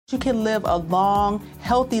You can live a long,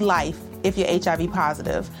 healthy life if you're HIV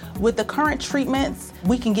positive. With the current treatments,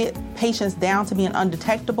 we can get patients down to being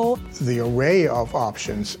undetectable. The array of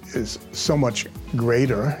options is so much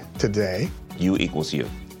greater today. U equals U.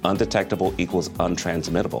 Undetectable equals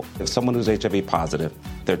untransmittable. If someone who's HIV positive,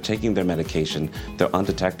 they're taking their medication, they're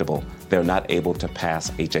undetectable, they're not able to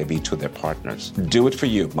pass HIV to their partners. Do it for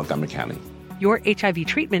you, Montgomery County. Your HIV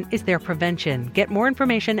treatment is their prevention. Get more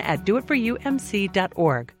information at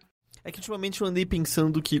doitforyoumc.org. É que ultimamente eu andei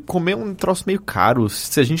pensando que comer é um troço meio caro.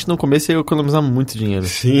 Se a gente não comesse, ia economizar muito dinheiro.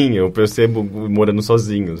 Sim, eu percebo morando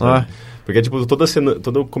sozinho, sabe? Porque, tipo,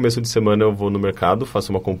 todo começo de semana eu vou no mercado,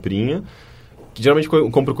 faço uma comprinha. Que geralmente eu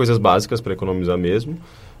compro coisas básicas para economizar mesmo.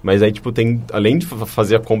 Mas aí, tipo, além de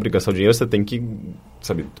fazer a compra e gastar o dinheiro, você tem que,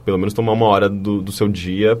 sabe, pelo menos tomar uma hora do seu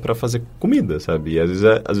dia para fazer comida, sabe? E às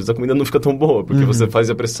vezes a comida não fica tão boa, porque você faz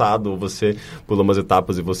apressado, ou você pula umas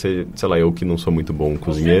etapas e você, sei lá, eu que não sou muito bom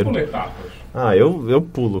cozinheiro. Você pula etapas? Eu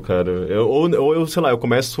pulo, cara. Ou eu, sei lá, eu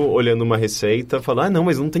começo olhando uma receita, falo, não,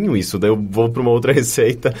 mas não tenho isso. Daí eu vou pra uma outra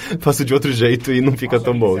receita, faço de outro jeito e não fica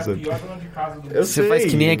tão bom, sabe? Você faz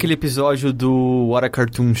que nem aquele episódio do What a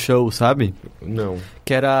Cartoon Show, sabe? Não.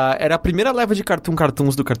 Que era a primeira leva de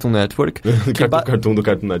cartoons do Cartoon Network. Cartoon do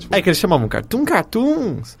Cartoon Network. É que eles chamavam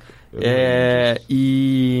Cartoons.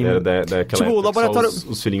 E... Era daquela tipo, época o laboratório...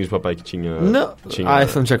 os filhinhos de papai que tinha... Não.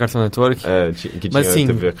 Essa não tinha Cartoon Network? Que mas, tinha assim,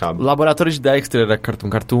 TV a cabo. Laboratório de Dexter era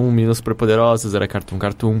Cartoon, Meninas Superpoderosas era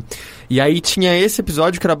Cartoon. E aí tinha esse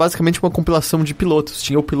episódio que era basicamente uma compilação de pilotos.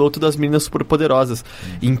 Tinha o piloto das Meninas Superpoderosas,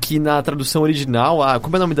 em que na tradução original,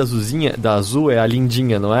 como é o nome da Azulzinha? Da Azul é a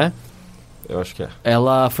Lindinha, não é? Eu acho que é.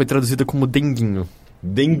 Ela foi traduzida como Denguinho.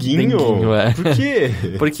 Denguinho? É. Por quê?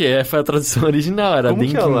 Porque foi a tradução original, era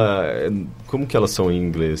Denguinho. Como que elas são em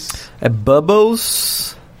inglês? É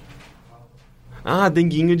Bubbles...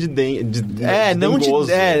 denguinho de dengoso.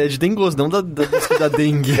 De dengoso, não da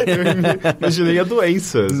dengue. Eu imaginei a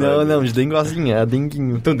doença, sabe? Não, de dengozinha, é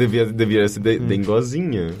denguinho. Então devia ser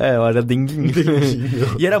dengozinha. Era denguinho.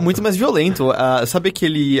 E era muito mais violento. Sabe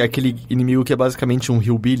aquele inimigo que é basicamente um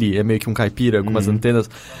hillbilly, é meio que um caipira com umas antenas?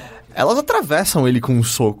 Elas atravessam ele com um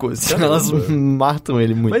soco, assim, elas matam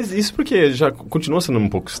ele muito. Mas isso porque já continua sendo um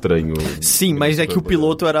pouco estranho. Sim, mas é que o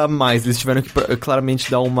piloto era mais, eles tiveram que claramente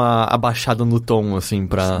dar uma abaixada no tom, assim,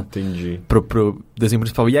 Entendi. Pro desenho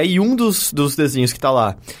principal. E aí um dos desenhos que tá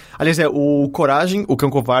lá, aliás, o Coragem, o Cão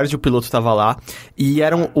Covarde, o piloto tava lá, e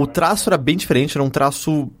o traço era bem diferente, era um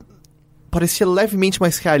traço... parecia levemente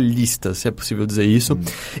mais realista, se é possível dizer isso.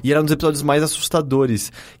 E era um dos episódios mais assustadores,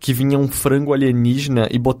 que vinha um frango alienígena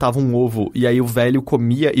e botava um ovo, e aí o velho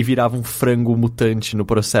comia e virava um frango mutante no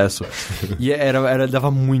processo. E dava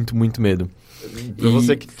muito, muito medo. Pra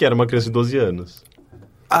você que era uma criança de 12 anos.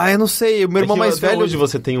 Eu não sei, o meu irmão mais velho... hoje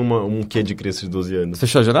você tem um quê de criança de 12 anos?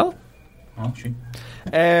 Fechou a janela? Sim.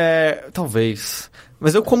 Talvez.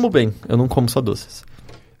 Mas eu como bem, eu não como só doces.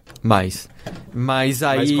 Mas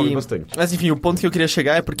aí... Mas come bastante. Mas enfim, o ponto que eu queria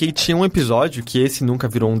chegar é porque tinha um episódio que esse nunca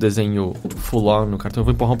virou um desenho full-on no cartão. Eu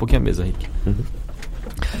vou empurrar um pouquinho a mesa, Rick.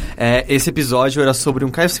 Esse episódio era sobre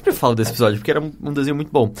um cara... Eu sempre falo desse episódio porque era um desenho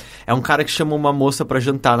muito bom. É um cara que chama uma moça pra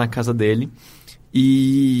jantar na casa dele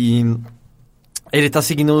e... ele tá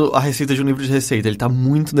seguindo a receita de um livro de receita. Ele tá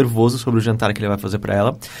muito nervoso sobre o jantar que ele vai fazer pra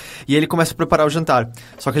ela. E ele começa a preparar o jantar.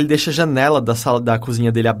 Só que ele deixa a janela da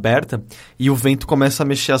cozinha dele aberta e o vento começa a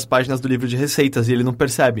mexer as páginas do livro de receitas e ele não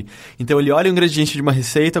percebe. Então ele olha o ingrediente de uma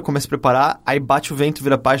receita, começa a preparar, aí bate o vento,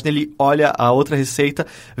 vira a página, ele olha a outra receita,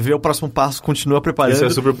 vê o próximo passo, continua preparando. Isso é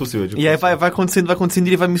super possível. E aí vai acontecendo e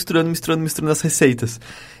ele vai misturando as receitas.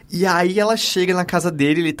 E aí ela chega na casa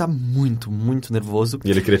dele, ele tá muito, muito nervoso.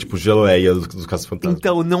 E ele cria tipo geleia dos caça-fantasmas.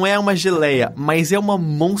 Então, não é uma geleia, mas é uma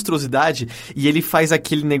monstruosidade. E ele faz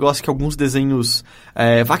aquele negócio que alguns desenhos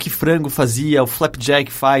Vaca e Frango fazia, o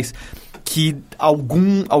Flapjack faz, que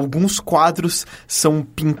alguns quadros são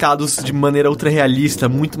pintados de maneira ultra realista,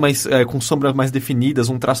 muito mais com sombras mais definidas,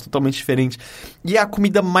 um traço totalmente diferente. E é a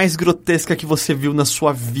comida mais grotesca que você viu na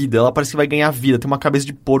sua vida. Ela parece que vai ganhar vida. Tem uma cabeça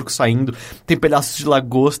de porco saindo, tem pedaços de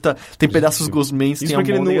lagosta, tem pedaços gosmentes. Isso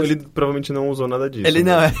porque ele provavelmente não usou nada disso. Ele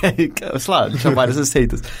não, sei lá, tinha várias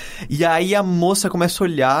receitas. E aí a moça começa a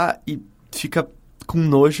olhar e fica com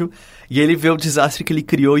nojo. E ele vê o desastre que ele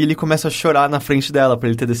criou e ele começa a chorar na frente dela pra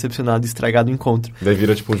ele ter decepcionado e estragado o encontro. Daí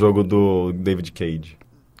vira tipo um jogo do David Cage.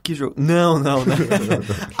 Que jogo? Não.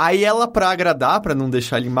 Aí ela, pra agradar, pra não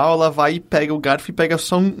deixar ele mal, ela vai e pega o garfo e pega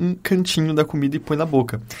só um cantinho da comida e põe na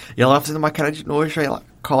boca. E ela vai fazendo uma cara de nojo, aí ela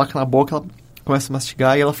coloca na boca, ela começa a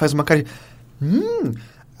mastigar e ela faz uma cara de...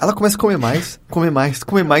 Ela começa a comer mais.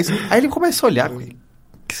 Aí ele começa a olhar,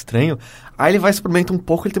 que estranho. Aí ele vai experimentar um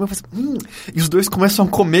pouco, ele também faz... E os dois começam a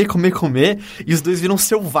comer, e os dois viram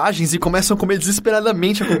selvagens e começam a comer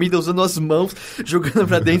desesperadamente a comida, usando as mãos, jogando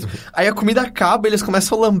pra dentro. Aí a comida acaba, eles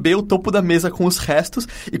começam a lamber o topo da mesa com os restos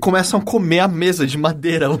e começam a comer a mesa de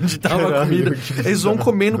madeira onde tava a comida. Eles vão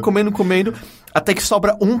comendo, até que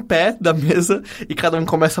sobra um pé da mesa e cada um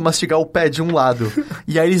começa a mastigar o pé de um lado.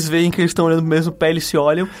 E aí eles veem que eles estão olhando pro mesmo pé, eles se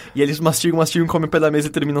olham, e eles mastigam, comem o pé da mesa e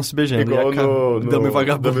terminam se beijando. Igual no Dama e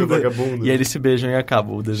Vagabundo. E aí eles se beijam e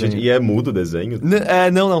acaba o desenho. Gente, e é mudo o desenho?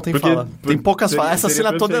 Não, tem fala. Tem poucas falas. Essa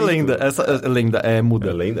cena toda é lenda. Essa é lenda, é muda.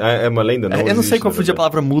 É lenda? É uma lenda? Não eu não sei confundir a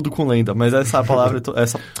palavra mudo com lenda, mas essa palavra...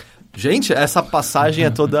 Gente, essa passagem é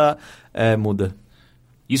toda muda.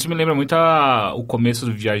 Isso me lembra muito o começo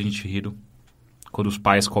do Viagem de Chihiro. Quando os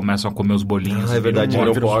pais começam a comer os bolinhos. É verdade,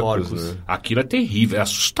 viram porcos, né? Aquilo é terrível, é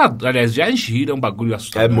assustador. Aliás, Viagem de Chihiro é um bagulho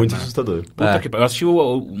assustador. É muito assustador. Puta que pariu. Eu assisti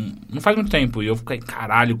não faz muito tempo e eu fiquei,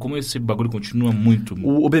 caralho, como esse bagulho continua muito...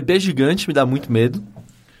 O bebê gigante me dá muito medo.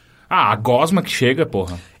 A gosma que chega,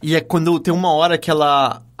 porra. E é quando tem uma hora que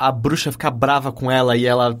a bruxa fica brava com ela e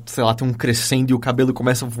ela, sei lá, tem um crescendo e o cabelo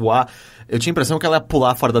começa a voar. Eu tinha a impressão que ela ia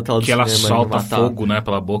pular fora da tela do cinema. Que ela solta fogo, né,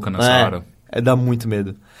 pela boca nessa hora. Dá muito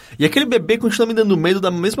medo. E aquele bebê continua me dando medo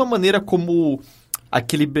da mesma maneira como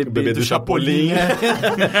aquele bebê do Chapolin.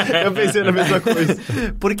 Eu pensei na mesma coisa.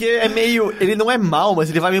 Porque é meio... Ele não é mau, mas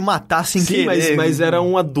ele vai me matar sem querer. Sim, mas era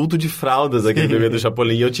um adulto de fraldas, aquele bebê do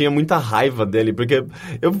Chapolin. E eu tinha muita raiva dele, porque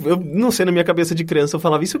eu não sei, na minha cabeça de criança, eu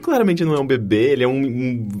falava, isso claramente não é um bebê, ele é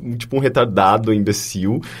um retardado,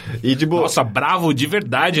 imbecil. E tipo... Nossa, bravo de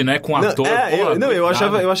verdade, né? Com o ator.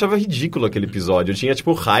 Eu achava ridículo aquele episódio. Eu tinha,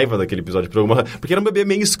 tipo, raiva daquele episódio. Porque era um bebê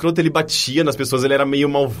meio escroto, ele batia nas pessoas, ele era meio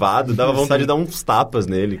malvado, dava vontade de dar uns tapas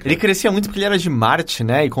nele. Cara. Ele crescia muito porque ele era de Marte,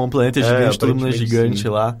 né? E como o planeta é gigante, todo mundo é gigante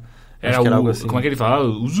lá. Era algo assim. Como é que ele fala?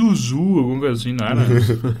 O Zuzu, alguma coisa assim, não era?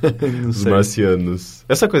 Os marcianos.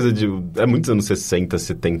 Essa coisa de... É muitos anos 60,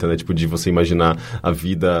 70, né? Tipo, de você imaginar a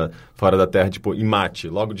vida fora da Terra, tipo, em Marte,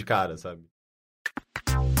 logo de cara, sabe?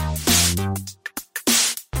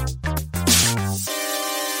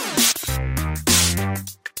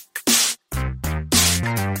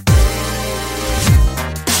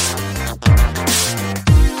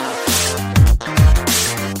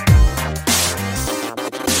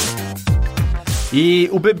 E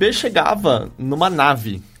o bebê chegava numa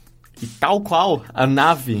nave. E tal qual a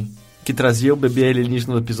nave que trazia o bebê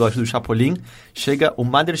alienígena no episódio do Chapolin, chega o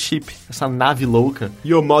Mothership, essa nave louca.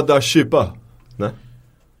 Yo, Mothership, né?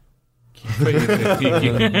 Que foi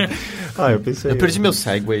isso? Eu pensei... Eu perdi meu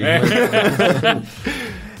segue.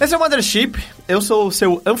 Esse é o Mothership, eu sou o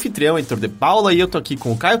seu anfitrião, Heitor de Paula, e eu tô aqui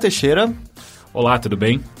com o Caio Teixeira. Olá, tudo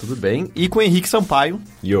bem? Tudo bem. E com o Henrique Sampaio.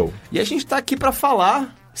 Yo. E a gente tá aqui pra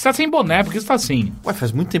falar... Você tá sem boné, por que você tá assim? Ué,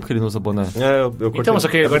 faz muito tempo que ele não usa boné. Eu cortei, então, só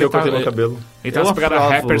que agora eu cortei meu cabelo. Ele tá pegando a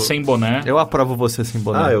rapper sem boné. Eu aprovo você sem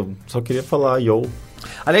boné. Eu só queria falar yo.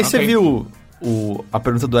 Aliás, você viu a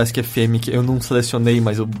pergunta do SQFM que eu não selecionei,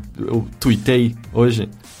 mas eu tuitei hoje?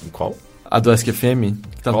 Qual? A do SQFM.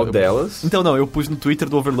 Qual delas? Então, não, eu pus no Twitter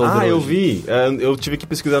do Overloader hoje. Eu vi. Eu tive que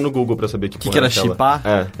pesquisar no Google pra saber que era chipar.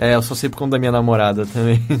 Eu só sei por conta da minha namorada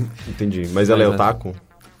também. Entendi. Mas ela é otaku?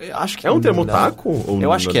 Acho que é um termo otaku?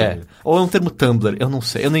 Eu acho que é. Ou é um termo Tumblr, eu não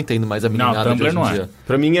sei. Eu não entendo mais a meninada Tumblr de hoje não em dia.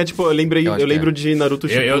 Pra mim é tipo, eu lembro de Naruto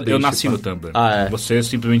Shippuden. Eu nasci no Tumblr. Você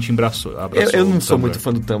simplesmente abraçou eu não sou muito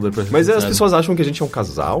fã do Tumblr. Mas as pessoas acham que a gente é um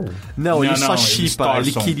casal? Não, ele só shippa,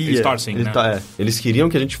 ele queria. Eles torcem, né? Eles queriam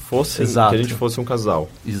que a gente fosse um casal.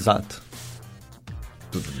 Exato.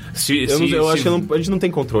 Eu acho que a gente não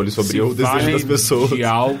tem controle sobre o desejo das pessoas. Se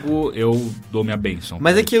algo, eu dou minha bênção.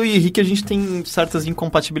 Mas é que eu e o Henrique, a gente tem certas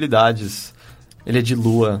incompatibilidades. Ele é de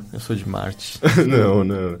Lua, eu sou de Marte. Não.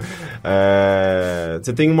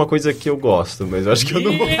 Você tem uma coisa que eu gosto, mas eu acho que eu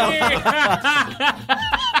não vou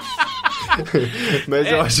Mas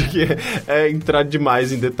eu acho que é entrar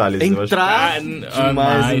demais em detalhes. Entrar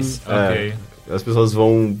demais ok. As pessoas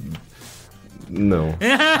vão... Não.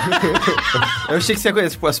 Eu achei que você ia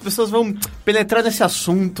conhecer. Tipo, as pessoas vão penetrar nesse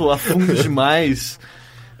assunto a fundo demais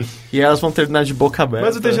e elas vão terminar de boca aberta.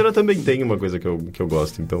 Mas o Teixeira também tem uma coisa que eu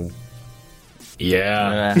gosto, então...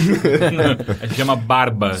 Yeah. A gente chama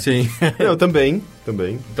barba. Sim. Eu também.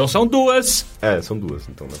 Então são duas. São duas,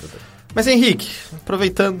 então, na verdade. Mas, Henrique,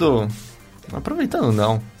 aproveitando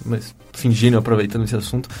não, mas aproveitando esse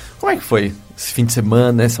assunto, como é que foi esse fim de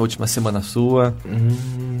semana, essa última semana sua?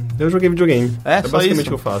 Eu joguei videogame. É basicamente isso? o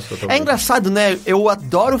que eu faço. É engraçado, né? Eu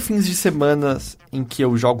adoro fins de semana em que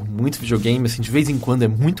eu jogo muito videogame, assim, de vez em quando é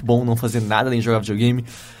muito bom não fazer nada nem jogar videogame.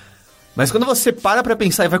 Mas quando você para pra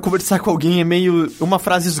pensar e vai conversar com alguém, é meio... Uma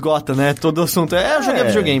frase esgota, né? Todo o assunto eu joguei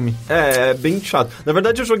videogame. É bem chato. Na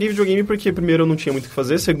verdade, eu joguei videogame porque, primeiro, eu não tinha muito o que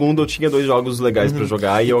fazer. Segundo, eu tinha 2 jogos legais pra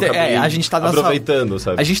jogar e eu acabei a gente tá aproveitando,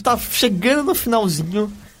 sabe? A gente tá chegando no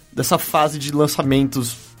finalzinho dessa fase de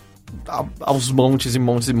lançamentos aos montes e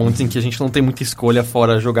montes e montes em que a gente não tem muita escolha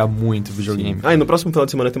fora jogar muito videogame. E no próximo final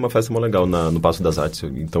de semana tem uma festa mó legal no Paço das Artes.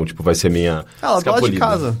 Então, tipo, vai ser minha lá do lado de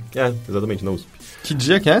casa. Exatamente, na USP. Que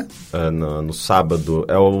dia que é? No sábado.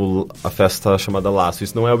 É a festa chamada Laço.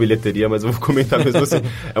 Isso não é a bilheteria, mas eu vou comentar mesmo assim.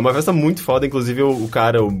 É uma festa muito foda. Inclusive, o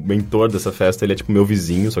cara, o mentor dessa festa, ele é tipo meu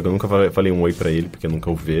vizinho. Só que eu nunca falei um oi pra ele, porque eu nunca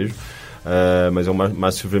o vejo. Mas é o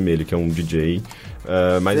Márcio Vermelho, que é um DJ.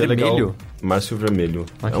 Mas Vermelho? É legal. Márcio Vermelho.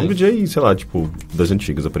 Okay. É um DJ, sei lá, tipo, das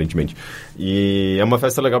antigas, aparentemente. E é uma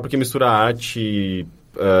festa legal porque mistura arte...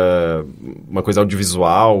 uma coisa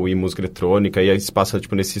audiovisual e música eletrônica, e aí se passa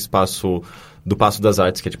tipo, nesse espaço do Paço das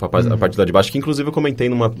Artes, que é tipo a parte lá de baixo, que inclusive eu comentei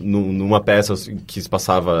numa peça que se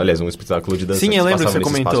passava, aliás, um espetáculo de dança. Sim, eu lembro que você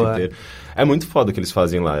comentou. É muito foda o que eles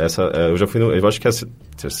fazem lá. Eu já fui eu acho que é a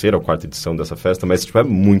 3ª ou 4ª edição dessa festa, mas tipo, é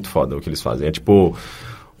muito foda o que eles fazem. É tipo...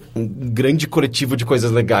 um grande coletivo de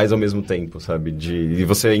coisas legais ao mesmo tempo, sabe? E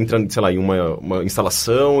você entra, sei lá, em uma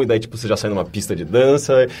instalação e daí, tipo, você já sai numa pista de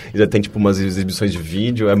dança e já tem, tipo, umas exibições de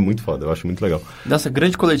vídeo. É muito foda, eu acho muito legal. Nossa,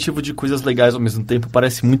 grande coletivo de coisas legais ao mesmo tempo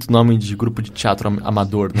parece muito nome de grupo de teatro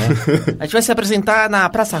amador, né? A gente vai se apresentar na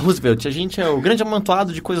Praça Roosevelt. A gente é o grande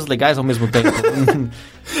amontoado de coisas legais ao mesmo tempo.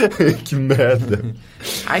 Que merda.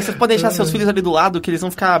 Aí vocês podem deixar seus filhos ali do lado que eles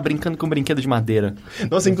vão ficar brincando com um brinquedo de madeira.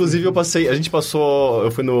 Nossa, inclusive eu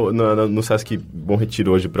fui no Sesc Bom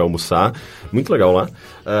Retiro hoje pra almoçar, muito legal lá,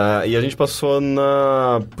 e a gente passou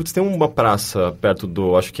tem uma praça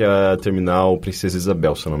perto acho que é a Terminal Princesa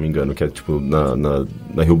Isabel, se eu não me engano, que é tipo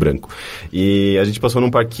na Rio Branco, e a gente passou num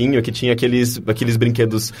parquinho que tinha aqueles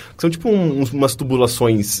brinquedos, que são tipo umas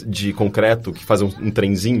tubulações de concreto que fazem um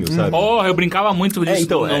trenzinho, sabe? Eu brincava muito disso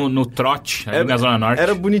no trote, ali na Zona Norte.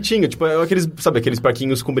 Era bonitinho, tipo, aqueles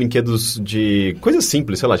parquinhos com brinquedos de coisas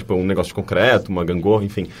simples, sei lá, tipo um negócio de concreto, uma gangorra,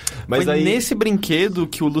 enfim. Mas foi nesse brinquedo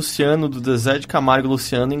que o Luciano, do Zezé de Camargo e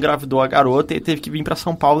Luciano, engravidou a garota e teve que vir pra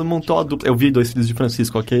São Paulo e montou a dupla. Eu vi 2 Filhos de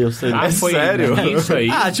Francisco, ok? Eu sei. Foi sério? É isso aí.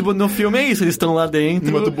 Tipo, no filme é isso, eles estão lá dentro.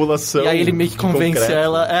 Uma tubulação. E aí ele meio que convence concreto.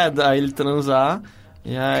 ela, daí ele transar.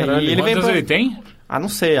 E aí ele vem ele tem? Não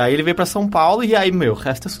sei. Aí ele veio pra São Paulo e aí, o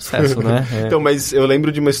resto é sucesso, né? Então, mas eu lembro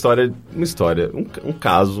de um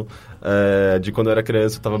caso de quando eu era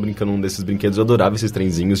criança, eu tava brincando num desses brinquedos, eu adorava esses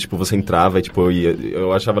trenzinhos, tipo, você entrava e, tipo,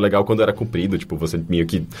 eu achava legal quando era comprido, tipo, você meio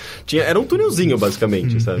que era um túnelzinho,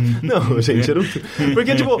 basicamente, sabe? Não, gente, era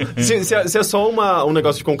porque, tipo, se é só um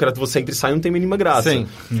negócio de concreto, você entra e sai, não tem mínima graça. Sim.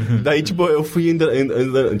 Daí, tipo, eu fui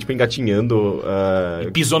tipo, engatinhando... E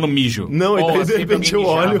pisou no mijo. Não, e daí, de repente, eu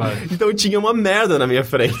olho, então tinha uma merda na minha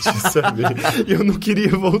frente, sabe? E eu não queria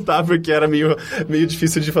voltar, porque era meio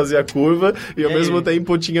difícil de fazer a curva, e ao mesmo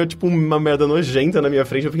tempo tinha, tipo, uma merda nojenta na minha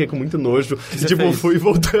frente, eu fiquei com muito nojo. E, tipo, fui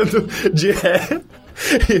voltando de ré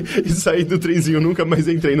e saí do trenzinho, nunca mais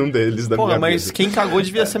entrei num deles da minha mas vida. Quem cagou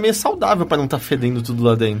devia ser meio saudável pra não estar fedendo tudo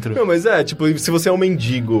lá dentro. Não, mas tipo, se você é um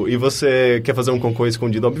mendigo e você quer fazer um cocô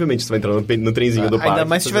escondido, obviamente você vai entrar no trenzinho do parque. Ainda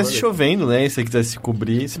mais se estivesse chovendo, né? E você quisesse se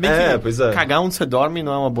cobrir. Se bem que pois é. Cagar onde você dorme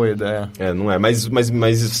não é uma boa ideia. Não é. Mas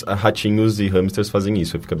ratinhos e hamsters fazem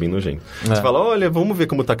isso, fica bem nojento. Você fala, olha, vamos ver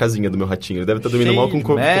como tá a casinha do meu ratinho. Ele deve estar dormindo mal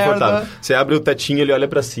confortável. Você abre o tetinho, ele olha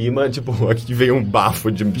pra cima, tipo, aqui veio um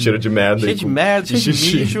bafo de cheiro de merda. Cheio de merda, cheio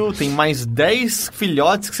de mijo. Tem mais 10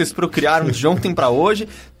 filhotes que vocês procriaram de ontem pra hoje.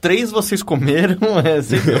 3 vocês comeram. É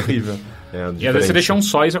sempre horrível. E às vezes você deixa um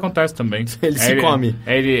só e isso acontece também. Ele se come.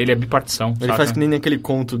 Ele é bipartição. Ele faz que nem naquele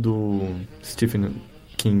conto do Stephen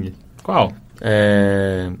King. Qual?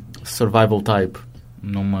 Survival Type.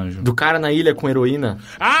 Não manjo. Do cara na ilha com heroína.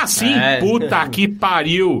 Ah, sim! Puta que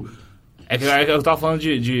pariu! É que eu tava falando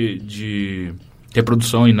de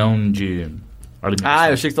reprodução e não de alimentação.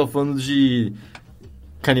 Eu achei que você tava falando de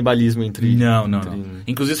canibalismo entre... Não.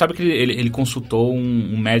 Inclusive, sabe que ele consultou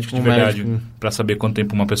um médico de verdade pra saber quanto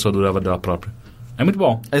tempo uma pessoa durava dela própria. É muito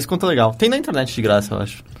bom. Esse conto é legal. Tem na internet de graça, eu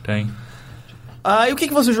acho. Tem. E o que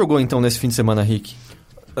você jogou, então, nesse fim de semana, Rick?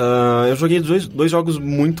 Eu joguei dois jogos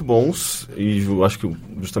muito bons e eu acho que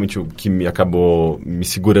justamente o que me acabou me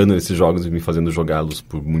segurando nesses jogos e me fazendo jogá-los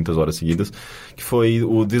por muitas horas seguidas, que foi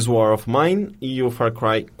o This War of Mine e o Far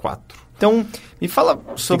Cry 4. Então, me fala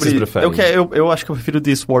sobre... O que vocês preferem? Eu acho que eu prefiro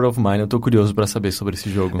This War of Mine. Eu tô curioso pra saber sobre esse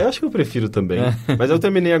jogo. Eu acho que eu prefiro também. Mas eu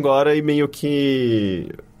terminei agora e meio que...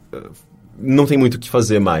 não tem muito o que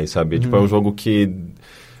fazer mais, sabe? Tipo, é um jogo que...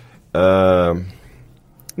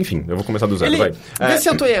 Enfim, eu vou começar do zero, vai. Vê se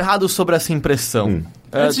eu tô errado sobre essa impressão.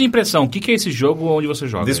 Antes de impressão, o que é esse jogo onde você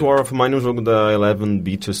joga? This War of Mine é um jogo da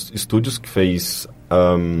 11-Bit Studios que fez...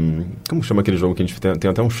 como chama aquele jogo que a gente tem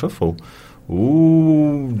até um shuffle?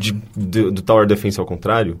 Do Tower Defense ao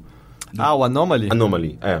contrário. O Anomaly?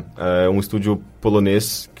 Anomaly, é um estúdio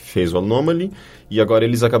polonês que fez o Anomaly e agora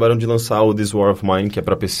eles acabaram de lançar o This War of Mine, que é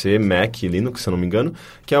pra PC, Mac e Linux, se eu não me engano,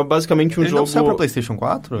 que é basicamente um jogo... Ele não saiu pra PlayStation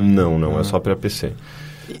 4? Não, é só pra PC.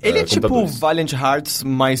 Ele é tipo Valiant Hearts,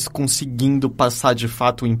 mas conseguindo passar de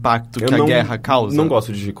fato o impacto que a guerra causa? Não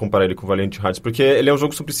gosto de comparar ele com Valiant Hearts, porque ele é um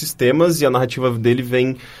jogo sobre sistemas e a narrativa dele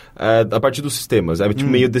vem a partir dos sistemas. É tipo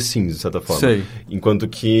meio The Sims, de certa forma. Sei. Enquanto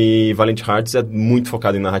que Valiant Hearts é muito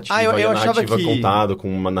focado em narrativa. Eu achava narrativa que... contada com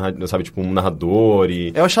uma narrativa, sabe, tipo um narrador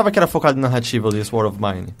e... Eu achava que era focado em narrativa, This War of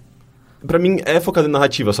Mine. Pra mim, é focado em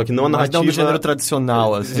narrativa, só que não a narrativa... Mas não do gênero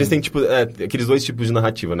tradicional, assim. Existem, tipo, aqueles dois tipos de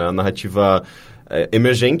narrativa, né? A narrativa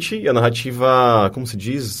emergente e a narrativa, como se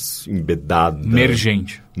diz? Embedada.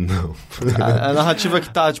 Emergente. Não. A narrativa que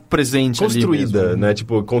tá, tipo, presente construída, ali mesmo. né?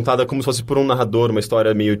 Tipo, contada como se fosse por um narrador, uma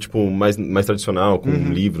história meio, tipo, mais tradicional, com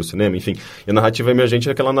um livro, cinema, enfim. E a narrativa emergente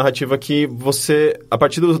é aquela narrativa que você, a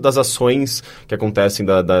partir das ações que acontecem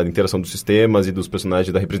da interação dos sistemas e dos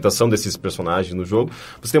personagens, da representação desses personagens no jogo,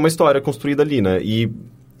 você tem uma história construída ali, né?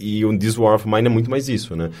 E o This War of Mine é muito mais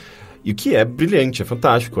isso, né? E o que é brilhante, é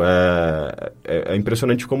fantástico. É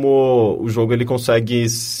impressionante como o jogo ele consegue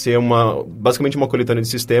ser basicamente uma coletânea de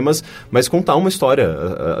sistemas, mas contar uma história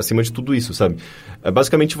acima de tudo isso, sabe?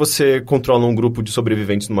 Basicamente você controla um grupo de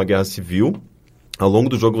sobreviventes numa guerra civil. Ao longo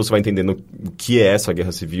do jogo você vai entendendo o que é essa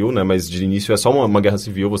guerra civil, né? Mas de início é só uma guerra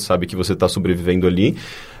civil, você sabe que você está sobrevivendo ali.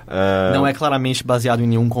 Não é claramente baseado em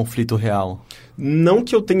nenhum conflito real. Não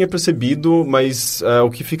que eu tenha percebido, mas o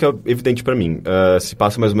que fica evidente pra mim, se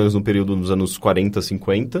passa mais ou menos no período dos anos 40,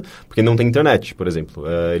 50, porque não tem internet, por exemplo.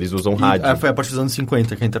 Eles usam rádio. Foi a partir dos anos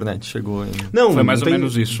 50 que a internet chegou. Não, foi mais ou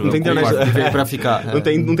menos isso. Não tem internet. Pra ficar. Não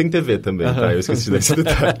tem TV também, tá? Eu esqueci desse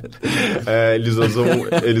detalhe.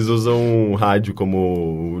 Eles usam rádio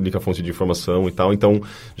como única fonte de informação e tal, então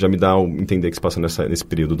já me dá a entender que se passa nesse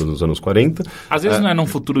período dos anos 40. Às vezes não é num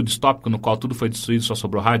futuro distópico no qual tudo foi destruído e só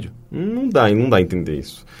sobrou rádio? Não dá a entender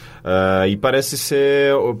isso. E parece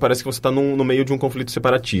que você está no meio de um conflito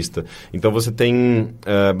separatista. Então você tem,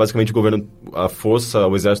 basicamente, o governo, a força,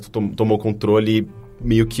 o exército tomou controle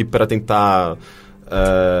meio que para tentar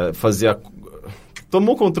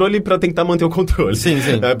tomou controle para tentar manter o controle. Sim.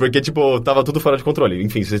 Porque, tipo, tava tudo fora de controle.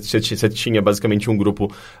 Enfim, você tinha basicamente um grupo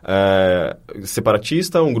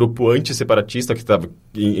separatista, um grupo antisseparatista que tava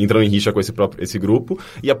entrando em rixa com esse grupo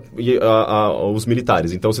e os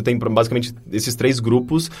militares. Então, você tem basicamente esses três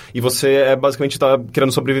grupos e você basicamente tá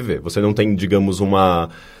querendo sobreviver. Você não tem, digamos, uma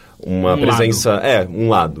presença... lado. Um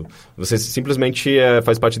lado. Você simplesmente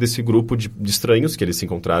faz parte desse grupo de estranhos que eles se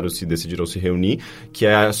encontraram, se decidiram se reunir, que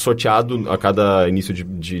é sorteado a cada início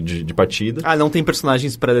de partida. Não tem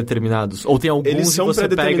personagens pré-determinados? Ou tem alguns Eles são que você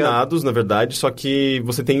pré-determinados, na verdade, só que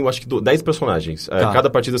você tem, eu acho que 10 personagens. Cada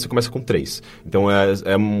partida você começa com 3. Então,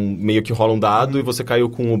 meio que rola um dado e você caiu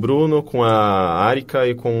com o Bruno, com a Arika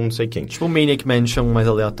e com não sei quem. Tipo um Maniac Mansion mais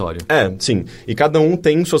aleatório. Sim. E cada um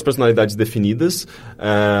tem suas personalidades definidas.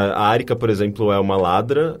 A Arika, por exemplo, é uma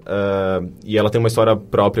ladra e ela tem uma história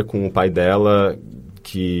própria com o pai dela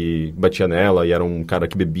que batia nela e era um cara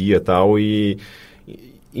que bebia e tal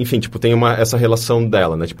enfim, tipo, tem essa relação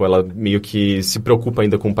dela, né? Tipo, ela meio que se preocupa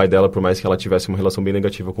ainda com o pai dela, por mais que ela tivesse uma relação bem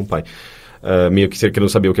negativa com o pai. Meio que querendo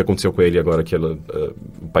saber o que aconteceu com ele agora que o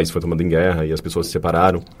país foi tomado em guerra e as pessoas se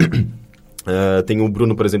separaram. Tem o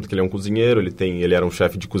Bruno, por exemplo, que ele é um cozinheiro, ele era um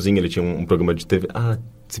chefe de cozinha, ele tinha um programa de TV.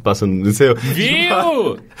 Se passa... Não sei,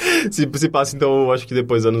 viu? se passa, então, eu acho que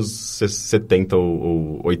depois dos anos 70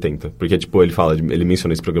 ou 80. Porque, tipo, ele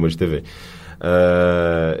menciona esse programa de TV.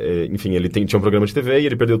 Enfim, ele tinha um programa de TV e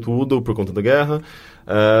ele perdeu tudo por conta da guerra.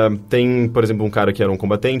 Tem, por exemplo, um cara que era um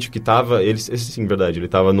combatente que estava... Esse sim, verdade, ele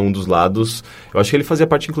estava num dos lados... Eu acho que ele fazia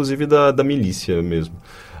parte, inclusive, da milícia mesmo.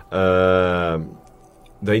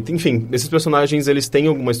 Enfim, esses personagens, eles têm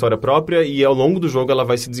alguma história própria e ao longo do jogo ela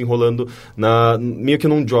vai se desenrolando meio que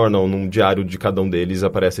num journal, num diário de cada um deles,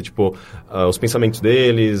 aparece, tipo, os pensamentos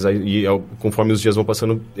deles e conforme os dias vão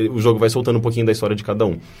passando, o jogo vai soltando um pouquinho da história de cada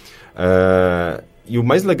um. E o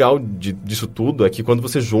mais legal disso tudo é que quando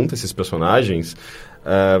você junta esses personagens,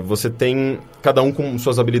 você tem cada um com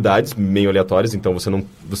suas habilidades meio aleatórias, então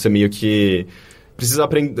você meio que precisa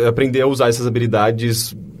aprender a usar essas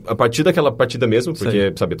habilidades a partir daquela partida mesmo,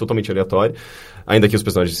 porque, sabe, é totalmente aleatório. Ainda que os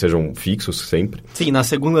personagens sejam fixos sempre. Sim, na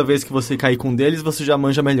segunda vez que você cair com um deles, você já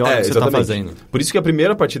manja melhor o que você tá fazendo. Por isso que a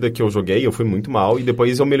primeira partida que eu joguei, eu fui muito mal e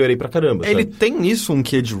depois eu melhorei pra caramba. Ele sabe? tem nisso um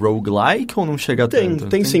quê de roguelike ou não chega tanto?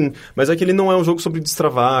 Tem sim. Mas é que ele não é um jogo sobre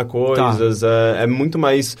destravar coisas. É muito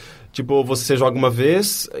mais... Tipo, você joga uma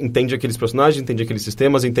vez, entende aqueles personagens, entende aqueles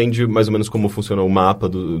sistemas, entende mais ou menos como funciona o mapa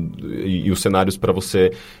e os cenários para você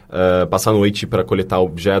passar a noite para coletar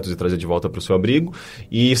objetos e trazer de volta para o seu abrigo.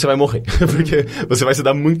 E você vai morrer, porque você vai se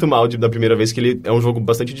dar muito mal da primeira vez, que ele é um jogo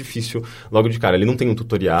bastante difícil logo de cara. Ele não tem um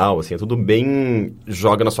tutorial, assim, é tudo bem...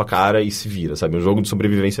 joga na sua cara e se vira, sabe? É um jogo de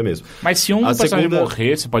sobrevivência mesmo. Mas se um personagem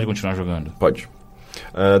morrer, você pode continuar jogando? Pode.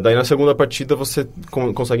 Daí na segunda partida você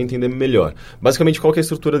consegue entender melhor. Basicamente, qual que é a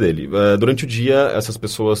estrutura dele? Durante o dia, essas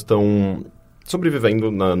pessoas estão sobrevivendo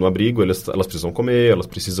no abrigo, elas precisam comer, elas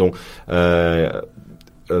precisam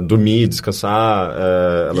dormir, descansar.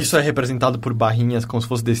 Isso é representado por barrinhas como se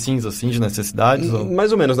fosse The Sims, assim, de necessidades?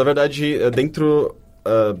 Mais ou menos. Na verdade, dentro...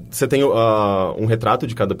 você tem um retrato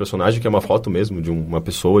de cada personagem, que é uma foto mesmo de uma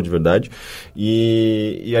pessoa de verdade,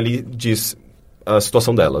 e ali diz... a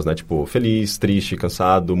situação delas, né? Tipo, feliz, triste,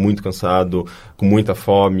 cansado, muito cansado, com muita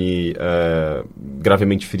fome,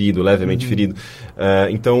 gravemente ferido, levemente ferido.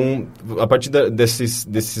 Então, a partir desse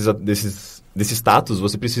status,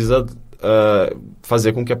 você precisa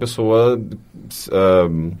fazer com que a pessoa,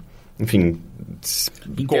 enfim,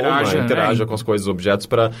 interaja com as coisas, objetos,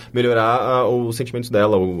 para melhorar os sentimentos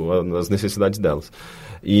dela, as necessidades delas.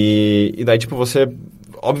 E daí, tipo, você...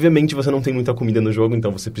 Obviamente, você não tem muita comida no jogo,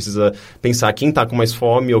 então você precisa pensar quem tá com mais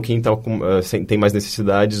fome ou quem tá tem mais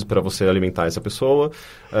necessidades para você alimentar essa pessoa.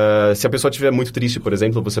 Se a pessoa estiver muito triste, por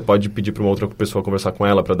exemplo, você pode pedir para uma outra pessoa conversar com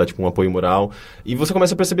ela para dar, tipo, um apoio moral. E você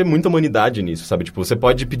começa a perceber muita humanidade nisso, sabe? Tipo, você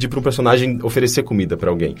pode pedir para um personagem oferecer comida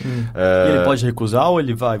para alguém. E ele pode recusar ou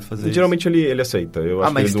ele vai fazer geralmente isso? Ele aceita. Eu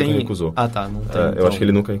acho que ele nunca recusou. Ah, tá. Não tem, eu acho que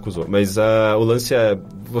ele nunca recusou. Mas o lance é...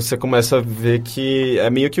 Você começa a ver que é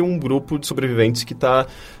meio que um grupo de sobreviventes que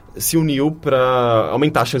se uniu para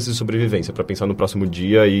aumentar as chances de sobrevivência, para pensar no próximo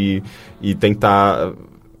dia e tentar,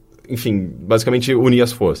 enfim, basicamente unir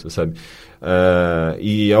as forças, sabe?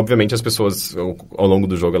 E, obviamente, as pessoas, ao longo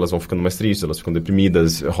do jogo, elas vão ficando mais tristes, elas ficam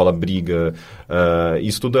deprimidas, rola briga.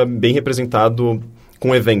 Isso tudo é bem representado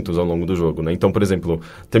com eventos ao longo do jogo, né? Então, por exemplo,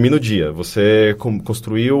 termina o dia, você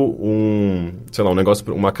construiu um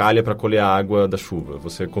negócio, uma calha para colher a água da chuva.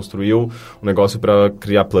 Você construiu um negócio para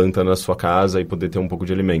criar planta na sua casa e poder ter um pouco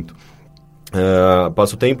de alimento.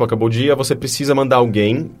 Passa o tempo, acabou o dia, você precisa mandar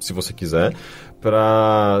alguém, se você quiser,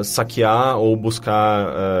 para saquear ou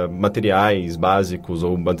buscar materiais básicos,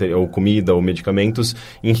 ou comida, ou medicamentos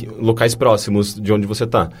em locais próximos de onde você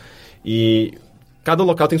está. E... cada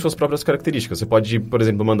local tem suas próprias características. Você pode, por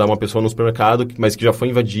exemplo, mandar uma pessoa no supermercado, mas que já foi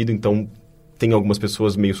invadido, então tem algumas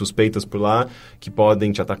pessoas meio suspeitas por lá que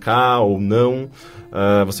podem te atacar ou não.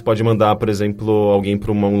 Você pode mandar, por exemplo, alguém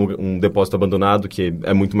para um depósito abandonado, que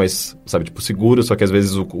é muito mais, sabe, tipo, seguro, só que às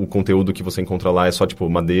vezes o conteúdo que você encontra lá é só, tipo,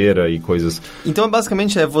 madeira e coisas... Então,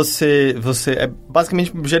 basicamente, você é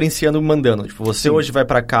basicamente gerenciando, mandando. Tipo, você Sim. hoje vai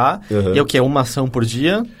para cá, e é o quê? Uma ação por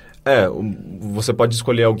dia... você pode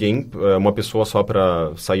escolher alguém, uma pessoa só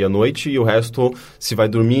para sair à noite, e o resto, se vai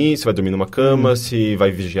dormir numa cama, se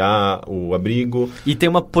vai vigiar o abrigo. E tem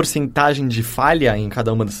uma porcentagem de falha em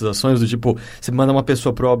cada uma dessas ações, do tipo, você manda uma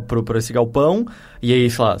pessoa pro esse galpão, e aí,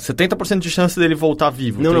 sei lá, 70% de chance dele voltar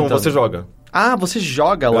vivo. Não, você joga. Ah, você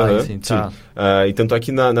joga lá, assim, tá. Sim. E tanto é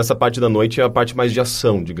que nessa parte da noite é a parte mais de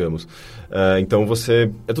ação, digamos. Então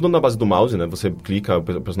é tudo na base do mouse, né? Você clica,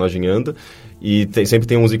 o personagem anda, e sempre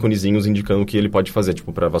tem uns iconezinhos indicando o que ele pode fazer,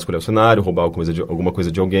 tipo, para vasculhar o cenário, roubar alguma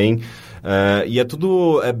coisa de alguém. E é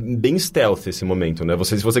tudo bem stealth esse momento, né?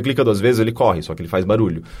 Se você clica 2 vezes, ele corre, só que ele faz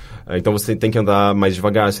barulho. Então você tem que andar mais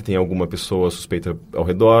devagar, se tem alguma pessoa suspeita ao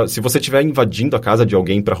redor. Se você estiver invadindo a casa de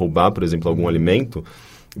alguém para roubar, por exemplo, algum alimento...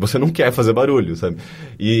 você não quer fazer barulho, sabe?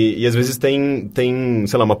 E às vezes tem,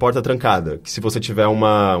 sei lá, uma porta trancada, que se você tiver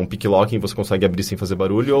um pick-locking, você consegue abrir sem fazer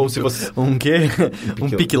barulho, ou se você... Um quê? Um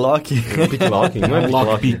pick-lock? Um pick-locking? Não é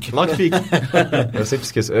lockpick. Lockpick. Eu sempre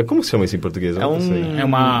esqueço. Como se chama isso em português? É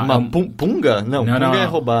uma punga? Não, punga é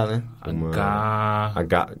roubar, né?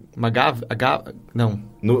 Não.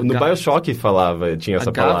 No BioShock tinha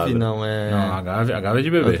essa palavra. Não, agave é de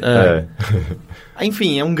bebê.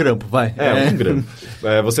 Enfim, é um grampo, vai. Um grampo.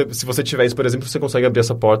 Se você tiver isso, por exemplo, você consegue abrir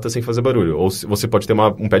essa porta sem fazer barulho. Ou você pode ter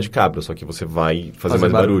um pé de cabra, só que você vai fazer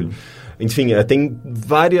mais barulho. Enfim, tem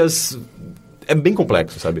várias é bem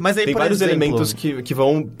complexo, sabe? Mas aí, tem por vários exemplo... elementos que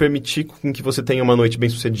vão permitir com que você tenha uma noite bem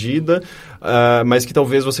sucedida, mas que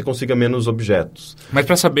talvez você consiga menos objetos. Mas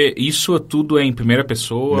pra saber, isso tudo é em primeira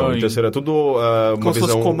pessoa? Não, em terceira é tudo uma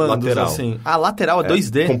visão comandos, lateral. assim. Ah, lateral é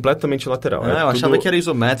 2D? Completamente lateral. Eu achava que era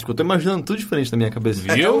isométrico. Eu tô imaginando tudo diferente na minha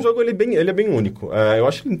cabeça. É um jogo, ele é bem único. Eu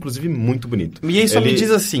acho ele, inclusive, muito bonito. E aí só me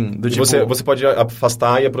diz assim, do tipo... Você pode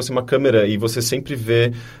afastar e aproximar a câmera e você sempre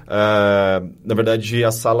vê, na verdade,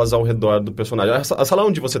 as salas ao redor do personagem. A sala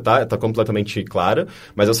onde você tá completamente clara,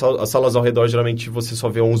 mas as salas ao redor, geralmente, você só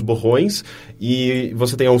vê uns borrões e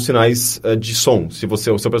você tem uns sinais de som. Se o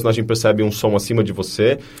seu personagem percebe um som acima de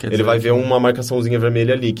você, ele vai ver uma marcaçãozinha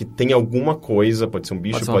vermelha ali, que tem alguma coisa, pode ser um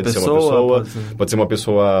bicho, pode ser uma pessoa, pode ser uma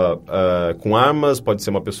pessoa com armas, pode ser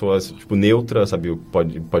uma pessoa, tipo, neutra, sabe?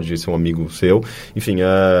 Pode ser um amigo seu. Enfim,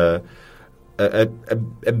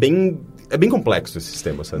 é bem complexo esse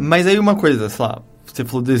sistema, sabe? Mas aí uma coisa, sei lá, você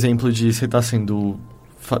falou do exemplo de você tá sendo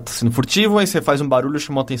furtivo, aí você faz um barulho e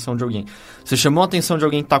chamou a atenção de alguém. Você chamou a atenção de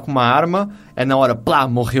alguém que tá com uma arma, é na hora, plá,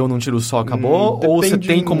 morreu num tiro só, acabou? Ou você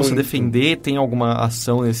tem como se defender? Tem alguma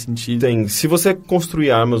ação nesse sentido? Tem. Se você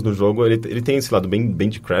construir armas no jogo, ele tem esse lado bem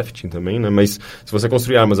de crafting também, né? Mas se você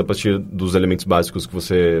construir armas a partir dos elementos básicos que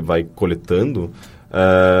você vai coletando,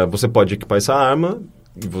 você pode equipar essa arma,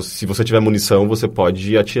 e se você tiver munição, você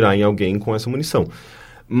pode atirar em alguém com essa munição.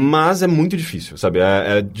 Mas é muito difícil, sabe?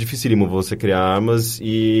 É dificílimo você criar armas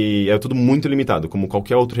e é tudo muito limitado. Como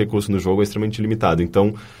qualquer outro recurso no jogo, é extremamente limitado.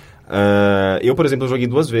 Então, eu, por exemplo, joguei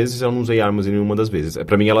 2 vezes e eu não usei armas em nenhuma das vezes.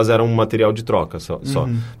 Pra mim, elas eram um material de troca só.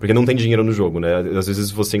 Porque não tem dinheiro no jogo, né? Às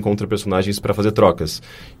vezes você encontra personagens pra fazer trocas.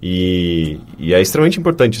 E é extremamente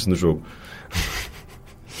importante isso no jogo.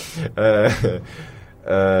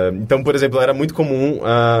 Então, por exemplo, era muito comum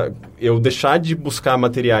eu deixar de buscar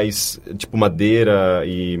materiais tipo madeira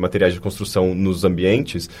e materiais de construção nos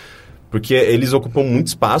ambientes, porque eles ocupam muito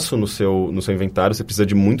espaço no seu inventário, você precisa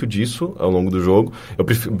de muito disso ao longo do jogo. Eu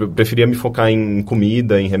preferia me focar em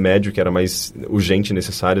comida, em remédio, que era mais urgente e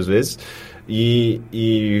necessário às vezes,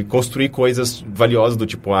 e construir coisas valiosas do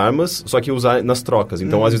tipo armas, só que usar nas trocas.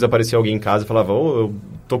 Então, às vezes aparecia alguém em casa e falava, eu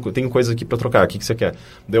tenho coisas aqui pra trocar, o que você quer?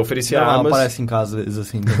 Daí eu oferecia armas... Não, aparece em casa, às vezes,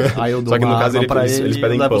 assim. Aí eu dou só que no caso eles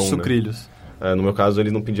pedem leva pão, os sucrilhos. Né? No meu caso,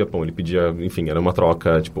 ele não pedia pão, ele pedia... Enfim, era uma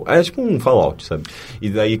troca, tipo... É tipo um Fallout, sabe? E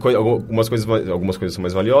daí, algumas coisas são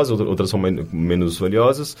mais valiosas, outras são menos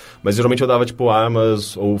valiosas, mas geralmente eu dava, tipo,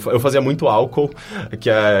 armas, ou... Eu fazia muito álcool, que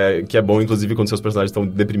é bom, inclusive, quando seus personagens estão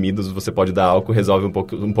deprimidos, você pode dar álcool, resolve um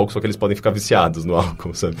pouco, só que eles podem ficar viciados no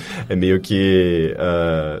álcool, sabe? É meio que...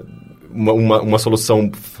 Uma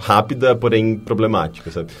solução rápida, porém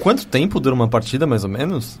problemática, sabe? Quanto tempo dura uma partida, mais ou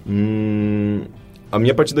menos? A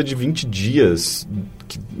minha partida de 20 dias...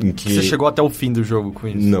 Você chegou até o fim do jogo com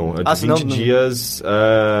isso? Não, de 20 dias,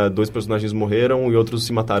 2 personagens morreram e outros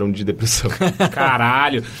se mataram de depressão.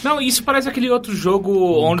 Caralho! Não, isso parece aquele outro jogo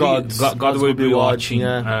onde God Will Be Watching.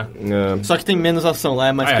 Só que tem menos ação lá,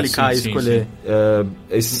 é mais clicar e escolher.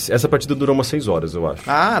 Essa partida durou umas 6 horas, eu acho.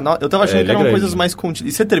 Eu tava achando que eram coisas mais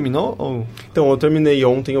contidas. E você terminou? Ou... Então, eu terminei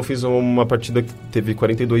ontem, eu fiz uma partida que teve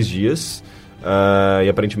 42 dias... e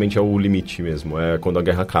aparentemente é o limite mesmo, é quando a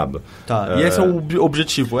guerra acaba. Tá, e esse é o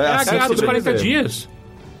objetivo. É a guerra dos 40 dias.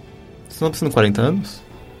 Você não precisa de 40 anos?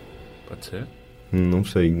 Pode ser. Não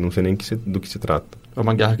sei nem do que se trata. É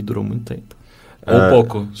uma guerra que durou muito tempo. Ou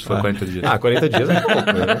pouco, se for 40 dias. 40 dias é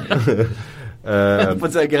pouco, né?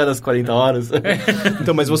 Pode ser a guerra das 40 horas.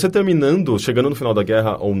 Então, mas você terminando, chegando no final da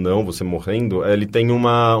guerra ou não, você morrendo, ele tem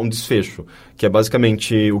um desfecho, que é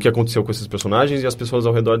basicamente o que aconteceu com esses personagens e as pessoas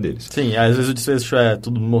ao redor deles. Sim, às vezes o desfecho é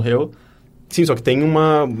tudo morreu. Sim, só que tem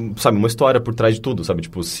uma história por trás de tudo, sabe?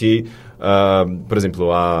 Tipo, se, por exemplo,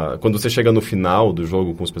 quando você chega no final do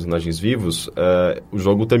jogo com os personagens vivos, o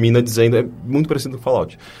jogo termina dizendo, é muito parecido com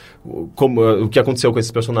Fallout, o que aconteceu com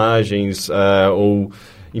esses personagens, ou...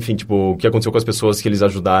 Enfim, tipo, o que aconteceu com as pessoas que eles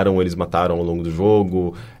ajudaram, eles mataram ao longo do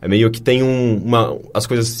jogo. É meio que tem as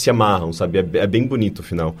coisas se amarram, sabe? É bem bonito o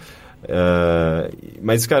final.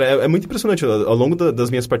 Mas, cara, é muito impressionante. Ao longo das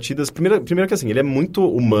minhas partidas, primeiro que assim, ele é muito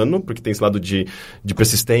humano, porque tem esse lado de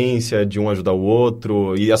persistência, de um ajudar o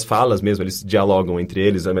outro, e as falas mesmo, eles dialogam entre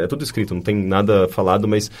eles. É tudo escrito, não tem nada falado,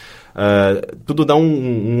 mas tudo dá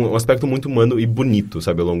um aspecto muito humano e bonito,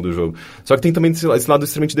 sabe, ao longo do jogo. Só que tem também esse lado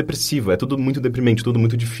extremamente depressivo, é tudo muito deprimente, tudo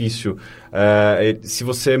muito difícil. Se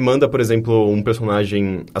você manda, por exemplo, um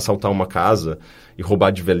personagem assaltar uma casa e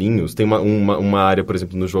roubar de velhinhos, tem uma área, por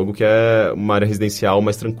exemplo, no jogo que é uma área residencial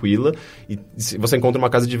mais tranquila, e você encontra uma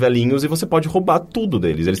casa de velhinhos e você pode roubar tudo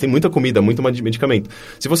deles. Eles têm muita comida, muito medicamento.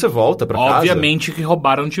 Se você volta pra casa... Obviamente que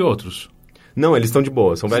roubaram de outros. Não, eles estão de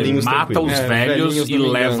boa, são velhinhos Mata tranquilos. os velhos velhinhos, e não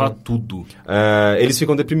me leva engano. tudo. Eles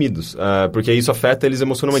ficam deprimidos, porque isso afeta eles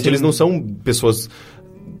emocionalmente. Sim. Eles não são pessoas,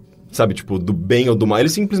 sabe, tipo, do bem ou do mal.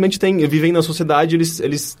 Eles simplesmente vivem na sociedade,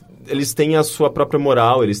 eles têm a sua própria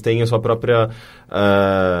moral, eles têm a sua própria...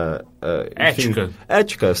 Ética.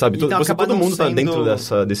 Ética, sabe? Então, acaba todo não mundo tá sendo-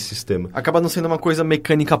 dentro desse sistema. Acaba não sendo uma coisa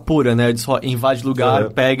mecânica pura, né? De só invade lugar,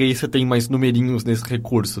 pega e você tem mais numerinhos nesse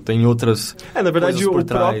recurso. Tem outras Na verdade, coisas por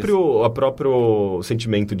trás. o próprio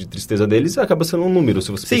sentimento de tristeza deles acaba sendo um número,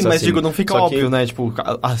 se você Sim, pensar mas assim. digo, não fica Só que óbvio, né? Tipo,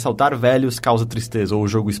 assaltar velhos causa tristeza, ou o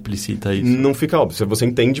jogo explicita isso. Não fica óbvio. Você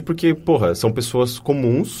entende porque, porra, são pessoas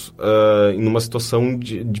comuns em uma situação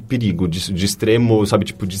de perigo, de extremo, sabe?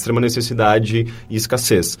 Tipo, de extrema necessidade e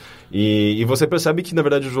escassez. E você percebe que, na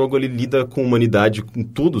verdade, o jogo ele lida com humanidade, com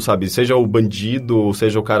tudo, sabe? Seja o bandido,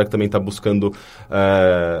 seja o cara que também tá buscando,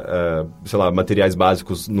 sei lá, materiais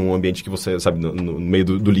básicos num ambiente que você, sabe, no meio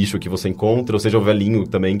do lixo que você encontra, ou seja o velhinho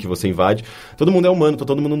também que você invade. Todo mundo é humano, tá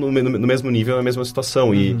todo mundo no mesmo nível, na mesma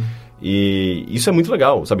situação. E isso é muito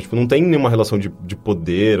legal, sabe? Tipo, não tem nenhuma relação de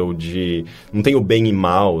poder ou de... Não tem o bem e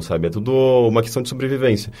mal, sabe? É tudo uma questão de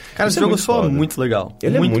sobrevivência. Cara, Isso esse jogo muito soa foda. muito legal.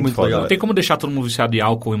 Ele é muito foda. legal. Não tem como deixar todo mundo viciado em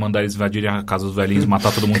álcool e mandar eles invadirem a casa dos velhinhos,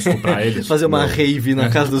 matar todo mundo e estuprar eles? Fazer uma rave na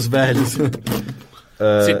casa dos velhos.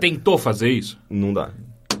 Você tentou fazer isso? Não dá.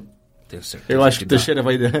 Tenho certeza Eu acho que o dá. Teixeira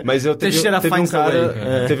vai... Mas eu Teixeira teve um finds a cara,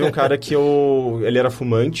 way. teve um cara que ele era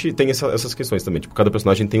fumante, tem essas questões também. Tipo, cada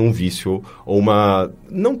personagem tem um vício ou uma...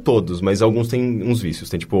 Não todos, mas alguns têm uns vícios.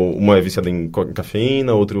 Tem, tipo, uma é viciada em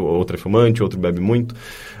cafeína, outra é fumante, outro bebe muito.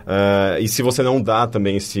 E se você não dá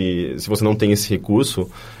também se você não tem esse recurso,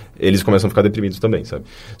 eles começam a ficar deprimidos também, sabe?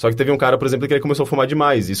 Só que teve um cara, por exemplo, que ele começou a fumar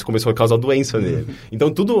demais. E isso começou a causar doença nele.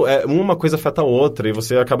 Então, tudo... uma coisa afeta a outra e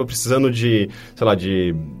você acaba precisando de, sei lá,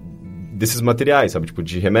 desses materiais, sabe? Tipo,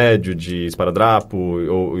 de remédio, de esparadrapo,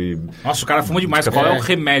 Nossa, o cara fuma demais. Qual é o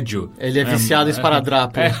remédio? Ele é viciado em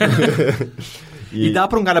esparadrapo. E dá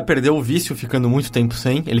pra um cara perder o vício ficando muito tempo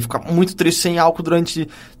sem. Ele fica muito triste sem álcool durante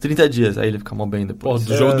 30 dias. Aí ele fica mal bem Pô, depois.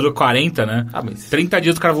 do jogo dura 40, né? Ah, mas- 30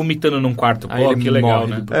 dias o cara vomitando num quarto. Aí Pô, ele que legal,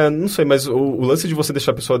 morre né? depois. Não sei, mas o lance de você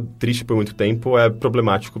deixar a pessoa triste por muito tempo é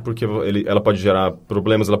problemático, porque ela pode gerar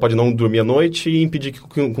problemas, ela pode não dormir à noite e impedir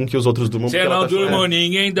com que os outros durmam. Se porque eu ela não tá durmo,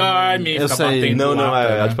 ninguém dorme. Eu Fica sei. batendo Não,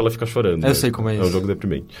 lata, né? tipo, ela fica chorando. Eu sei como é É um isso. jogo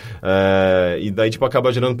deprimente. E daí, tipo,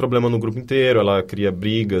 acaba gerando problema no grupo inteiro, ela cria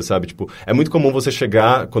brigas, sabe? Tipo, é muito comum você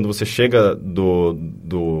chegar, quando você chega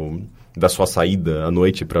da sua saída à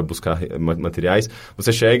noite pra buscar materiais,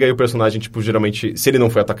 você chega e o personagem, tipo, geralmente, se ele não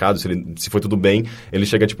foi atacado, se foi tudo bem, ele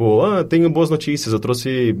chega, tipo, tenho boas notícias, eu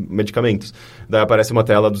trouxe medicamentos. Daí aparece uma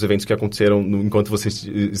tela dos eventos que aconteceram enquanto você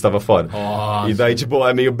estava fora. Nossa. E daí, tipo,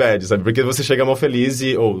 é meio bad, sabe? Porque você chega mal feliz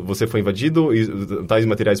ou você foi invadido e tais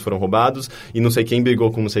materiais foram roubados e não sei quem brigou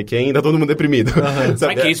com não sei quem e tá todo mundo deprimido.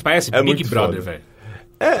 Sabe que isso parece Big muito Brother, foda. velho.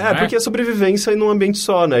 Porque é sobrevivência num ambiente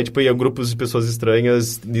só, né? Tipo, e grupos de pessoas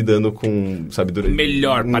estranhas lidando com, sabe...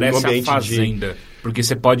 Melhor, parece a ambiente Fazenda. Porque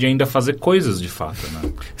você pode ainda fazer coisas de fato,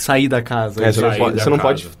 né? Sair da casa. Você não Sair pode, da você não casa.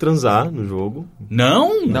 pode transar no jogo.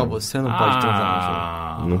 Não? Não, você não pode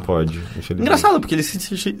transar no jogo. Não pode, infelizmente. Engraçado, porque eles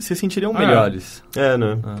se sentiriam melhores.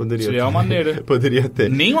 Né? Poderia Seria uma maneira. Poderia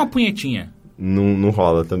ter. Nem uma punhetinha. Não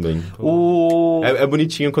rola também. É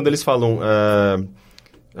bonitinho quando eles falam...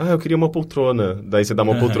 eu queria uma poltrona. Daí você dá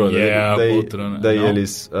uma poltrona. Daí poltrona. Daí Não.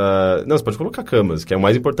 eles... não, você pode colocar camas, que é o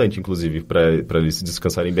mais importante, inclusive, pra eles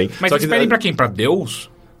descansarem bem. Mas Só eles que, pedem pra quem? Pra Deus?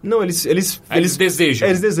 Não, eles desejam.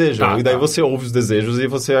 Eles desejam. Tá, e daí tá. você ouve os desejos e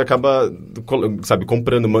você acaba, sabe,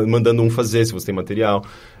 comprando, mandando um fazer, se você tem material.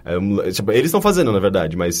 Tipo, eles estão fazendo, na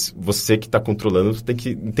verdade, mas você que está controlando, você tem que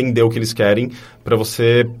entender o que eles querem para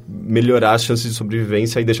você melhorar as chances de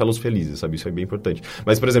sobrevivência e deixá-los felizes, sabe? Isso é bem importante.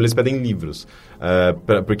 Mas, por exemplo, eles pedem livros.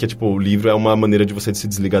 Porque, tipo, o livro é uma maneira de você se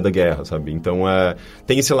desligar da guerra, sabe? Então,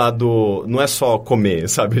 tem esse lado... Não é só comer,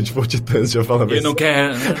 sabe? Tipo, o Titãs já fala... Ele não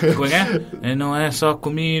quer... Como é? Não é só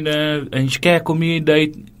comida... A gente quer comida e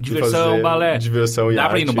diversão, fazer balé. diversão e Dá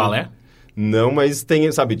pra ir arte. no balé? Não, mas tem,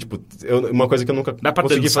 sabe, tipo, uma coisa que eu nunca Dá pra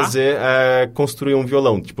consegui dançar? fazer é construir um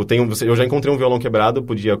violão. Tipo, eu já encontrei um violão quebrado,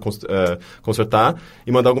 podia consertar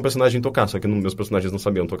e mandar algum personagem tocar, só que meus personagens não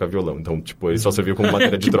sabiam tocar violão. Então, tipo, ele só serviu como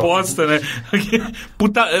matéria de Que troca. bosta, né?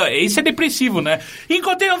 Puta, isso é depressivo, né?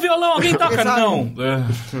 Encontrei um violão, alguém toca? Não.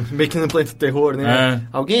 Meio que no Planeta do Terror, né?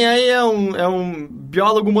 Alguém aí é um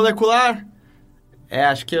biólogo molecular?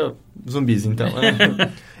 Acho que é zumbis, então.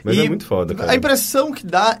 Mas é muito foda, cara. A impressão que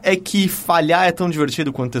dá é que falhar é tão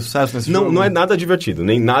divertido quanto ter sucesso nesse jogo. Não é nada divertido,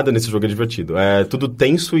 nem nada nesse jogo é divertido. É tudo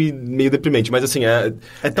tenso e meio deprimente, mas assim,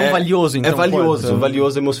 é tão valioso, então. É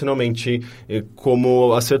valioso emocionalmente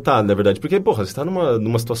como acertar, na verdade. Porque, porra, você tá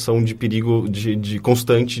numa situação de perigo de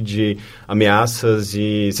constante, de ameaças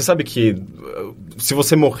e... Você sabe que se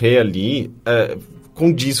você morrer ali,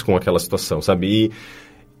 condiz com aquela situação, sabe?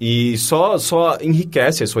 E só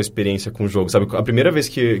enriquece a sua experiência com o jogo, sabe? A primeira vez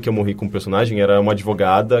que eu morri com um personagem era uma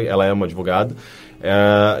advogada, ela é uma advogada,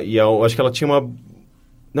 e eu acho que ela tinha uma...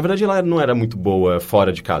 Na verdade, ela não era muito boa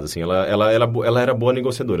fora de casa, assim. Ela era boa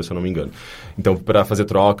negociadora, se eu não me engano. Então, para fazer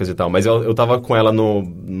trocas e tal. Mas eu tava com ela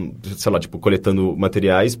sei lá, tipo, coletando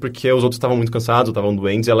materiais, porque os outros estavam muito cansados, estavam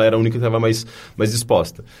doentes, e ela era a única que estava mais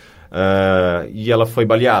disposta. E ela foi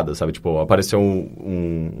baleada, sabe? Tipo, apareceu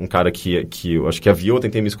um cara que eu acho que a viu, eu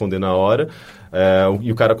tentei me esconder na hora, e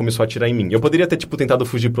o cara começou a atirar em mim. Eu poderia ter, tipo, tentado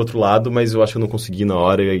fugir pro outro lado, mas eu acho que eu não consegui na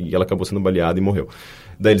hora e ela acabou sendo baleada e morreu.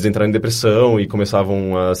 Daí eles entraram em depressão e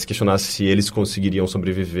começavam a se questionar se eles conseguiriam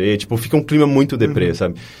sobreviver. Tipo, fica um clima muito deprê,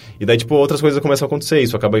 sabe? E daí, tipo, outras coisas começam a acontecer.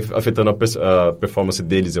 Isso acaba afetando a performance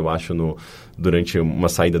deles, eu acho, durante uma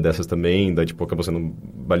saída dessas também. Daí, tipo, acabou sendo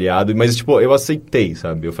baleado. Mas, tipo, eu aceitei,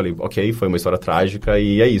 sabe? Eu falei, ok, foi uma história trágica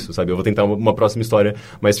e é isso, sabe? Eu vou tentar uma próxima história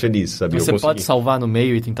mais feliz, sabe? Você pode salvar no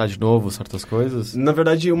meio e tentar de novo certas coisas? Na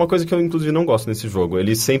verdade, uma coisa que eu, inclusive, não gosto nesse jogo,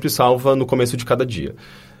 ele sempre salva no começo de cada dia.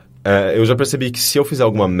 Eu já percebi que se eu fizer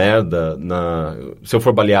alguma merda, se eu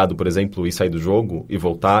for baleado, por exemplo, e sair do jogo e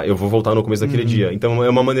voltar, eu vou voltar no começo daquele dia. Então, é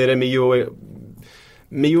uma maneira meio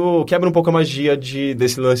quebra um pouco a magia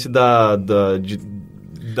desse lance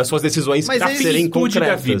das suas decisões serem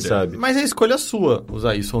concretas, sabe? Mas é escolha sua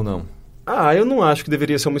usar isso ou não. Eu não acho que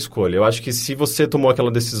deveria ser uma escolha. Eu acho que se você tomou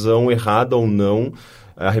aquela decisão errada ou não,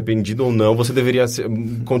 arrependido ou não, você deveria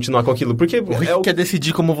continuar com aquilo. Porque o Rick quer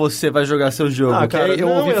decidir como você vai jogar seu jogo. Cara, eu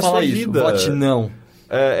ouvi falar isso. Vida. Vote não.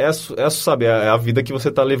 Sabe, é a vida que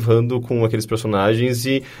você tá levando com aqueles personagens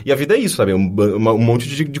e a vida é isso, sabe? Um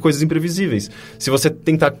monte de coisas imprevisíveis. Se você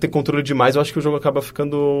tentar ter controle demais, eu acho que o jogo acaba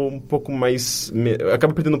ficando um pouco mais...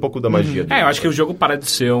 acaba perdendo um pouco da magia. Eu acho que o jogo para de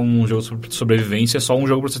ser um jogo de sobrevivência, é só um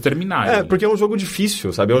jogo pra você terminar. Porque é um jogo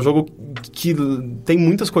difícil, sabe? É um jogo que tem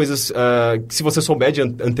muitas coisas que se você souber de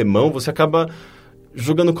antemão, você acaba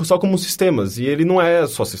jogando só como sistemas. E ele não é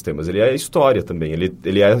só sistemas, ele é história também.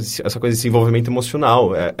 Ele é essa coisa, esse envolvimento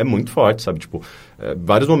emocional. É muito forte, sabe? Tipo,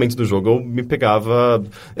 vários momentos do jogo eu me pegava...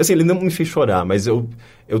 Assim, ele não me fez chorar, mas eu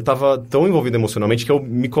tava tão envolvido emocionalmente que eu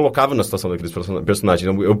me colocava na situação daqueles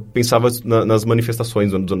personagens. Eu pensava nas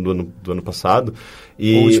manifestações do ano passado.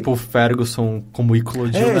 Ou, tipo, o Ferguson como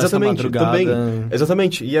eclodiu nessa madrugada. Também,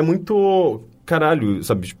 exatamente. E é muito... Caralho,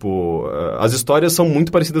 sabe, tipo, as histórias são muito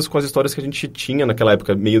parecidas com as histórias que a gente tinha naquela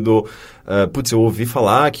época, meio do, eu ouvi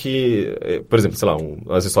falar que, por exemplo, sei lá,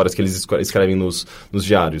 as histórias que eles escrevem nos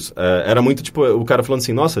diários, era muito, tipo, o cara falando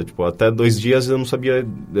assim, nossa, tipo, até 2 dias eu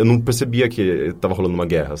não percebia que tava rolando uma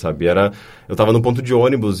guerra, sabe, eu tava no ponto de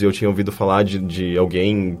ônibus e eu tinha ouvido falar de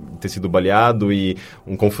alguém ter sido baleado e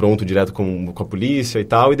um confronto direto com a polícia e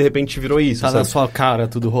tal, e de repente virou isso, sabe? Na sua cara,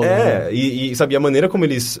 tudo rolando. E sabe, a maneira como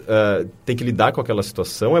eles têm que lidar com aquela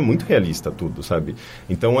situação é muito realista tudo, sabe?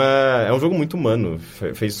 Então é um jogo muito humano.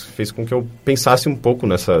 Fez com que eu pensasse um pouco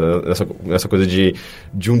nessa coisa de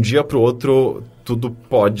um dia pro outro tudo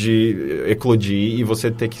pode eclodir e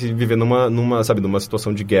você ter que viver numa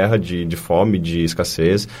situação de guerra, de fome, de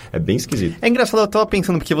escassez. É bem esquisito. É engraçado, eu tava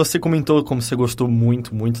pensando, porque você comentou como você gostou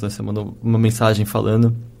muito, né? Você mandou uma mensagem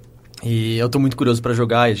falando. E eu tô muito curioso pra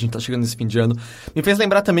jogar, e a gente tá chegando nesse fim de ano. Me fez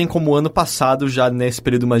lembrar também como ano passado, já nesse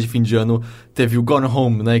período mais de fim de ano, teve o Gone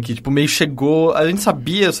Home, né? Que, tipo, meio chegou... A gente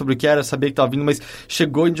sabia sobre o que era, sabia que tava vindo, mas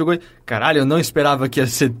chegou e jogou... Caralho, eu não esperava que ia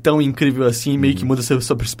ser tão incrível assim, meio que muda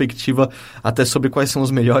sua perspectiva até sobre quais são os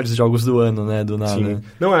melhores jogos do ano, né? Do nada. Sim.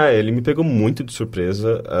 Não, ele me pegou muito de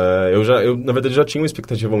surpresa. Eu, na verdade, já tinha uma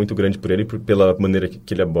expectativa muito grande por ele, pela maneira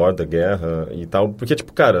que ele aborda a guerra e tal. Porque,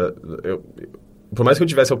 tipo, cara... Por mais que eu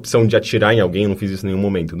tivesse a opção de atirar em alguém, eu não fiz isso em nenhum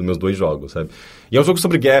momento, nos meus 2 jogos, sabe? E é um jogo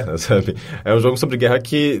sobre guerra, sabe? É um jogo sobre guerra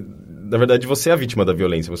que, na verdade, você é a vítima da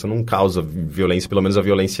violência. Você não causa violência, pelo menos a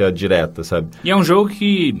violência direta, sabe? E é um jogo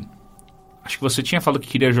que... Acho que você tinha falado que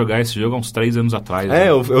queria jogar esse jogo há uns 3 anos atrás. Né?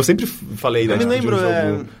 Eu sempre falei, né? Eu me lembro,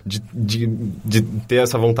 de ter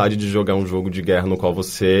essa vontade de jogar um jogo de guerra no qual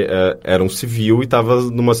você era um civil e estava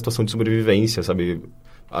numa situação de sobrevivência, sabe?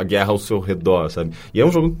 A guerra ao seu redor, sabe? E é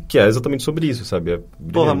um jogo que é exatamente sobre isso, sabe?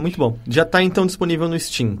 Porra, muito bom. Já tá, então, disponível no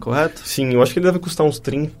Steam, correto? Sim, eu acho que ele deve custar uns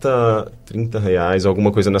 30 reais, alguma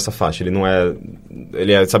coisa nessa faixa. Ele não é...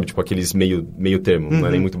 Ele é, sabe, tipo, aqueles meio termo. Não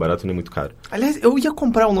é nem muito barato, nem muito caro. Aliás, eu ia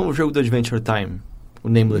comprar um novo jogo do Adventure Time. O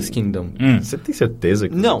Nameless Kingdom. Você tem certeza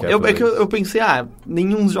que Não, você quer é fazer que eu pensei,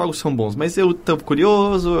 nenhum dos jogos são bons, mas eu tô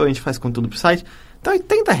curioso, a gente faz conteúdo pro site. Então,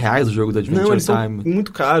 R$80 o jogo do Adventure Não, eles Time. são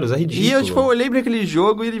muito caros, é ridículo. E eu olhei pra aquele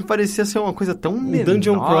jogo e ele parecia ser uma coisa tão menor,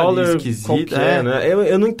 Dungeon Crawler esquisita. qualquer, né?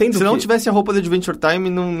 Eu não entendo Se não tivesse a roupa do Adventure Time,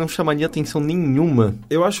 não chamaria atenção nenhuma.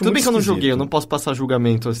 Eu acho Tudo muito bem que eu não esquisito. joguei, eu não posso passar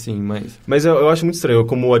julgamento assim, mas... Mas eu acho muito estranho,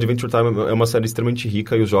 como o Adventure Time é uma série extremamente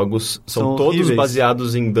rica e os jogos são todos horríveis.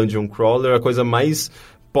 baseados em Dungeon Crawler, a coisa mais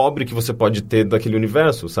pobre que você pode ter daquele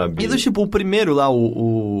universo, sabe? E do tipo, o primeiro lá,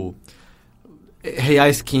 o Hey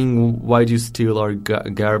Ice King, Why Do You Steal Our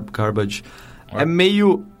Garbage? É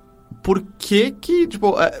meio... Por que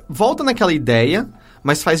tipo... volta naquela ideia,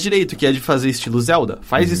 mas faz direito, que é de fazer estilo Zelda.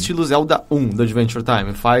 Faz estilo Zelda 1 do Adventure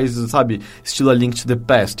Time. Faz, sabe, estilo A Link to the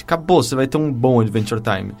Past. Acabou, você vai ter um bom Adventure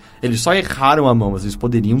Time. Eles só erraram a mão, mas eles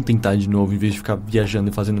poderiam tentar de novo, em vez de ficar viajando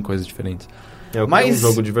e fazendo coisas diferentes. Eu quero um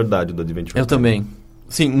jogo de verdade do Adventure Time. Eu também.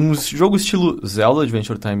 Sim, um jogo estilo Zelda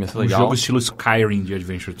Adventure Time ia ser legal. Um jogo estilo Skyrim de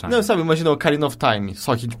Adventure Time. Não, sabe, imagina o Ocarina of Time,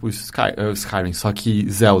 só que tipo Skyrim, só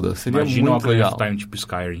que Zelda. Seria Imagina muito um Ocarina legal. of Time tipo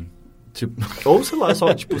Skyrim. Tipo, Ou, sei lá,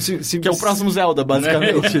 só, tipo... que é o próximo Zelda,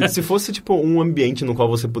 basicamente. Se fosse, tipo, um ambiente no qual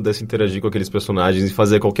você pudesse interagir com aqueles personagens e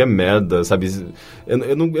fazer qualquer merda, sabe?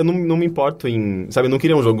 Eu não me importo em... Sabe, eu não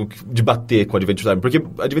queria um jogo de bater com Adventure Time, porque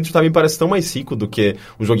Adventure Time parece tão mais rico do que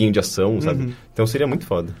um joguinho de ação, sabe? Então seria muito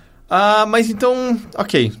foda. Mas então,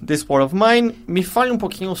 ok, This War of Mine, me fale um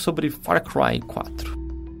pouquinho sobre Far Cry 4.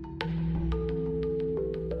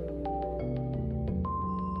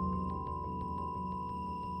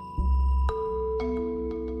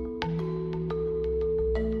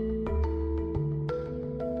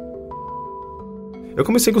 Eu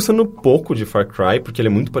comecei gostando pouco de Far Cry, porque ele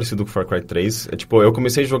é muito parecido com Far Cry 3. Eu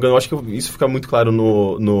comecei jogando, acho que isso fica muito claro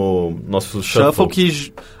no nosso Shuffle.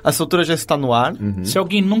 Que essa altura já está no ar. Se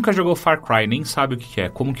alguém nunca jogou Far Cry, nem sabe o que é,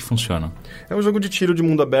 como que funciona? É um jogo de tiro de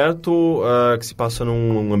mundo aberto, que se passa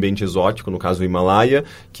num ambiente exótico, no caso o Himalaia,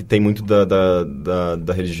 que tem muito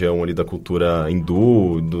da religião ali, da cultura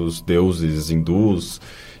hindu, dos deuses hindus.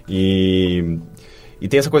 E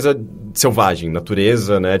tem essa coisa selvagem,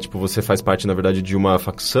 natureza, né? Tipo, você faz parte, na verdade, de uma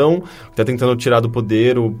facção que tá tentando tirar do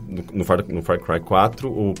poder, no Far Cry 4,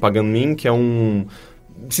 o Pagan Min, que é um...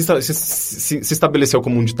 Se estabeleceu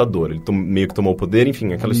como um ditador. Ele meio que tomou o poder,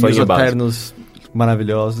 enfim, aquela historinha básica. Eternos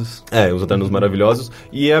maravilhosos. Os Eternos maravilhosos.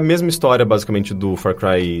 E é a mesma história, basicamente, do Far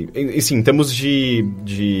Cry... E sim, em termos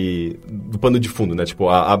do pano de fundo, né? Tipo,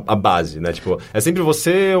 a base, né? Tipo, é sempre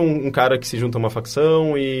você, um cara que se junta a uma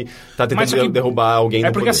facção e tá tentando derrubar alguém do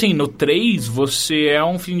porque, poder. Assim, no 3, você é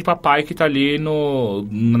um filho de papai que tá ali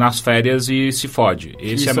nas férias e se fode.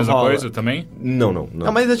 Esse é a mesma coisa também? Não.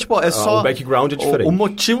 Não, mas é tipo, é só... O background é diferente. O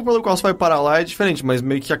motivo pelo qual você vai parar lá é diferente, mas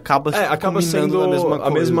meio que acaba sendo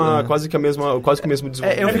a mesma coisa. Quase que o mesmo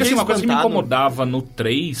desenvolvimento. Porque, assim, uma coisa que me incomodava no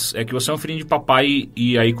 3 é que você é um filhinho de papai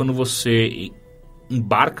e aí quando você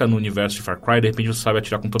embarca no universo de Far Cry, de repente você sabe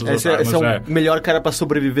atirar com todas as armas. Esse é o melhor cara pra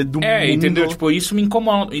sobreviver do mundo. Entendeu? Tipo, isso me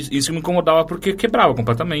incomodava porque quebrava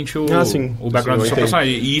completamente o background do seu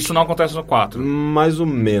personagem. E isso não acontece no 4. Mais ou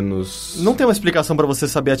menos. Não tem uma explicação pra você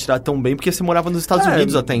saber atirar tão bem, porque você morava nos Estados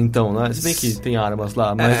Unidos até então, né? Se bem que tem armas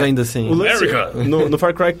lá, mas ainda assim... No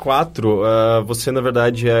Far Cry 4, você, na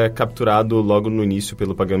verdade, é capturado logo no início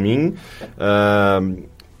pelo Pagan Min.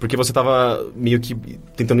 Porque você estava meio que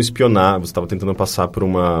tentando espionar, você estava tentando passar por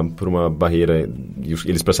uma barreira e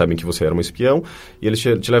eles percebem que você era um espião e eles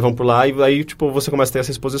te levam por lá e aí, tipo, você começa a ter essa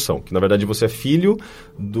exposição. Que, na verdade, você é filho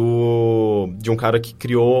de um cara que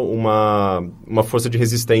criou uma força de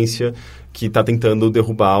resistência que está tentando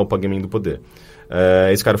derrubar o Pagan Min do poder.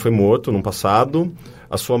 Esse cara foi morto no passado.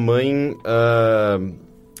 A sua mãe...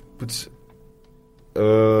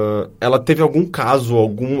 ela teve algum caso,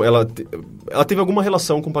 ela teve alguma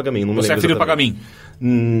relação com o Pagan Min. Você é filho do Pagan Min?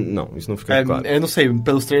 Não, isso não fica claro. Eu não sei,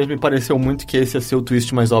 pelos trailers me pareceu muito que esse ia ser o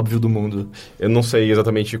twist mais óbvio do mundo. Eu não sei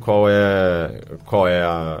exatamente qual é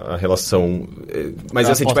a relação, mas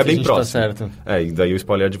assim, tipo, é bem próximo. Tá certo. E daí o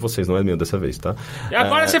spoiler é de vocês, não é meu dessa vez, tá? E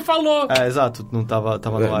agora você falou! Exato, não tava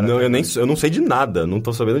no ar. Não, eu não sei de nada, não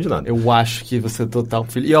tô sabendo de nada. Eu acho que você é total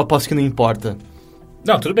filho. E eu aposto que não importa.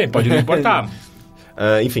 Não, tudo bem, pode não importar.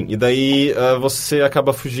 Enfim, e daí você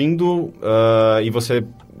acaba fugindo e você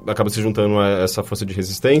acaba se juntando a essa força de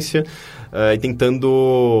resistência e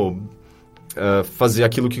tentando fazer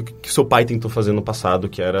aquilo que seu pai tentou fazer no passado,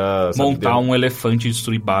 que era... montar um elefante e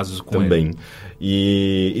destruir bases com também.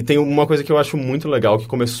 ele. E tem uma coisa que eu acho muito legal, que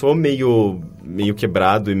começou meio meio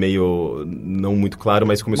quebrado e meio não muito claro,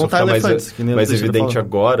 mas começou Montar a ficar elefantes, que nem mais o Teixeira evidente falou.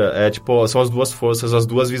 agora. São as duas forças, as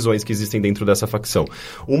duas visões que existem dentro dessa facção.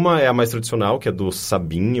 Uma é a mais tradicional, que é do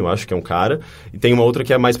Sabin, eu acho que é um cara, e tem uma outra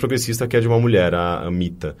que é mais progressista, que é de uma mulher, a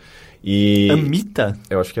Mita. Amita?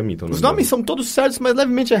 Eu acho que é Mita. Os nomes são todos certos, mas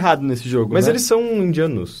levemente errados nesse jogo, Mas né? eles são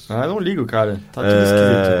indianos. Ah, eu não ligo, cara. Tá tudo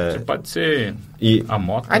esquisito. Você pode ser a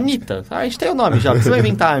moto. Anitta. A gente tem o nome já, você vai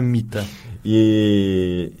inventar a Amita.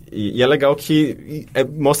 E é legal que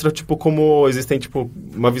mostra, tipo, como existem, tipo,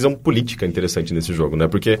 uma visão política interessante nesse jogo, né?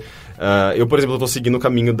 Porque eu, por exemplo, tô seguindo o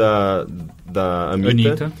caminho da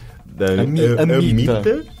Amita.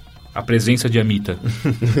 Amita. A presença de Amita.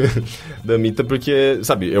 Da Amita, porque,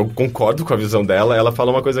 sabe, eu concordo com a visão dela. Ela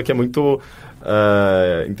fala uma coisa que é muito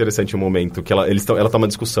interessante no momento, que ela tá numa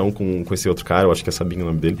discussão com esse outro cara, eu acho que é Sabin o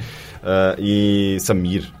nome dele, e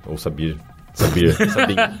Sabir,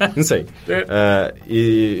 não sei.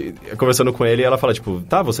 E conversando com ele, ela fala, tipo,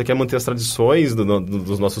 tá, você quer manter as tradições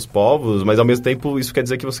dos nossos povos, mas ao mesmo tempo isso quer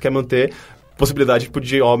dizer que você quer manter possibilidade, tipo,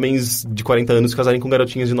 de homens de 40 anos casarem com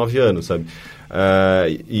garotinhas de 9 anos, sabe?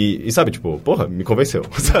 E sabe, tipo, porra, me convenceu,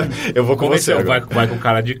 sabe? Eu vou com você agora. Vai com o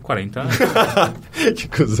cara de 40 anos. Que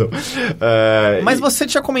cuzão. Mas você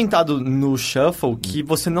tinha comentado no Shuffle que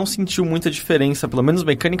você não sentiu muita diferença, pelo menos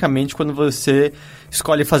mecanicamente, quando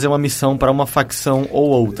escolhe fazer uma missão para uma facção ou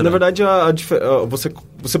outra. Na verdade,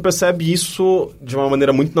 você percebe isso de uma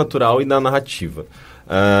maneira muito natural e na narrativa.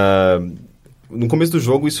 No começo do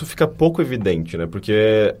jogo isso fica pouco evidente, né?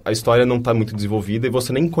 Porque a história não está muito desenvolvida e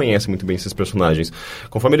você nem conhece muito bem esses personagens.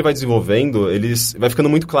 Conforme ele vai desenvolvendo, vai ficando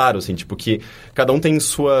muito claro, assim, tipo, que cada um tem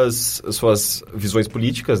suas visões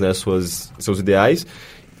políticas, né? Seus ideais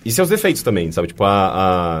e seus defeitos também, sabe? Tipo,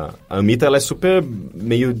 a Amita, ela é super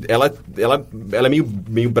meio... Ela é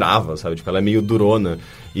meio brava, sabe? Tipo, ela é meio durona.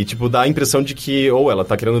 E, tipo, dá a impressão de que... Ou ela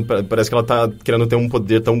tá querendo... Parece que ela tá querendo ter um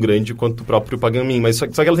poder tão grande quanto o próprio Pagamin. Mas só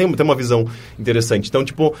que ela tem uma visão interessante. Então,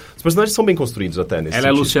 tipo, os personagens são bem construídos até nesse Ela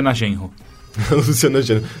sentido. é Luciana Genro. Luciana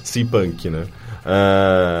Genro. Sea-punk, né?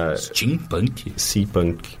 Steampunk?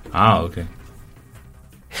 Sea-punk. Ah, ok.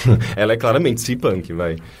 Ela é claramente sea-punk,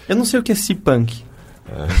 vai. Eu não sei o que é Sea-punk.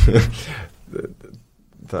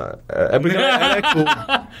 Tá. É porque ela é cool.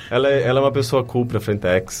 Ela é uma pessoa cool pra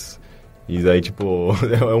Frentex. E daí, tipo,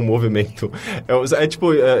 é um movimento...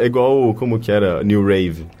 É igual como que era New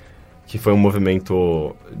Rave, que foi um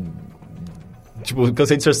movimento... Tipo,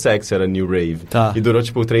 Cansei de Ser Sexy era New Rave. Tá. E durou,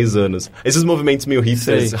 tipo, 3 anos. Esses movimentos meio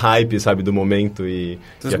hipsters, hype, sabe, do momento e...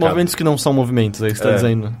 Esses movimentos que não são movimentos, aí você tá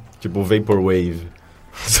dizendo. Tipo, Vaporwave.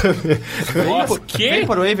 Nossa, o quê?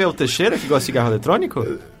 Vaporwave é o Teixeira que gosta de cigarro eletrônico?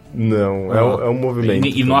 Não, é um movimento.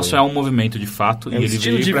 E nosso é um movimento, de fato. É e um ele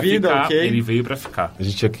estilo veio de pra vida, ficar. ok. Ele veio pra ficar. A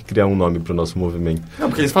gente tinha que criar um nome pro nosso movimento. Não,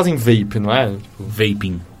 porque eles fazem vape, não é? Tipo...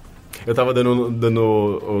 Vaping. Eu tava dando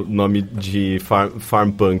o nome de Farm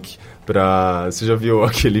Punk pra... Você já viu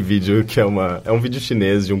aquele vídeo que é um vídeo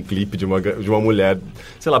chinês de um clipe de uma mulher...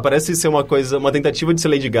 Sei lá, parece ser uma tentativa de ser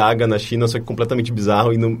Lady Gaga na China, só que completamente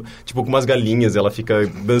bizarro. E tipo, com umas galinhas, ela fica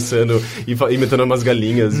dançando e imitando umas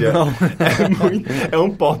galinhas. E é um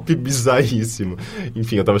pop bizarríssimo.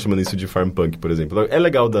 Enfim, eu tava chamando isso de Farm Punk, por exemplo. É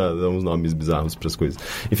legal dar uns nomes bizarros pras coisas.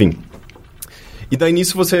 Enfim... E daí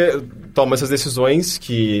nisso você toma essas decisões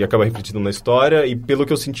que acabam refletindo na história e pelo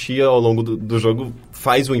que eu sentia ao longo do jogo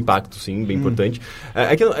faz um impacto, sim, bem importante.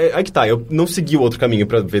 É que tá, eu não segui o outro caminho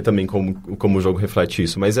pra ver também como o jogo reflete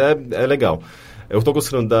isso, mas é legal. Eu tô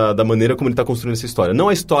gostando da maneira como ele tá construindo essa história. Não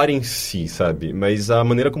a história em si, sabe? Mas a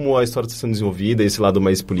maneira como a história está sendo desenvolvida, esse lado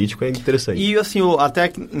mais político, é interessante. E assim,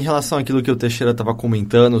 até em relação àquilo que o Teixeira tava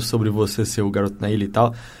comentando sobre você ser o garoto na ilha e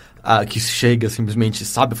tal... que chega, simplesmente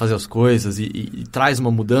sabe fazer as coisas e traz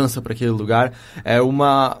uma mudança para aquele lugar, é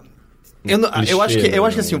uma... Eu acho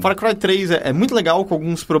que assim, o Far Cry 3 é muito legal com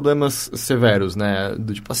alguns problemas severos, né?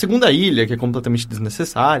 Do tipo, a segunda ilha, que é completamente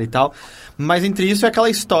desnecessária e tal. Mas entre isso é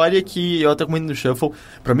aquela história que eu até comento no Shuffle.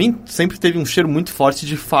 Pra mim, sempre teve um cheiro muito forte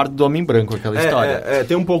de fardo do Homem Branco, aquela história.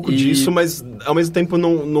 Tem um pouco disso, mas ao mesmo tempo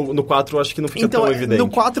no 4 eu acho que não fica tão evidente. No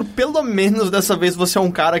 4, pelo menos dessa vez, você é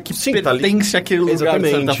um cara que pertence àquele lugar,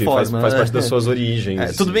 exatamente, de certa forma. Faz parte das suas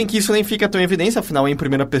origens. Tudo bem que isso nem fica tão em evidência, afinal é em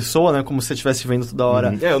primeira pessoa, né? Como se você estivesse vendo toda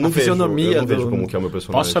hora. Eu não fisionomia vejo como que é o meu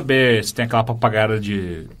personagem. Posso saber se tem aquela papagaia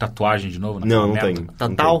de tatuagem de novo? Não tem.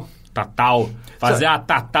 Tatal? Tatal. Fazer a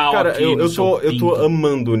Tatal Cara, aqui eu tô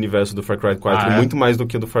amando o universo do Far Cry 4 muito mais do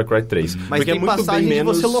que o do Far Cry 3. Mas porque tem é muito passagem bem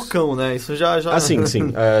menos... de você loucão, né? Isso já... Ah, sim.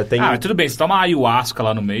 Tem... mas tudo bem, você toma uma ayahuasca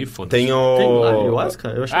lá no meio, foda-se. Tem o... Tem ayahuasca?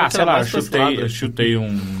 Eu achei que sei era lá, mais eu chutei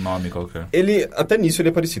um nome qualquer. Ele, até nisso ele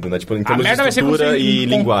é parecido, né? Tipo, em termos de merda vai ser estrutura como se- e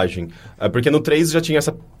linguagem. Porque no 3 já tinha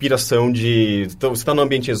essa piração de... Então, você tá num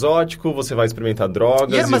ambiente exótico, você vai experimentar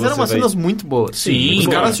drogas... Mas eram você umas vai... cenas muito boas. Sim, Os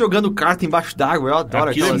cara. caras jogando carta embaixo d'água, eu adoro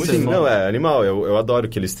Aquilo é aquela muito cena. Não, é animal. Eu adoro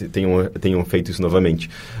que eles tenham feito isso novamente.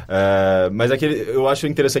 Mas eu acho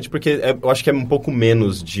interessante porque eu acho que é um pouco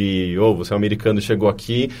menos de... você é um americano, chegou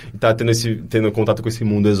aqui e tá tendo contato com esse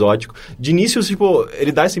mundo exótico. De início, tipo,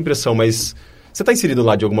 ele dá essa impressão, mas... Você tá inserido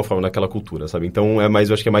lá de alguma forma naquela cultura, sabe? Então,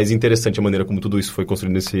 eu acho que é mais interessante a maneira como tudo isso foi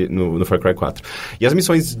construído no Far Cry 4. E as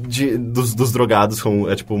missões dos drogados são,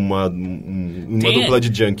 tipo, uma dupla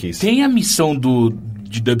de junkies. Tem a missão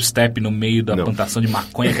de dubstep no meio da plantação de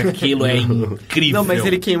maconha, que aquilo é incrível. Não, mas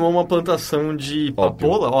ele queimou uma plantação de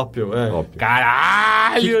papoula? Ópio, é. Ópio.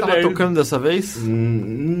 Caralho! O que tava né? tocando dessa vez?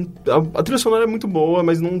 A trilha sonora é muito boa,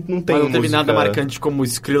 mas não tem Mas não teve música... nada marcante como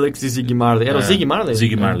Skrillex e Zig Marley. Era o Zig Marley?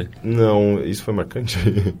 Zig Marley. Não, isso foi marcante.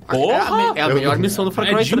 Porra! É a melhor missão do Far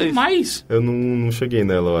Cry 3. Demais! Eu não cheguei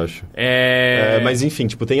nela, eu acho. Mas enfim,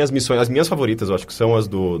 tipo, tem as missões... As minhas favoritas, eu acho que são as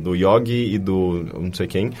do Yogi e do não sei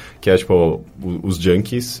quem, que é, tipo, os junkies.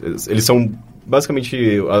 Eles são basicamente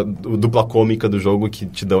a dupla cômica do jogo que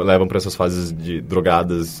levam para essas fases de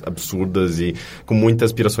drogadas absurdas e com muitas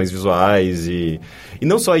aspirações visuais e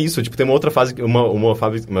não só isso, tipo, tem uma outra fase,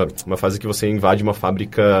 uma fase que você invade uma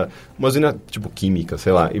fábrica, uma usina, tipo, química,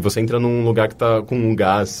 sei lá, e você entra num lugar que tá com um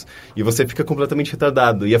gás e você fica completamente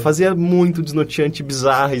retardado. E a fase é muito desnorteante,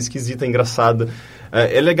 bizarra, esquisita, engraçada.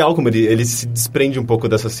 É legal como ele se desprende um pouco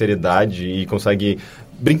dessa seriedade e consegue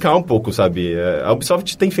brincar um pouco, sabe? A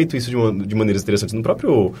Ubisoft tem feito isso de maneiras interessantes. No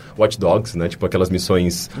próprio Watch Dogs, né? Tipo, aquelas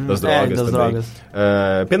missões das drogas também. Drogas.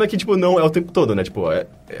 Pena que, tipo, não é o tempo todo, né? Tipo,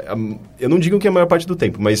 eu não digo que é a maior parte do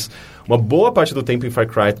tempo, mas uma boa parte do tempo em Far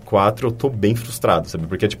Cry 4 eu tô bem frustrado, sabe?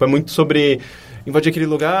 Porque, tipo, é muito sobre invadir aquele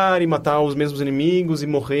lugar e matar os mesmos inimigos e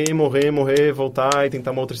morrer, voltar e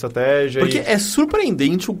tentar uma outra estratégia. Porque é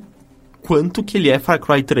surpreendente o quanto que ele é Far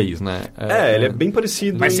Cry 3, né? Ele é bem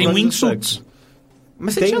parecido. Mas sem vários wingsuits. aspectos.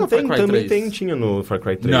 Mas você tinha no Far Cry 3? Tinha no Far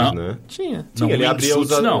Cry 3, Não. né? Tinha. Não, Ele abria os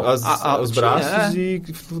wingsuits, braços tinha,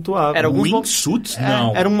 e flutuava. Era alguns Wingsuits?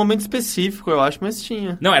 Não. Era um momento específico, eu acho, mas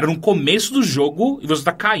tinha. Não, era no começo do jogo e você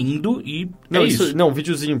tá caindo e Não, é isso. Não, um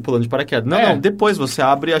videozinho pulando de paraquedas. Não, É. não, depois você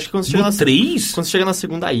abre, acho que quando você chega No na... 3? Quando você chega na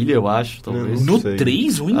segunda ilha, eu acho, talvez. Não No sei.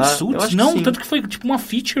 3, eu Wingsuits? acho que Não, sim. tanto que foi tipo uma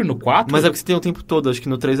feature no 4. Mas é porque você tem o tempo todo, acho que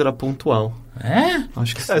no 3 era pontual. É?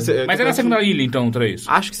 Acho que sim. Mas é na segunda ilha, então, o 3.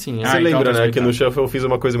 Acho que sim. Ah, Você então lembra, tá né, que explicado. no Shuffle eu fiz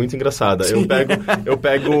uma coisa muito engraçada. Eu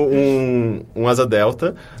pego um asa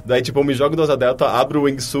delta, daí tipo eu me jogo do asa delta, abro o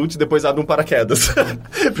wingsuit e depois abro um paraquedas.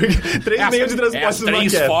 Porque 3 meios de transporte as numa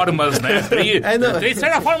três queda. formas, né? não. Três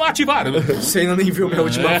formas ativaram. Você ainda nem viu minha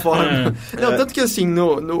última forma. Não, tanto que assim,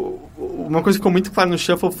 uma coisa que ficou muito clara no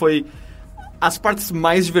Shuffle foi... As partes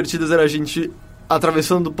mais divertidas era a gente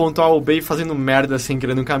atravessando do ponto A ao B e fazendo merda sem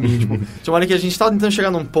querer no caminho. Tipo, tinha uma hora que a gente tava tentando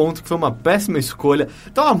chegar num ponto que foi uma péssima escolha.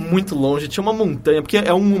 Tava muito longe, tinha uma montanha, porque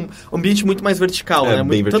é um ambiente muito mais vertical, né?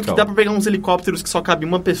 bem Tanto vertical. que dá pra pegar uns helicópteros que só cabe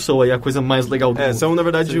uma pessoa e é a coisa mais legal do mundo. São na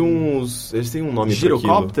verdade uns... Eles têm um nome pra aquilo.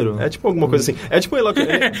 Girocóptero? É tipo alguma coisa assim. É tipo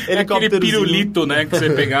Aquele helicóptero. pirulito, né, que você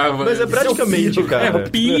pegava. Mas é praticamente, cara.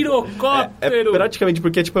 Pirocóptero. Praticamente,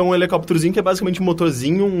 porque tipo, é um helicópterozinho que é basicamente um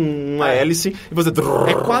motorzinho, uma hélice, e você...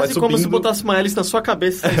 É quase vai como se subindo. botasse uma hélice na sua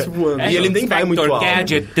cabeça e saísse voando. E ele nem vai muito Inspector alto.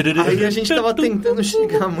 Gadget. Aí a gente tava tentando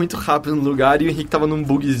chegar muito rápido no lugar e o Henrique tava num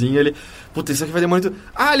bugzinho. Ele, puta, isso aqui vai demorar muito.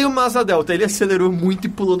 Ali uma asa delta. Ele acelerou muito e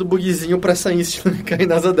pulou do bugzinho pra sair em cima e cair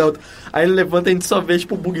na asa delta. Aí ele levanta e a gente só vê,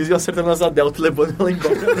 tipo, o bugzinho acertando a asa delta e levando ela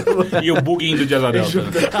embora. E o bug indo de asa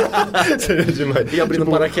delta. Seria demais. E abrindo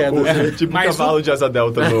paraquedas. Tipo Mas cavalo de asa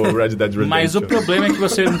delta no Red Dead Redemption. Mas o problema é que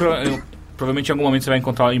você... Provavelmente em algum momento você vai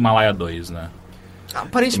encontrar o Himalaia 2, né?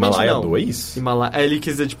 Aparentemente Himalaia não. 2? Ele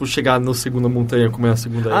quis dizer, tipo, chegar na segunda montanha, como é a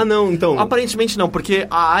segunda ilha. Ah, não, então... Aparentemente não, porque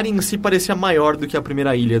a área em si parecia maior do que a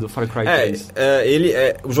primeira ilha do Far Cry 3.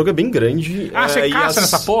 O jogo é bem grande. Você e caça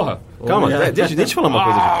nessa porra? Calma, Olha. deixa eu falar uma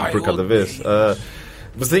coisa por cada eu vez.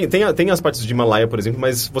 Você tem as partes de Himalaia, por exemplo,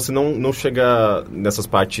 mas você não chega nessas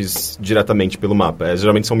partes diretamente pelo mapa.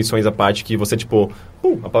 Geralmente são missões à parte que você, tipo,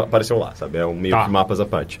 apareceu lá, sabe? É um meio que mapas à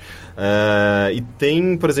parte. E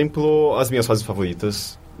tem, por exemplo, as minhas fases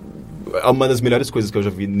favoritas. uma das melhores coisas que eu já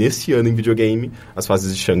vi nesse ano em videogame, as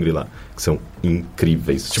fases de Shangri-La, que são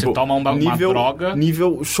incríveis. Você toma uma droga...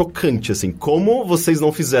 Nível chocante, assim. Como vocês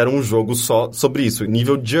não fizeram um jogo só sobre isso?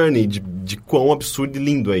 Nível Journey, de quão absurdo e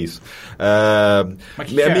lindo é isso.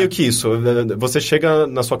 Meio que isso. Você chega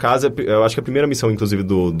na sua casa, eu acho que a primeira missão, inclusive,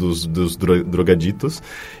 dos drogaditos,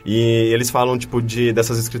 e eles falam, tipo,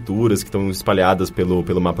 dessas escrituras que estão espalhadas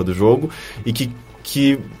pelo mapa do jogo, e que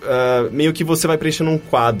meio que você vai preenchendo um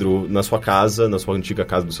quadro na sua casa, na sua antiga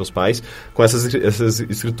casa dos seus pais, com essas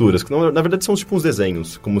escrituras, que na verdade são tipo uns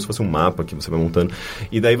desenhos, como se fosse um mapa que você vai montando.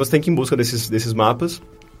 E daí você tem que ir em busca desses mapas.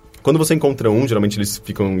 Quando você encontra um, geralmente eles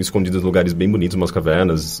ficam escondidos em lugares bem bonitos, umas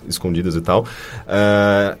cavernas escondidas e tal.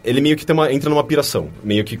 Ele meio que entra numa piração,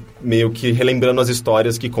 meio que relembrando as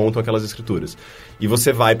histórias que contam aquelas escrituras. E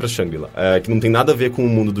você vai pra Shangri-La, que não tem nada a ver com o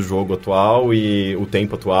mundo do jogo atual e o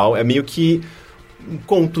tempo atual. É meio que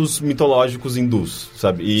contos mitológicos hindus,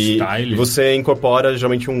 sabe? E você incorpora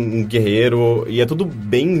geralmente um guerreiro, e é tudo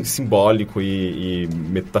bem simbólico e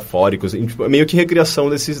metafórico, assim, tipo, meio que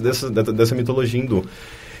recriação dessa mitologia hindu.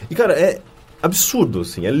 E, cara, é absurdo,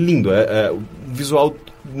 assim, é lindo, é um visual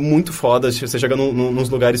muito foda. Você chega nos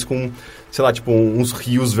lugares com, sei lá, tipo, uns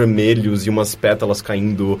rios vermelhos e umas pétalas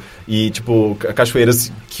caindo e, tipo,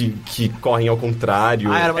 cachoeiras que correm ao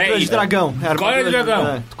contrário. Era armadura de dragão. Cola de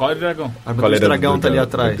dragão. Cola de dragão. Armadura de dragão tá ali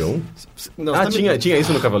atrás. Não, tinha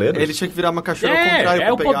isso no Cavaleiro? Ele tinha que virar uma cachoeira ao contrário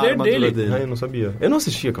pra pegar a armadura dele. Eu não sabia. Eu não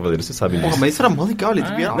assistia Cavaleiro, você sabe disso. Porra, mas isso era mó legal, ele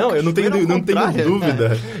virar Não, eu não tenho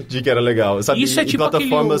dúvida de que era legal, sabe? Isso é tipo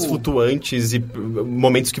plataformas flutuantes e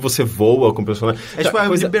momentos que você voa com o personagem. É tipo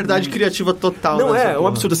a liberdade criativa total. Não, é um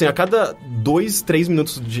absurdo, assim, a cada 2, 3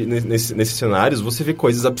 minutos nesses cenários, você vê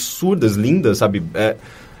coisas absurdas, lindas, sabe?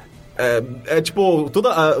 Tipo,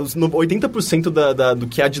 80% do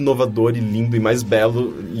que há de inovador e lindo e mais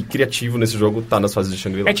belo e criativo nesse jogo tá nas fases de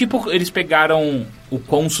Shangri-La. É tipo, eles pegaram o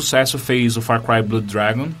quão sucesso fez o Far Cry Blood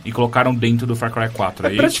Dragon e colocaram dentro do Far Cry 4, é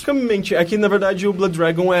isso? Praticamente. É que, na verdade, o Blood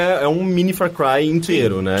Dragon é um mini Far Cry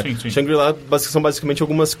inteiro, né? Sim. Shangri-La são basicamente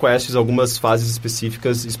algumas quests, algumas fases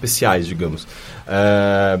especiais, digamos.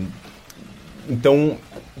 Então,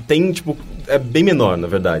 tem, tipo... É bem menor, na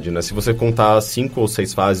verdade, né? Se você contar 5 ou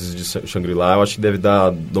 6 fases de Shangri-La, eu acho que deve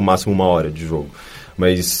dar, no máximo, 1 hora de jogo.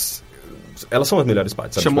 Mas... elas são as melhores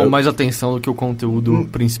partes, sabe? Chamou mais atenção do que o conteúdo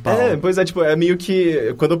principal. Pois é, tipo, é meio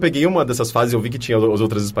que... Quando eu peguei uma dessas fases, eu vi que tinha as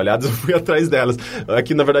outras espalhadas, eu fui atrás delas.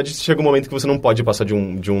 Aqui, na verdade, chega um momento que você não pode passar de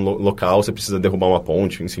um local, você precisa derrubar uma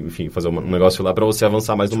ponte, enfim, fazer um negócio lá pra você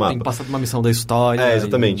avançar mais no mapa. Tem que passar de uma missão da história.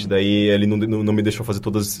 Exatamente. Daí ele não me deixou fazer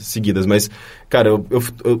todas seguidas. Mas, cara,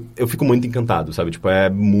 eu fico muito encantado, sabe? Tipo, é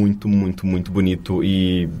muito, muito, muito bonito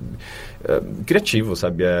e... criativo,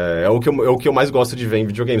 sabe? É o que eu mais gosto de ver em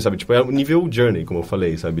videogame, sabe? Tipo, é o nível Journey, como eu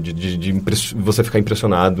falei, sabe? De você ficar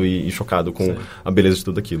impressionado e chocado com a beleza de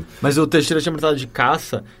tudo aquilo. Mas o Teixeira tinha perguntado de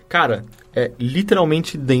caça. Cara, é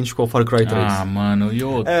literalmente idêntico ao Far Cry 3. Ah, mano,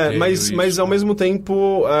 mas ao mesmo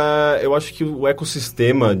tempo, eu acho que o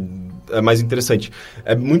ecossistema é mais interessante.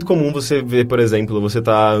 É muito comum você ver, por exemplo, você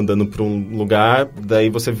tá andando pra um lugar, daí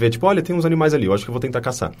você vê, tipo, olha, tem uns animais ali, eu acho que eu vou tentar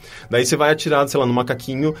caçar. Daí você vai atirar, sei lá, no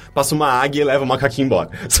macaquinho, passa uma águia e leva o macaquinho embora,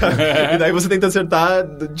 sabe? E daí você tenta acertar,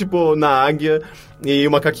 tipo, na águia, e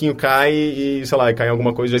o macaquinho cai e, sei lá, cai em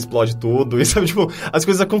alguma coisa, já explode tudo, e sabe, tipo, as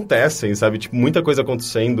coisas acontecem, sabe? Tipo, muita coisa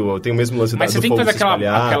acontecendo, tem o mesmo lance do fogo se espalhar. Mas você tem que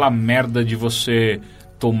fazer aquela merda de você...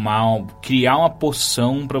 criar uma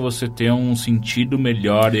poção pra você ter um sentido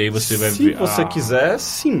melhor, e aí você vai ver... Se você quiser,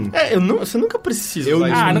 sim. Você nunca precisa.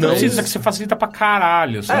 Não precisa, que você facilita pra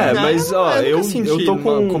caralho. Sabe? Mas, ó, eu tô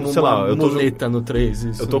com, sei lá... eu tô muleta no 3,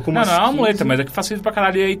 isso. Eu tô com não é uma muleta, mas é que facilita pra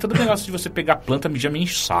caralho. E aí todo negócio de você pegar planta já me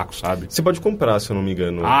enche o saco, sabe? Você pode comprar, se eu não me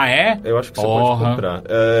engano. Ah, é? Eu acho que você pode comprar.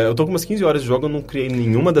 Eu tô com umas 15 horas de jogo, eu não criei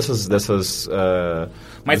nenhuma dessas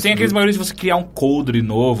mas tem aqueles maiores de você criar um coldre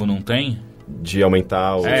novo, não tem? De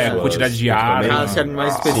aumentar a quantidade de ar.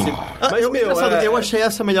 Mais específico. Mas, eu achei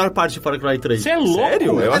essa a melhor parte de Far Cry 3. Você é louco?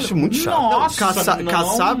 Sério? Eu acho muito chato.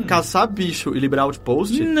 Nossa, caçar bicho e liberar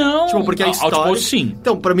Outpost? Não. Tipo, porque a história... Outpost, sim.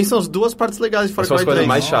 Então, pra mim são as duas partes legais de Far Cry 3. São as coisas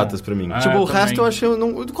mais chatas pra mim. Tipo, o resto eu achei...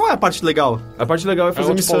 Qual é a parte legal? A parte legal é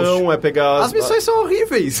fazer missão, é pegar... As missões são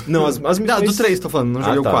horríveis. Não, as missões... do 3, tô falando, não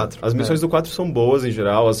joguei o 4. As missões do 4 são boas em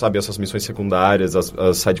geral, sabe? Essas missões secundárias,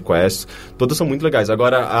 as side quests, todas são muito legais.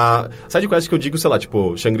 Agora, a side quest que eu digo, sei lá,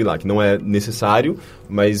 tipo, Shangri-La, que não é necessário,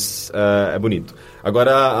 mas é bonito.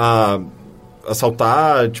 Agora,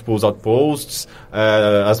 assaltar, tipo, os outposts,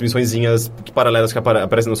 as missõezinhas paralelas que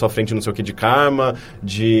aparecem na sua frente, não sei o que, de karma,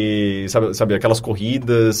 de, sabe, aquelas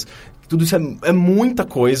corridas, Tudo isso é muita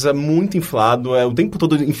coisa, muito inflado, o tempo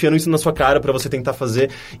todo enfiando isso na sua cara pra você tentar fazer.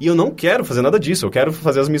 E eu não quero fazer nada disso, eu quero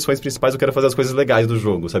fazer as missões principais, eu quero fazer as coisas legais do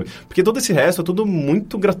jogo, sabe? Porque todo esse resto é tudo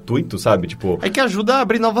muito gratuito, sabe? Tipo... É que ajuda a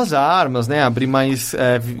abrir novas armas, né? Abrir mais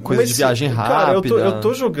coisas de viagem rápida. Cara, eu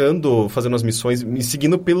tô jogando, fazendo as missões, me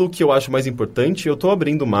seguindo pelo que eu acho mais importante, eu tô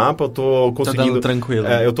abrindo o mapa, eu tô conseguindo... Tá dando tranquilo.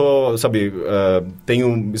 Eu tô, sabe,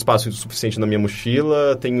 tenho espaço suficiente na minha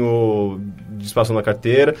mochila, tenho espaço na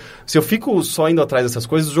carteira. Se eu fico só indo atrás dessas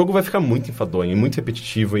coisas, o jogo vai ficar muito enfadonho, muito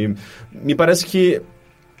repetitivo. E me parece que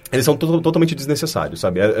eles são totalmente desnecessários,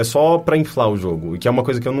 sabe? É só pra inflar o jogo, que é uma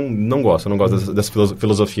coisa que eu não gosto. Eu não gosto dessa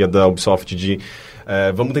filosofia da Ubisoft de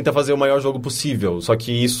vamos tentar fazer o maior jogo possível. Só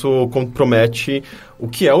que isso compromete o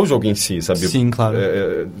que é o jogo em si, sabe? Sim, claro.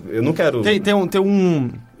 Eu não quero... Tem um...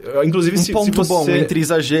 Inclusive, um ponto bom entre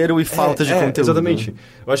exagero e falta de conteúdo. Exatamente.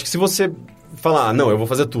 Eu acho que se você falar, não, eu vou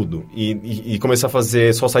fazer tudo, e começar a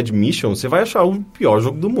fazer só side mission, você vai achar o pior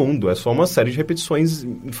jogo do mundo. É só uma série de repetições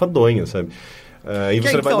enfadonhas, sabe? E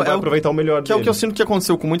você não vai aproveitar o melhor dele. Que é o que eu sinto que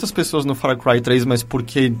aconteceu com muitas pessoas no Far Cry 3, mas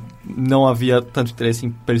porque não havia tanto interesse em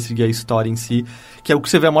perseguir a história em si, que é o que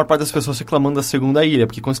você vê a maior parte das pessoas reclamando da segunda ilha,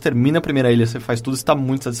 porque quando você termina a primeira ilha, você faz tudo e está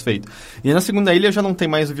muito satisfeito. E aí na segunda ilha já não tem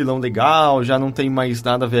mais o vilão legal, já não tem mais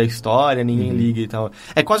nada a ver a história, ninguém liga e tal.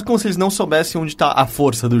 É quase como se eles não soubessem onde está a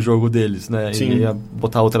força do jogo deles, né? Sim. E ia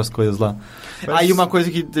botar outras coisas lá. Mas... Aí uma coisa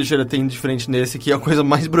que Teixeira tem diferente nesse, que é a coisa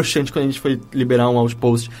mais broxante quando a gente foi liberar um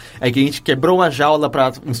outpost, é que a gente quebrou uma jaula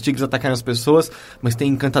para uns tigres atacarem as pessoas, mas tem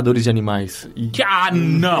encantadores de animais.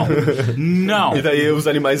 Não! Não! E daí os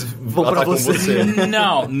animais vão pra você.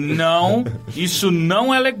 Não. Isso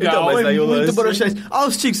não é legal. Então, mas aí o muito lance... broxante.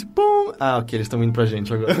 Os tigres, pum! Ok, eles estão indo pra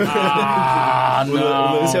gente agora.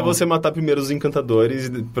 Não. O lance é você matar primeiro os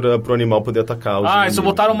encantadores pro animal poder atacar os inimigos. Só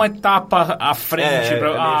botaram uma etapa à frente. É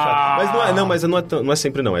meio chato. Mas não é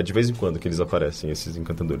sempre não. É de vez em quando que eles aparecem, esses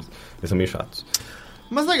encantadores. Eles são meio chatos.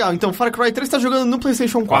 Mas legal, então Far Cry 3 tá jogando no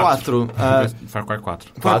PlayStation 4. Far Cry 4.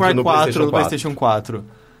 Far Cry 4 no PlayStation 4.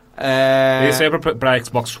 Esse aí é pra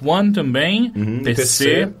Xbox One também,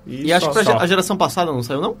 PC. E acho que a geração passada não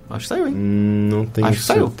saiu, não? Acho que saiu, hein? Não tenho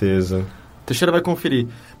certeza. Teixeira vai conferir.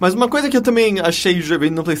 Mas uma coisa que eu também achei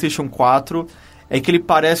jogando no PlayStation 4 é que ele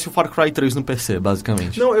parece o Far Cry 3 no PC,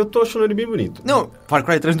 basicamente. Não, eu tô achando ele bem bonito. Não, Far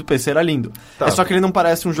Cry 3 no PC era lindo. Tá. É só que ele não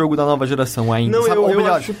parece um jogo da nova geração ainda. Não, sabe? Ou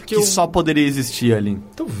melhor, acho que só poderia existir ali.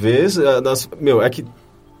 Talvez. É que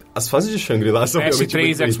as fases de Shangri-La são realmente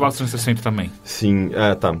PS3 e Xbox 360 também. Sim,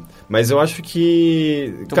 tá. Mas eu acho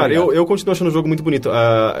que... Muito cara, eu continuo achando o jogo muito bonito.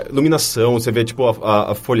 A iluminação, você vê, tipo,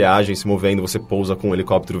 a folhagem se movendo, você pousa com um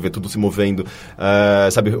helicóptero, vê tudo se movendo,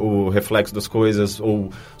 sabe, o reflexo das coisas, ou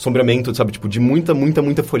sombreamento, sabe, tipo, de muita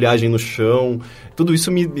folhagem no chão. Tudo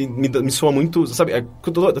isso me soa muito, sabe,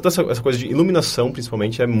 toda essa coisa de iluminação,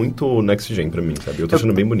 principalmente, é muito next gen pra mim, sabe? Eu tô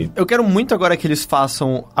achando bem bonito. Eu quero muito agora que eles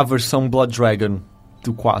façam a versão Blood Dragon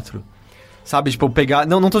do 4. Sabe, tipo, pegar...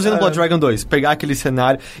 Não tô dizendo Blood Dragon 2. Pegar aquele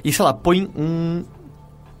cenário e, sei lá, põe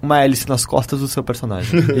uma hélice nas costas do seu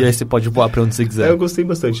personagem. E aí você pode voar pra onde você quiser. Eu gostei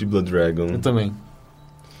bastante de Blood Dragon. Eu também.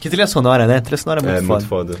 Que trilha sonora, né? Trilha sonora é muito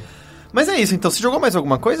foda. Mas é isso, então. Você jogou mais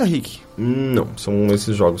alguma coisa, Rick? Não. São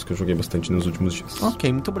esses jogos que eu joguei bastante nos últimos dias.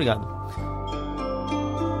 Ok, muito obrigado.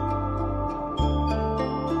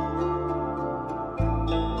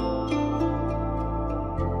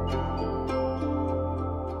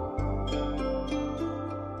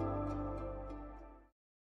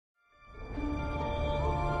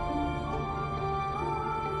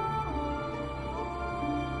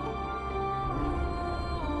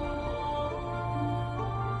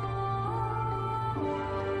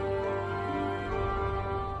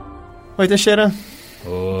 Oi, Teixeira.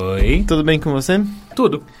 Oi. Tudo bem com você?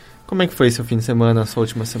 Tudo. Como é que foi seu fim de semana, sua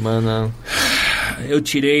última semana? Eu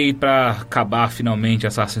tirei pra acabar finalmente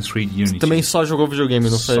Assassin's Creed Unity. Você também só jogou videogame,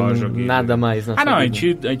 não foi nada mais na não, a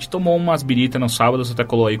gente tomou umas biritas no sábado, você até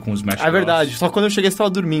colou aí com os Smash Bros. É verdade, só quando eu cheguei você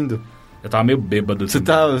tava dormindo. Eu tava meio bêbado.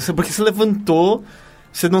 Porque você levantou,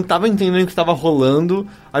 você não tava entendendo o que tava rolando,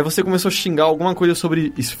 aí você começou a xingar alguma coisa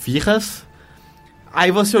sobre esfirras. Aí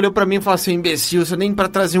você olhou pra mim e falou assim, imbecil, você nem pra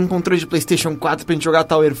trazer um controle de PlayStation 4 pra gente jogar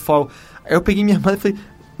Towerfall. Aí eu peguei minha mãe e falei,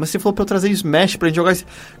 mas você falou pra eu trazer Smash pra gente jogar esse...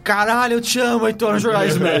 Caralho, eu te amo, então, jogar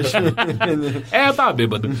Smash. Eu tava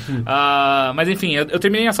bêbado. Mas enfim, eu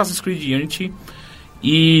terminei Assassin's Creed Unity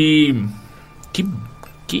e...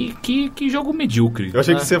 Que jogo medíocre. Eu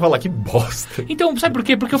achei que você ia falar, que bosta. Então, sabe por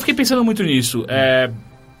quê? Porque eu fiquei pensando muito nisso.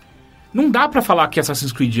 Não dá pra falar que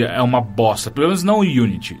Assassin's Creed é uma bosta, pelo menos não o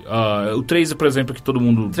Unity. O 3, por exemplo, que todo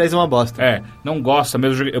mundo... O 3 é uma bosta. Não gosta,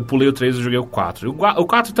 mesmo eu pulei o 3 e joguei o 4. O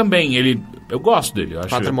 4 também, eu gosto dele. O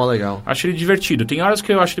 4 é mó legal. Acho ele divertido. Tem horas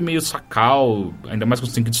que eu acho ele meio sacal, ainda mais quando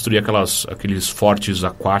você tem que destruir aqueles fortes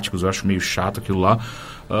aquáticos, eu acho meio chato aquilo lá.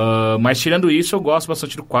 Mas tirando isso, eu gosto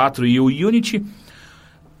bastante do 4. E o Unity...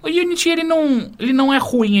 O Unity, ele não é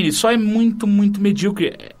ruim, ele só é muito, muito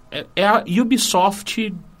medíocre. É a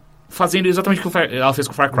Ubisoft... fazendo exatamente o que ela fez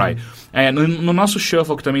com o Far Cry. No nosso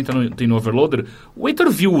Shuffle, que também tem no Overloader, o Heitor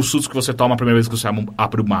viu o susto que você toma a primeira vez que você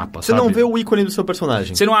abre o mapa, Você sabe? não vê o ícone do seu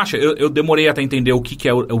personagem. Você não acha? Eu demorei até entender o que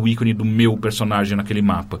é o ícone do meu personagem naquele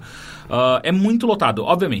mapa. É muito lotado.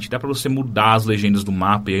 Obviamente, dá pra você mudar as legendas do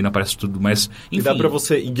mapa e aí não aparece tudo, mas... Enfim. E dá pra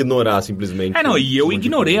você ignorar, simplesmente. E eu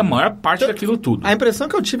ignorei a maior parte daquilo tudo. A impressão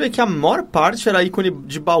que eu tive é que a maior parte era ícone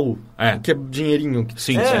de baú. Que é dinheirinho.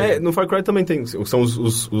 Sim, no Far Cry também tem. São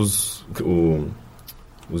os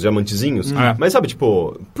diamantezinhos. Mas sabe,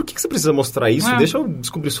 tipo, por que você precisa mostrar isso? Deixa eu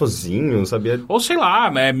descobrir sozinho, sabe? Ou sei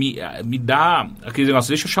lá, me dá aquele negócio,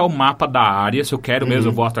 deixa eu achar o mapa da área, se eu quero mesmo,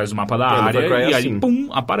 eu vou atrás do mapa da área e aí, pum,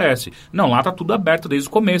 aparece. Não, lá tá tudo aberto desde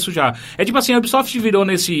o começo já. É tipo assim, a Ubisoft virou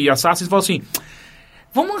nesse Assassin's e falou assim,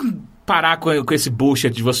 vamos parar com esse bullshit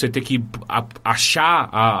de você ter que achar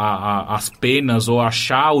as penas ou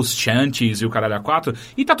achar os chantes e o caralho A4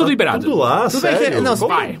 e tá tudo liberado. Tudo lá, tudo sério? Não,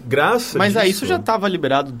 vai. Graça Mas disso. isso já tava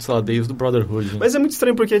liberado, sei lá, desde o Brotherhood. Mas é muito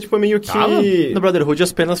estranho porque, tipo, é meio que... No Brotherhood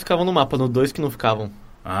as penas ficavam no mapa, no 2 que não ficavam.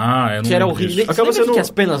 Eu não... Que era horrível. Acaba sendo... que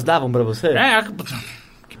as penas davam pra você?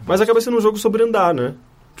 Mas acaba sendo um jogo sobre andar, né?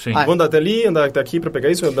 Sim. Vou andar até ali, andar até aqui pra pegar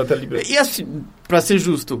isso, andar até ali. E assim, pra ser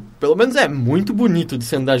justo, pelo menos é muito bonito de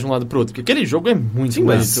você andar de um lado pro outro, porque aquele jogo é muito bonito.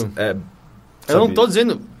 Mas eu não tô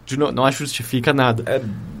dizendo, não acho que justifica nada.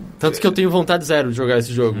 Tanto que eu tenho vontade zero de jogar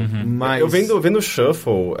esse jogo. Mas... Eu vendo o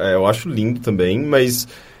Shuffle, eu acho lindo também, mas...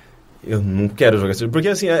 Eu não quero jogar esse jogo. Porque,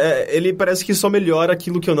 assim, ele parece que só melhora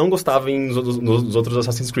aquilo que eu não gostava nos outros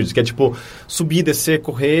Assassin's Creed. Que é, tipo, subir, descer,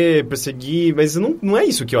 correr, perseguir. Mas não é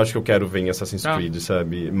isso que eu acho que eu quero ver em Assassin's Creed,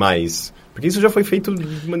 sabe? Mais. Porque isso já foi feito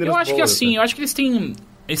de maneira Eu acho que, assim, eu acho que eles têm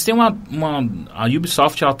a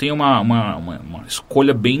Ubisoft, ela tem uma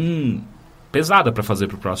escolha bem pesada pra fazer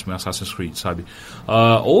pro próximo Assassin's Creed, sabe?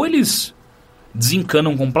 Ou eles...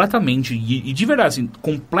 desencanam completamente, e de verdade, assim,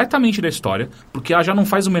 completamente da história, porque ela já não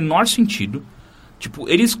faz o menor sentido. Tipo,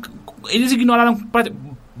 eles ignoraram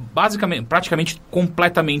praticamente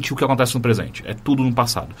completamente o que acontece no presente. É tudo no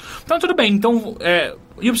passado. Então, tudo bem. Então,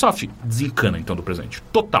 Ubisoft desencana, então, do presente.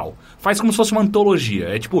 Total. Faz como se fosse uma antologia.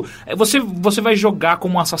 É tipo, você vai jogar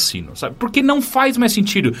como um assassino, sabe? Porque não faz mais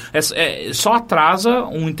sentido. Só atrasa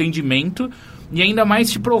um entendimento e ainda mais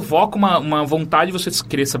te provoca uma vontade de você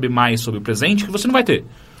querer saber mais sobre o presente que você não vai ter.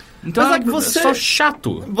 Então é só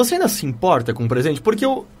chato. Você ainda se importa com o presente? Porque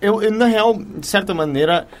eu, na real, de certa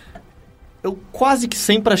maneira, eu quase que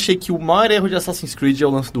sempre achei que o maior erro de Assassin's Creed é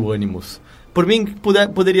o lance do Animus. Por mim,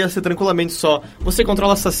 poderia ser tranquilamente só... Você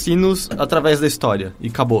controla assassinos através da história. E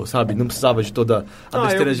acabou, sabe? Não precisava de toda a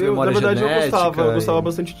besteira de memória genética. Na verdade, eu gostava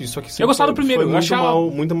bastante disso. Só que eu gostava do primeiro.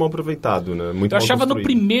 Foi muito mal aproveitado, né? Muito eu achava no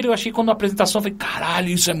primeiro, eu achei quando a apresentação, eu falei, caralho,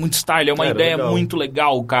 isso é muito style. É uma ideia legal. Muito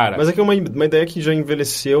legal, cara. Mas é que é uma ideia que já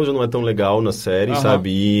envelheceu, já não é tão legal na série, sabe?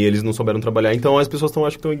 E eles não souberam trabalhar. Então as pessoas acho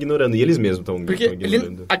que estão ignorando. E eles mesmos estão ignorando. Porque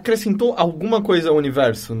ele acrescentou alguma coisa ao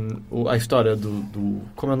universo, a história do...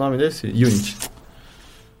 Como é o nome desse? Unity.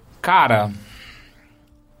 Cara,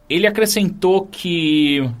 ele acrescentou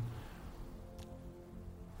que...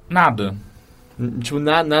 Nada. Tipo,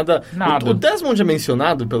 nada. O Desmond é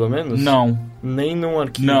mencionado, pelo menos? Não. Nem num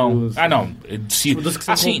arquivo... Não. Não.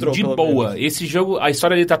 Assim, de boa. Menos. Esse jogo, a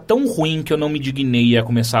história dele tá tão ruim que eu não me dignei a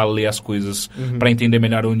começar a ler as coisas pra entender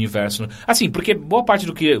melhor o universo. Assim, porque boa parte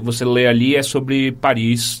do que você lê ali é sobre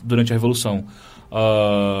Paris durante a Revolução.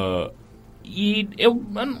 E eu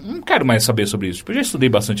não quero mais saber sobre isso. Tipo, eu já estudei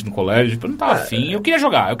bastante no colégio, eu não tava afim. Eu queria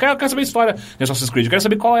jogar. Eu quero saber a história de Assassin's Creed. Eu quero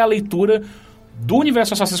saber qual é a leitura do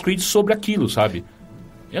universo Assassin's Creed sobre aquilo, sabe?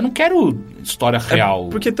 Eu não quero história real.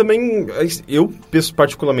 Porque também, eu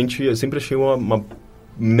particularmente, eu sempre achei uma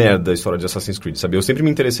merda a história de Assassin's Creed, sabe? Eu sempre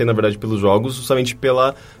me interessei, na verdade, pelos jogos, justamente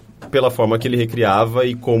pela forma que ele recriava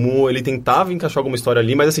e como ele tentava encaixar alguma história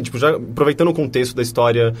ali, mas assim, tipo, já aproveitando o contexto da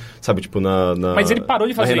história, sabe, tipo, Mas ele parou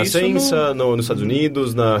de fazer isso na Renascença, nos Estados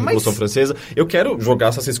Unidos, na Revolução Francesa. Eu quero jogar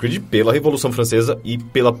Assassin's Creed pela Revolução Francesa e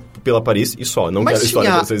pela Paris e só, não quero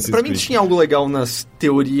história de Assassin's Creed. Pra mim tinha algo legal nas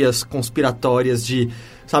teorias conspiratórias de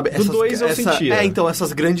Sabe? Do 2 eu sentia. Então,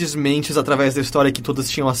 essas grandes mentes através da história que todas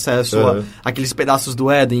tinham acesso àqueles pedaços do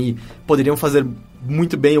Éden e poderiam fazer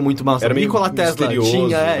muito bem ou muito mal. Era meio Nikola Tesla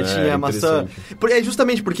tinha a maçã.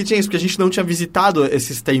 Justamente porque tinha isso, porque a gente não tinha visitado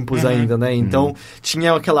esses tempos ainda, né? Então,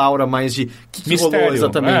 tinha aquela aura mais de que rolou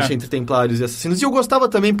exatamente entre Templários e Assassinos. E eu gostava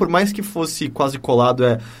também, por mais que fosse quase colado,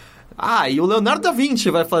 e o Leonardo da Vinci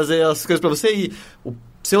vai fazer as coisas pra você e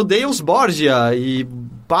você odeia os Borgia e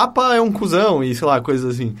Papa é um cuzão e sei lá,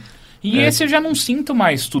 coisas assim. E esse eu já não sinto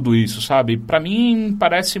mais tudo isso, sabe? Pra mim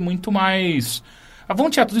parece muito mais...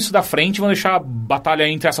 Vamos tirar tudo isso da frente e vamos deixar a batalha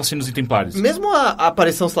entre assassinos e templários. Mesmo a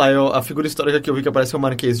aparição, sei lá, a figura histórica que eu vi que aparece é o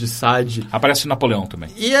Marquês de Sade. Aparece o Napoleão também.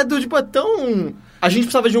 E é tão... A gente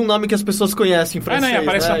precisava de um nome que as pessoas conhecem em francês,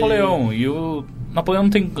 aparece o Napoleão. E o Napoleão não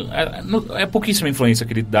tem... É pouquíssima influência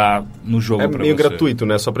que ele dá no jogo pra você. É meio gratuito,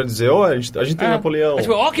 né? Só pra dizer, a gente tem Napoleão.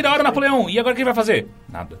 Que da hora Napoleão. E agora o que ele vai fazer?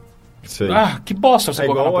 Nada. Sei. Que bosta você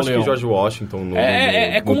colocar Napoleão. Napoleão. Acho que George Washington no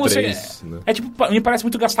como 3, você... né? Me parece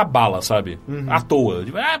muito gastar bala, sabe? À toa.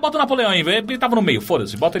 Bota o Napoleão aí, ele tava no meio,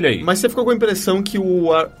 foda-se, bota ele aí. Mas você ficou com a impressão que o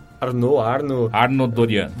Arno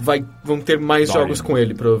Dorian. Vão ter mais jogos com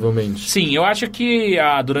ele, provavelmente. Sim, eu acho que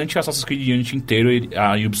durante o Assassin's Creed Unity inteiro,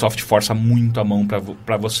 a Ubisoft força muito a mão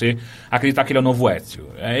pra você acreditar que ele é o novo Ezio.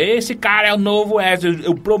 Esse cara é o novo Ezio,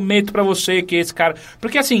 eu prometo pra você que esse cara...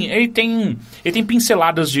 Porque assim, ele tem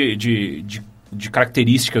pinceladas de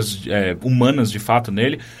características humanas de fato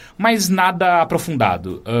nele, mas nada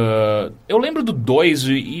aprofundado. Eu lembro do 2,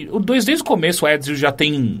 e o 2 desde o começo o Ezio já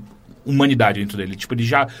tem humanidade dentro dele. Tipo, ele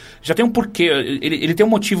já tem um porquê. Ele tem um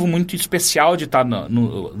motivo muito especial de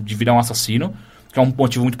de virar um assassino, que é um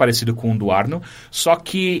motivo muito parecido com o do Arno, só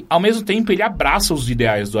que, ao mesmo tempo, ele abraça os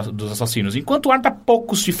ideais dos assassinos, enquanto o Arno tá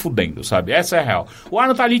pouco se fudendo, sabe? Essa é a real. O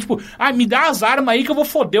Arno tá ali, tipo, me dá as armas aí que eu vou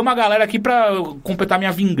foder uma galera aqui pra completar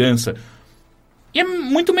minha vingança. E é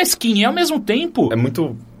muito mesquinho, e ao mesmo tempo... É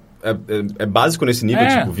muito... É básico nesse nível,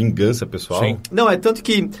 tipo, vingança pessoal. Sim. Não, é tanto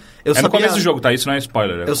que... No começo do jogo, tá? Isso não é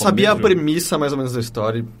spoiler. Eu sabia a premissa, mais ou menos, da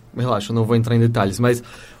história. Relaxa, eu não vou entrar em detalhes, mas...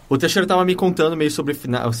 O Teixeira tava me contando meio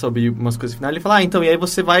sobre umas coisas final. Ele falou, então, e aí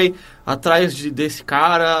você vai atrás desse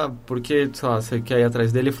cara, porque, sei lá, você quer ir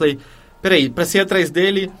atrás dele. Eu falei, peraí, pra você ir atrás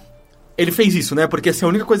dele... Ele fez isso, né? Porque essa é a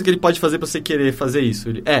única coisa que ele pode fazer pra você querer fazer isso.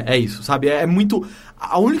 É isso, sabe? É muito...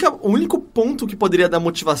 O único ponto que poderia dar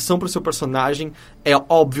motivação pro seu personagem é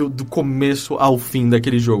óbvio do começo ao fim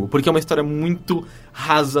daquele jogo. Porque é uma história muito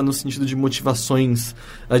rasa no sentido de motivações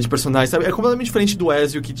de personagens, sabe? É completamente diferente do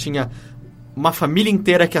Ezio, que tinha uma família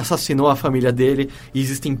inteira que assassinou a família dele e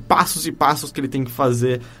existem passos e passos que ele tem que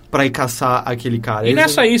fazer pra ir caçar aquele cara. E não é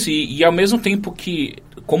só isso, e ao mesmo tempo que...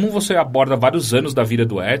 Como você aborda vários anos da vida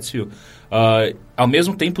do Ezio, ao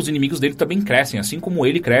mesmo tempo os inimigos dele também crescem. Assim como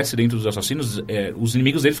ele cresce dentro dos assassinos, os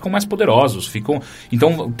inimigos dele ficam mais poderosos.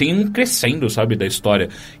 Então tem um crescendo, sabe, da história.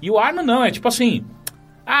 E o Arno não, é tipo assim...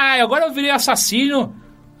 agora eu virei assassino.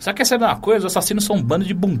 Só que essa é uma coisa, os assassinos são um bando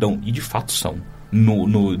de bundão. E de fato são. No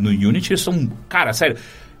Unity eles são... Cara, sério...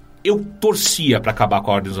 Eu torcia pra acabar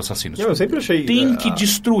com a Ordem dos Assassinos. Eu sempre achei... Tem que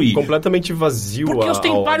destruir. Completamente vazio. Porque os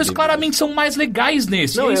templários claramente são mais legais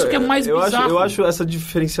nesse. Isso que é mais bizarro. Eu acho essa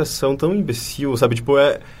diferenciação tão imbecil, sabe? Tipo,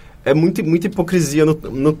 é muita hipocrisia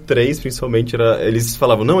no 3, principalmente. Eles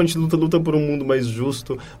falavam, não, a gente luta por um mundo mais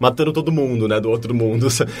justo, matando todo mundo, né, do outro mundo.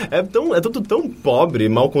 É tudo tão pobre,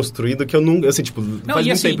 mal construído, que eu não... Assim, tipo, não, faz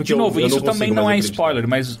muito tempo que de novo, isso também não é spoiler,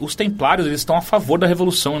 mas os templários, eles estão a favor da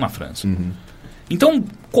revolução na França. Uhum. Então,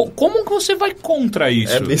 como que você vai contra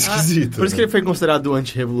isso? É meio esquisito. Por isso que ele foi considerado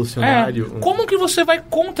antirrevolucionário. Como que você vai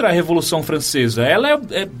contra a Revolução Francesa? Ela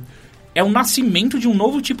é o nascimento de um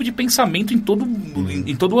novo tipo de pensamento em todo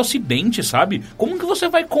o Ocidente, sabe? Como que você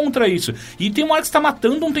vai contra isso? E tem uma hora que você tá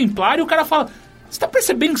matando um templário e o cara fala... Você tá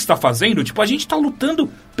percebendo o que você tá fazendo? Tipo, a gente tá lutando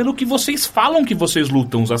pelo que vocês falam que vocês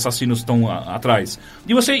lutam, os assassinos estão atrás.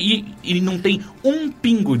 E não tem um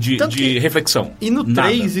pingo de reflexão. E no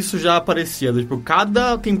 3 isso já aparecia. Tipo,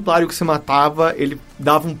 cada templário que você matava, ele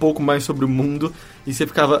dava um pouco mais sobre o mundo. E você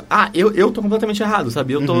ficava, eu tô completamente errado,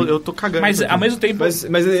 sabe? Eu tô cagando. Mas ao mesmo tempo...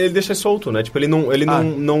 Mas ele deixa solto, né? Tipo, ele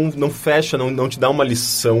não fecha, não te dá uma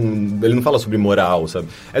lição. Ele não fala sobre moral, sabe?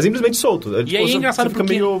 É simplesmente solto. E aí é engraçado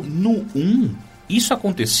porque no 1... Isso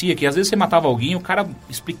acontecia, que às vezes você matava alguém, o cara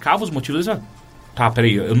explicava os motivos, e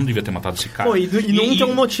peraí, eu não devia ter matado esse cara. E no 1 tem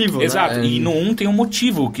um motivo, exato, né? E no 1 tem um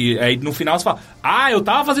motivo, que aí no final você fala, eu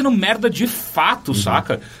tava fazendo merda de fato,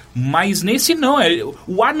 saca? Mas nesse não,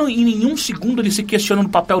 o Arno em nenhum segundo ele se questiona no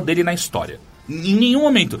papel dele na história. Em nenhum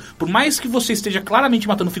momento. Por mais que você esteja claramente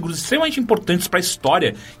matando figuras extremamente importantes pra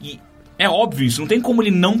história, e é óbvio isso, não tem como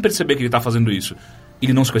ele não perceber que ele tá fazendo isso.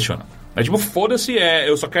 Ele não se questiona. É tipo, foda-se,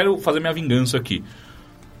 eu só quero fazer minha vingança aqui.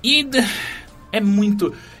 E é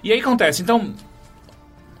muito... E aí acontece, então...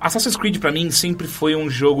 Assassin's Creed, pra mim, sempre foi um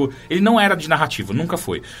jogo... Ele não era de narrativa, nunca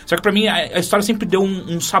foi. Só que pra mim, a história sempre deu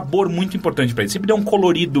um sabor muito importante pra ele. Sempre deu um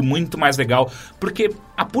colorido muito mais legal. Porque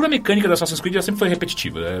a pura mecânica da Assassin's Creed sempre foi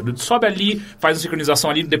repetitiva. Sobe ali, faz a sincronização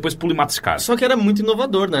ali, depois pula e mata esse cara. Só que era muito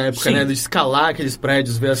inovador na época, né? De escalar aqueles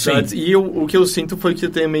prédios, ver as cidades. E o que eu sinto foi que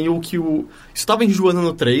também isso estava enjoando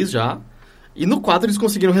no 3 já. E no 4 eles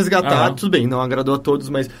conseguiram resgatar, tudo bem, não agradou a todos,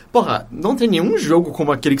 mas, porra, não tem nenhum jogo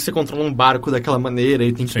como aquele que você controla um barco daquela maneira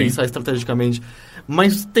e tem que pensar estrategicamente.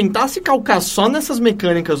 Mas tentar se calcar só nessas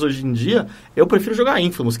mecânicas hoje em dia, eu prefiro jogar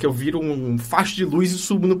Infamous, que eu viro um facho de luz e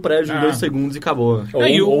subo no prédio em 2 segundos e acabou.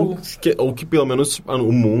 Ou que pelo menos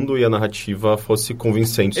o mundo e a narrativa fosse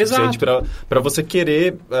convincente o suficiente pra você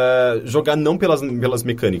querer jogar não pelas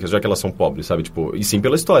mecânicas, já que elas são pobres, sabe? Tipo, e sim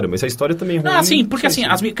pela história, mas a história também é ruim. Sim, porque assim,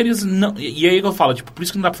 as mecânicas não... E aí que eu falo, tipo, por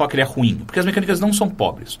isso que não dá pra falar que ele é ruim, porque as mecânicas não são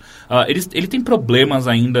pobres. Ele tem problemas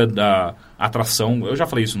ainda da atração, eu já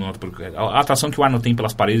falei isso no outro, a atração que o ar não tem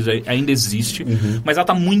pelas paredes ainda existe, mas ela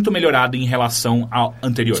tá muito melhorada em relação ao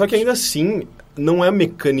anterior. Só que ainda assim, não é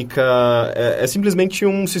mecânica, é simplesmente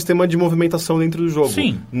um sistema de movimentação dentro do jogo.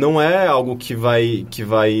 Sim. Não é algo que vai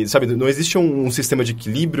sabe, não existe um sistema de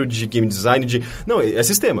equilíbrio, de game design, não, é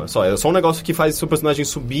sistema, é só um negócio que faz o seu personagem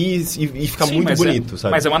subir e ficar muito bonito,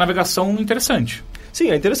 sabe? Mas é uma navegação interessante. Sim,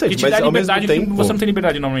 é interessante, que te mas dá ao mesmo liberdade tempo... que você não tem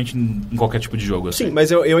liberdade normalmente em qualquer tipo de jogo. Assim. Sim, mas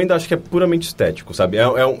eu ainda acho que é puramente estético, sabe?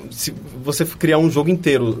 Se você criar um jogo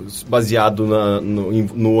inteiro baseado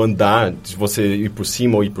no andar, de você ir por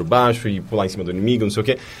cima ou ir por baixo e pular em cima do inimigo, não sei o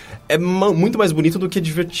quê, é muito mais bonito do que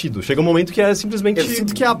divertido. Chega um momento que é simplesmente... Eu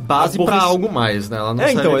sinto que é a base pra algo mais, né? Ela não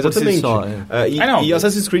serve então, por exatamente. Si só. E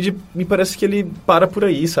Assassin's Creed, me parece que ele para por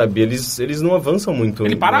aí, sabe? Eles não avançam muito.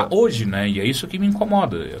 Ele para hoje, né? E é isso que me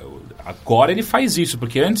incomoda. Agora ele faz isso,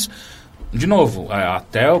 porque antes, de novo,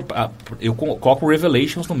 eu coloco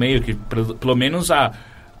Revelations no meio, que pelo menos a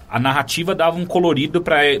narrativa dava um colorido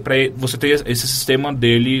pra você ter esse sistema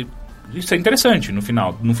dele. Isso é interessante no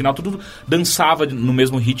final. No final tudo dançava no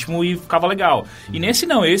mesmo ritmo e ficava legal. E nesse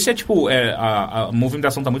não, esse é tipo, a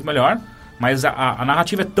movimentação tá muito melhor. Mas a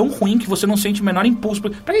narrativa é tão ruim que você não sente o menor impulso.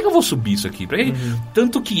 Pra que eu vou subir isso aqui?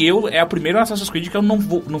 Tanto que é a primeira Assassin's Creed que eu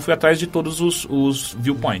não fui atrás de todos os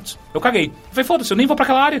viewpoints. Eu caguei. Eu falei, foda-se, eu nem vou pra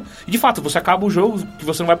aquela área. E de fato, você acaba o jogo que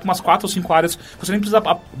você não vai pra umas 4 ou 5 áreas. Você nem precisa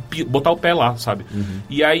botar o pé lá, sabe?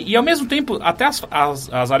 E ao mesmo tempo, até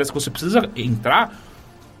as áreas que você precisa entrar...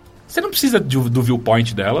 Você não precisa do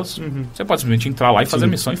viewpoint delas. Você pode simplesmente entrar lá e fazer a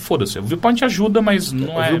missão e foda-se. O viewpoint ajuda, mas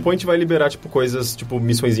não O viewpoint vai liberar, tipo, coisas, tipo,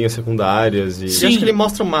 missõezinhas secundárias e... Sim. Eu acho que ele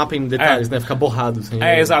mostra o mapa em detalhes, né? Fica borrado. Assim,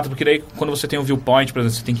 exato. Porque daí, quando você tem o viewpoint, por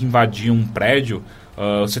exemplo, você tem que invadir um prédio,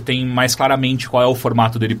 você tem mais claramente qual é o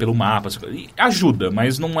formato dele pelo mapa. Ajuda,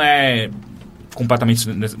 mas não é... completamente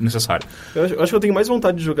necessário. Eu acho que eu tenho mais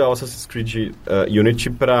vontade de jogar o Assassin's Creed Unity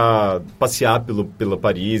pra passear pela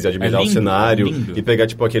Paris, admirar o cenário e pegar,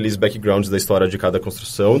 tipo, aqueles backgrounds da história de cada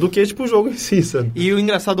construção do que, tipo, o jogo em si, sabe? E o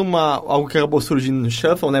engraçado, algo que acabou surgindo no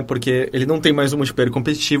Shuffle, né? Porque ele não tem mais um multiplayer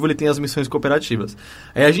competitivo, ele tem as missões cooperativas.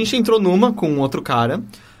 Aí a gente entrou numa com outro cara...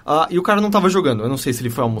 e o cara não tava jogando. Eu não sei se ele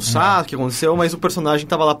foi almoçar, o que aconteceu, mas o personagem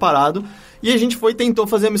tava lá parado. E a gente tentou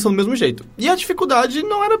fazer a missão do mesmo jeito. E a dificuldade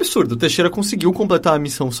não era absurda. O Teixeira conseguiu completar a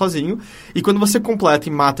missão sozinho. E quando você completa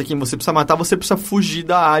e mata quem você precisa matar, você precisa fugir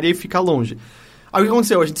da área e ficar longe. Aí o que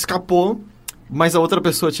aconteceu? A gente escapou, mas a outra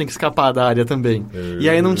pessoa tinha que escapar da área também. E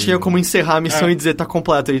aí não tinha como encerrar a missão e dizer tá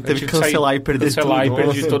completo. Ele teve que cancelar e perder tudo. E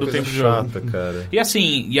perdi todo o tempo de jogo. Cara. E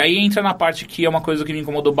assim, e aí entra na parte que é uma coisa que me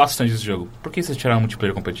incomodou bastante desse jogo. Por que vocês tiraram o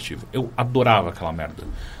multiplayer competitivo? Eu adorava aquela merda.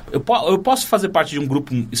 Eu posso fazer parte de um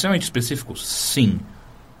grupo extremamente específico? Sim.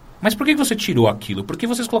 Mas por que você tirou aquilo? Por que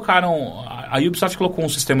vocês colocaram... A Ubisoft colocou um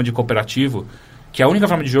sistema de cooperativo que é a única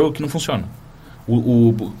forma de jogo que não funciona.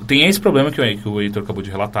 Tem esse problema que o Heitor acabou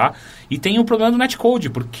de relatar. E tem o problema do netcode,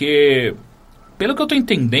 porque... Pelo que eu tô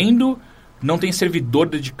entendendo... Não tem servidor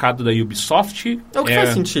dedicado da Ubisoft. É o que faz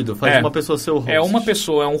sentido. Faz uma pessoa ser o host. É uma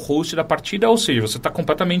pessoa, é um host da partida, ou seja, você está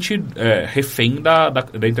completamente refém da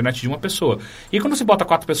internet de uma pessoa. E quando você bota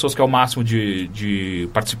 4 pessoas, que é o máximo de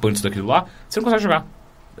participantes daquilo lá, você não consegue jogar.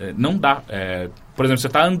 Não dá. Por exemplo, você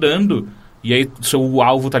está andando e aí seu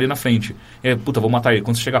alvo está ali na frente. Puta, vou matar ele.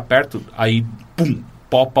 Quando você chega perto, aí, pum,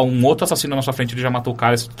 popa um outro assassino na sua frente, ele já matou o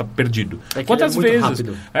cara e você tá perdido.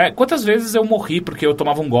 Quantas vezes eu morri porque eu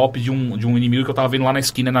tomava um golpe de um inimigo que eu tava vendo lá na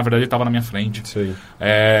esquina e na verdade ele tava na minha frente. Sim.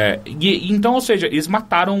 Então, ou seja, eles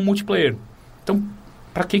mataram o multiplayer. Então,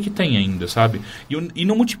 pra que tem ainda, sabe? E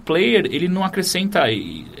no multiplayer, ele não acrescenta...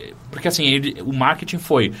 Porque assim, o marketing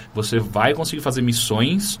foi, você vai conseguir fazer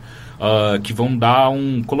missões que vão dar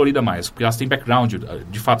um colorido a mais. Porque elas têm background,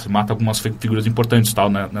 de fato, você mata algumas figuras importantes tal,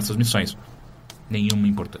 nessas missões. Nenhuma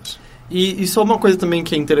importância. E só uma coisa também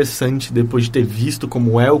que é interessante, depois de ter visto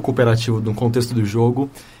como é o cooperativo no contexto do jogo,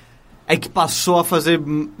 é que passou a fazer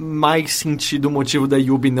mais sentido o motivo da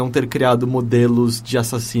Yubi não ter criado modelos de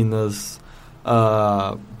assassinas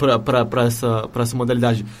para essa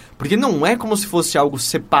modalidade. Porque não é como se fosse algo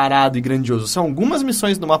separado e grandioso. São algumas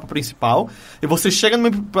missões no mapa principal e você chega no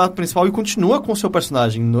mapa principal e continua com o seu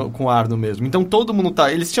personagem, com o Arno mesmo. Então todo mundo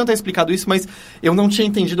tá... Eles tinham até explicado isso, mas eu não tinha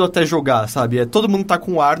entendido até jogar, sabe? Todo mundo tá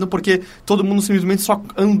com o Arno porque todo mundo simplesmente só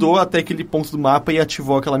andou até aquele ponto do mapa e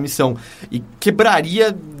ativou aquela missão. E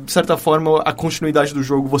quebraria, de certa forma, a continuidade do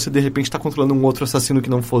jogo, você de repente tá controlando um outro assassino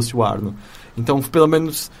que não fosse o Arno. Então, pelo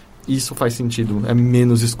menos... Isso faz sentido, é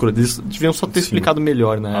menos escuro. Eles deviam só ter explicado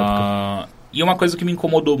melhor na época. E uma coisa que me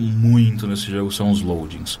incomodou muito nesse jogo são os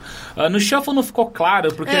loadings. No Shuffle não ficou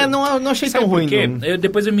claro, porque... não achei tão ruim, não.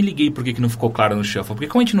 Depois eu me liguei por que não ficou claro no Shuffle. Porque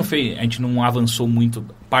como a gente não avançou muito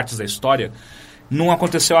partes da história, não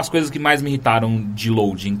aconteceu as coisas que mais me irritaram de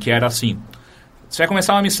loading, que era assim, você vai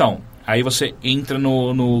começar uma missão, aí você entra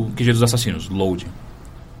no QG dos assassinos, loading.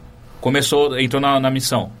 Entrou na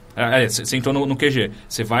missão. Você entrou no QG.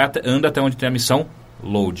 Você anda até onde tem a missão,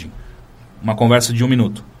 loading. Uma conversa de 1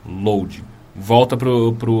 minuto, loading. Volta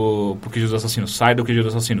pro QG dos assassinos. Sai do QG dos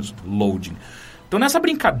assassinos, loading. Então nessa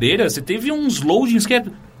brincadeira, você teve uns loadings que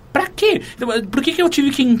pra quê? Por que eu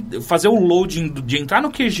tive que fazer o loading de entrar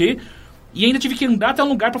no QG e ainda tive que andar até um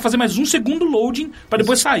lugar pra fazer mais um segundo loading pra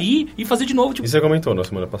depois sair e fazer de novo? Tipo, isso você comentou na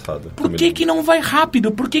semana passada. Por que não vai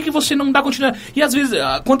rápido? Por que você não dá continuidade? E às vezes,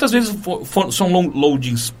 quantas vezes são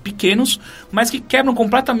loadings pequenos, mas que quebram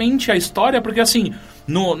completamente a história? Porque assim,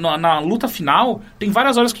 na luta final, tem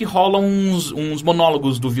várias horas que rolam uns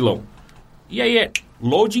monólogos do vilão. E aí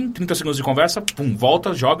loading, 30 segundos de conversa, pum,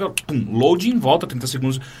 volta, joga, pum, loading, volta, 30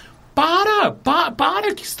 segundos... Para!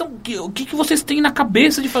 O que vocês têm na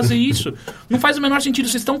cabeça de fazer isso? Não faz o menor sentido.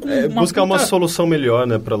 Vocês estão com buscar uma solução melhor,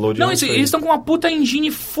 né, pra loading. Não, eles estão com uma puta engine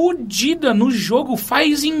fodida no jogo.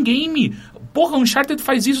 Faz in-game. Porra, o Uncharted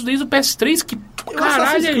faz isso desde o PS3. Que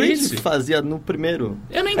caralho é esse? Fazia no primeiro.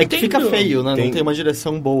 Eu não entendo. É que fica feio, né? Não tem uma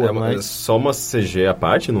direção boa, mas... É só uma CG à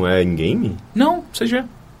parte, não é in-game? Não, CG.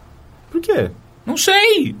 Por quê? Não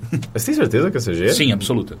sei. Você tem certeza que é CG? Sim,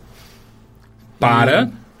 absoluta.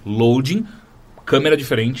 Loading, câmera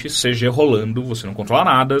diferente, CG rolando, você não controla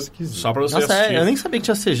nada, só pra você assistir. Eu nem sabia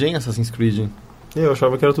que tinha CG em Assassin's Creed. Eu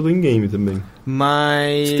achava que era tudo in-game também.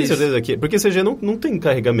 Mas... Você tem certeza que... Porque CG não tem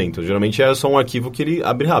carregamento, geralmente é só um arquivo que ele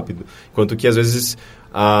abre rápido. Enquanto que, às vezes,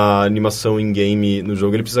 a animação in-game no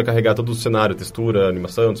jogo, ele precisa carregar todo o cenário, textura,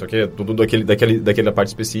 animação, não sei o quê, tudo daquela parte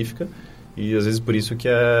específica. E às vezes por isso que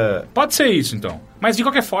é... Pode ser isso, então. Mas de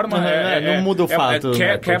qualquer forma... não muda o fato.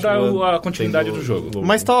 Quebra a continuidade do jogo.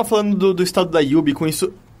 Mas estava falando do estado da Yubi com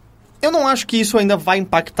isso... Eu não acho que isso ainda vai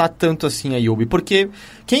impactar tanto assim a Yubi, porque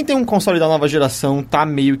quem tem um console da nova geração tá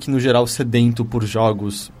meio que, no geral, sedento por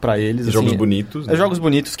jogos pra eles. Jogos bonitos. Né? Jogos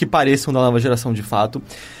bonitos que pareçam da nova geração de fato.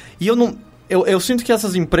 E eu sinto que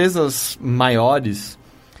essas empresas maiores...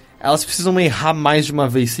 Elas precisam errar mais de uma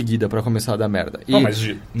vez seguida pra começar a dar merda.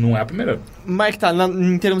 Mas não é a primeira. Mas tá,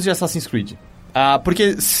 em termos de Assassin's Creed.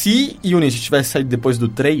 Porque se Unity tivesse saído depois do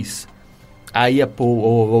 3, aí é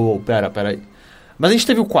pera aí. Mas a gente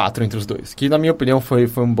teve o 4 entre os dois, que na minha opinião foi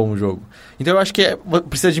um bom jogo. Então eu acho que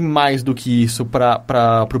precisa de mais do que isso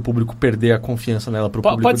pro público perder a confiança nela, pro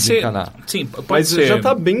público desencanar. Sim, pode ser. Mas já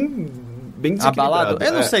tá bem abalado?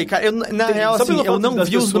 Eu não sei, cara. Na real, assim, eu não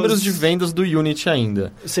vi os números de vendas do Unity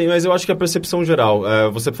ainda. Sim, mas eu acho que a percepção geral...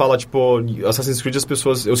 você fala, tipo, Assassin's Creed, as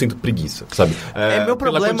pessoas... Eu sinto preguiça, sabe? Meu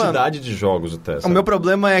problema... Pela quantidade de jogos até, sabe? O meu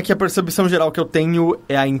problema é que a percepção geral que eu tenho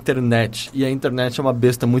é a internet. E a internet é uma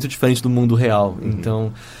besta muito diferente do mundo real.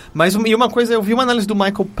 Então... Mas uma coisa, eu vi uma análise do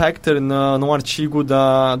Michael Pachter num artigo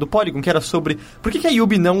do Polygon, que era sobre por que a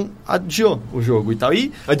Yubi não adiou o jogo e tal.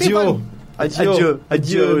 Adiou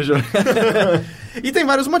o jogo. E tem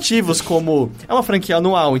vários motivos, como é uma franquia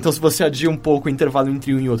anual, então se você adia um pouco, o intervalo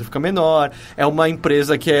entre um e outro fica menor. É uma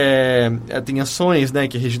empresa que tem ações, né,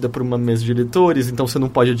 que é regida por uma mesa de diretores, então você não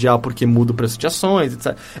pode adiar porque muda o preço de ações,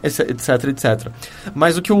 etc.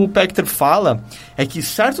 Mas o que o Pachter fala é que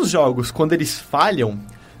certos jogos, quando eles falham,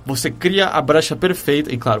 você cria a brecha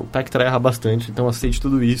perfeita. E claro, o Pachter erra bastante, então aceite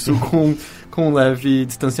tudo isso com um leve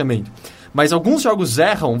distanciamento. Mas alguns jogos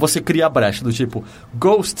erram, você cria a brecha, do tipo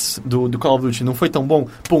Ghosts do Call of Duty não foi tão bom,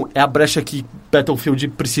 pum, é a brecha que Battlefield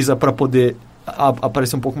precisa para poder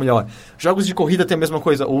aparecer um pouco melhor. Jogos de corrida tem a mesma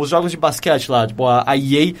coisa. Os jogos de basquete lá, tipo, a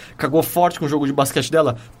EA cagou forte com o jogo de basquete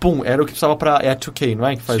dela. Pum, era o que precisava pra... É a 2K, não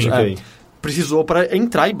é? Que faz, precisou pra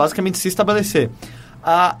entrar e basicamente se estabelecer.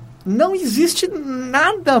 Não existe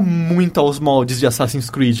nada muito aos moldes de Assassin's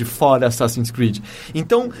Creed, fora Assassin's Creed.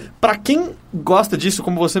 Então, pra quem gosta disso,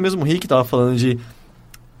 como você mesmo, Rick, tava falando de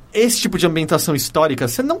esse tipo de ambientação histórica,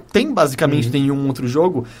 você não tem basicamente nenhum outro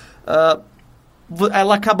jogo,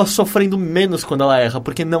 ela acaba sofrendo menos quando ela erra,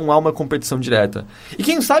 porque não há uma competição direta. E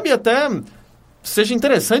quem sabe até seja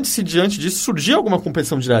interessante se diante disso surgir alguma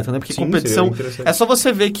competição direta, né? Porque competição é só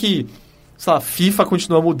você ver que, sei lá, FIFA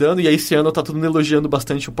continua mudando e aí esse ano tá todo mundo elogiando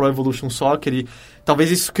bastante o Pro Evolution Soccer e talvez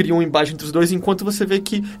isso crie um embate entre os dois, enquanto você vê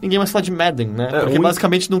que ninguém mais fala de Madden, né? Porque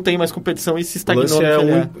basicamente não tem mais competição e se estagnou. O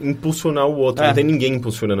lance impulsionar o outro, não tem ninguém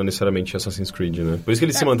impulsionando necessariamente Assassin's Creed, né? Por isso que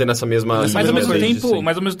ele se mantém nessa mesma... Mas ao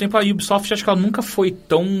mesmo tempo a Ubisoft, acho que ela nunca foi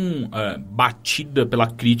tão batida pela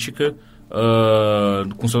crítica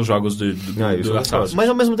com seus jogos do Assassin's. Mas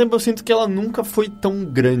ao mesmo tempo eu sinto que ela nunca foi tão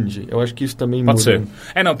grande. Eu acho que isso também pode ser.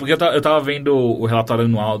 Não, porque eu tava vendo o relatório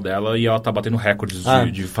anual dela e ela tá batendo recordes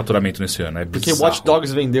de faturamento nesse ano. Porque Watch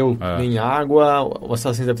Dogs vendeu em água, o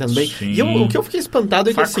Assassin's deve estar bem. E o que eu fiquei espantado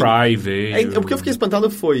é que Far Cry veio. O que eu fiquei espantado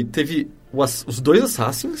teve os dois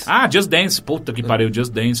Assassins. Just Dance. Puta que pariu,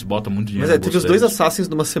 Just Dance bota muito dinheiro. Mas teve os dois Assassins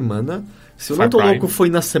numa semana. Se eu não tô louco, foi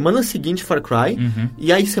na semana seguinte Far Cry.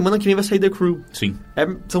 E aí semana que vem vai sair The Crew. Sim.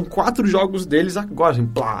 São 4 jogos deles agora, assim,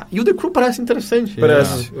 plá. E o The Crew parece interessante.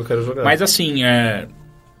 Parece, eu quero jogar. Mas assim,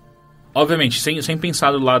 obviamente, sem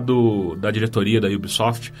pensar do lado da diretoria da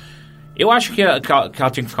Ubisoft, eu acho que ela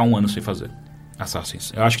tinha que ficar um ano sem fazer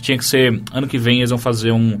Assassins. Eu acho que tinha que ser, ano que vem eles vão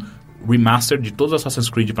fazer um remaster de todos os Assassin's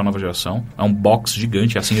Creed pra nova geração. É um box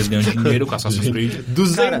gigante, assim eles ganham dinheiro com Assassin's Creed.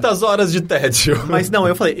 200 horas de tédio. Mas não,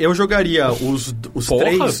 eu jogaria os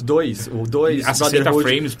 2, o 2, a 60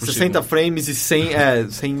 frames por 60 frames e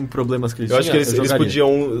sem problemas que eles tinham. Eu acho que eles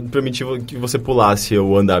podiam permitir que você pulasse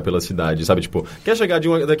ou andar pela cidade, sabe? Tipo, quer chegar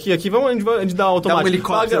daqui, a gente dá automático. Dá um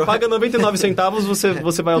helicóptero. Paga 99 centavos, você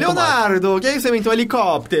vai automático. Leonardo, quem você inventou um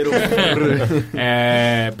helicóptero?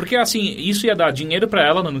 Porque assim, isso ia dar dinheiro pra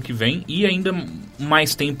ela no ano que vem e ainda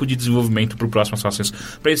mais tempo de desenvolvimento pro próximo Assassin's.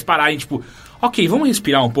 Pra eles pararem, tipo, ok, vamos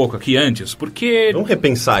respirar um pouco aqui antes, porque... Vamos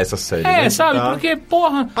repensar essa série. Sabe? Porque,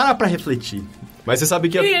 porra... Parar pra refletir. Mas você sabe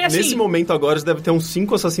que nesse momento agora você deve ter uns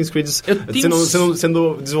 5 Assassin's Creed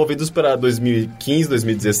sendo desenvolvidos para 2015,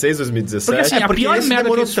 2016, 2017. Porque assim, porque esse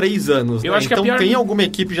demorou 3 anos. Eu acho que então tem alguma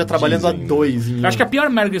equipe já trabalhando há 2. Eu acho que a pior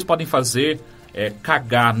merda que eles podem fazer é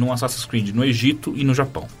cagar no Assassin's Creed no Egito e no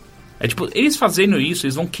Japão. Tipo, eles fazendo isso,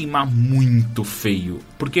 eles vão queimar muito feio.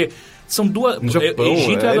 Porque são duas... No Japão,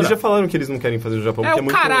 eles já falaram que eles não querem fazer no Japão. Porque é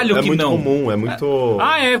muito comum, é muito...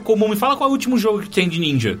 é comum. Me fala qual é o último jogo que tem de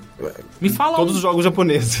ninja. Me fala... Todos os jogos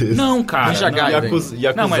japoneses. Não, cara. Ninja Gaiden.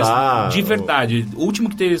 Yakuza, não, mas de verdade. O último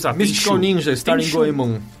que teve... Mystical Ninja, Starring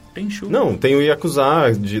Goemon. Tenchu. Não, tem o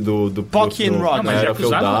Yakuza do Pokken Rock. Na era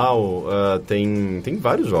feudal. Tem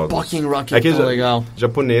vários jogos. Pokken Rock é tão legal.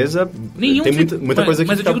 Japonesa, tem muita coisa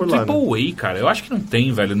que fica por lá. Mas eu digo Triple A, cara. Eu acho que não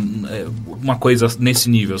tem, velho, uma coisa nesse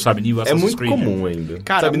nível, sabe? Nível Assassin's Creed. É muito comum ainda.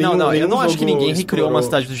 Cara, sabe, eu não acho que ninguém recriou uma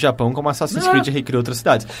cidade do Japão como Assassin's Creed recriou outras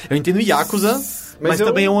cidades. Eu entendo Yakuza... Mas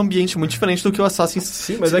também é um ambiente muito diferente do que o Assassin's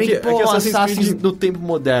Creed. Sim, mas é que Assassin's Creed no tempo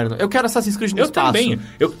moderno. Eu quero Assassin's Creed no espaço.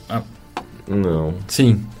 Eu também. Não.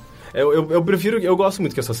 Sim. Eu prefiro... Eu gosto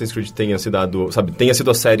muito que Assassin's Creed tenha sido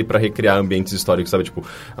a série pra recriar ambientes históricos, sabe? Tipo...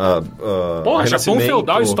 Porra, Japão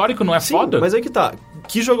feudal histórico não é foda? Mas aí que tá.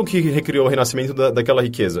 Que jogo que recriou o renascimento daquela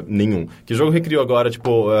riqueza? Nenhum. Que jogo recriou agora,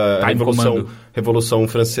 tipo, a Revolução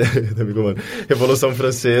Francesa... Revolução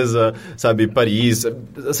Francesa, sabe? Paris,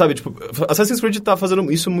 sabe? Tipo, Assassin's Creed tá fazendo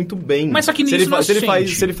isso muito bem. Mas só que nisso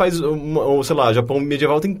se ele faz sei lá, Japão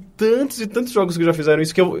medieval, tem tantos e tantos jogos que já fizeram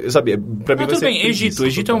isso que sabe? Pra mim vai ser...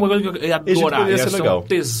 Egito é um bagulho que eu ia adorar. Ia ser legal. Um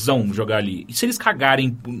tesão jogar ali. E se eles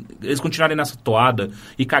cagarem, eles continuarem nessa toada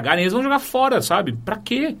e cagarem, eles vão jogar fora, sabe? Pra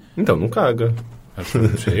quê? Então, não caga.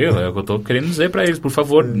 Sei, é o que eu tô querendo dizer pra eles. Por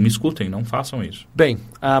favor, me escutem, não façam isso. Bem,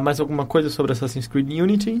 mais alguma coisa sobre Assassin's Creed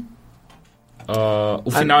Unity?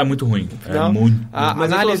 O final é muito ruim. É muito.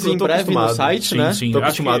 Mas análise em breve no site, né? Sim, tô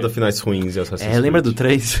acostumado a finais ruins em Assassin's Creed. Lembra do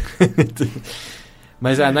 3?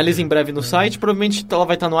 Mas a análise em breve no site, provavelmente ela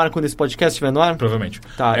vai estar no ar quando esse podcast estiver no ar? Provavelmente.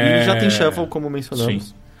 Tá, e já tem Shuffle, como mencionamos.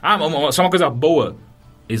 Sim. Só uma coisa boa.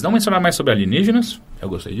 Eles não mencionaram mais sobre alienígenas. Eu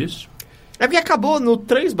gostei disso. Porque acabou no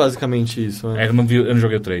 3, basicamente, isso. Né? Eu não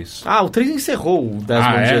joguei o 3. O 3 encerrou o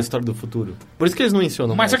Desmond e a História do Futuro. Por isso que eles não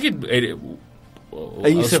mencionam mais. Mas só que... Os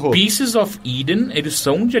encerrou. Pieces of Eden, eles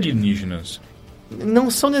são de alienígenas. não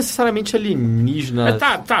são necessariamente alienígenas.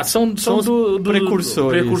 São os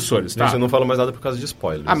precursores. Precursores, tá. Gente, eu não falo mais nada por causa de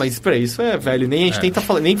spoilers. Ah, mas peraí, isso é velho. Nem a gente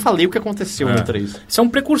nem falei o que aconteceu no 3. São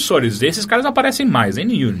precursores. Esses caras aparecem mais, hein,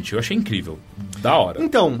 no Unity. Eu achei incrível. Da hora.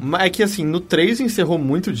 Então, é que assim, no 3 encerrou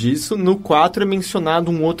muito disso, no 4 é mencionado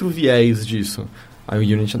um outro viés disso. Aí o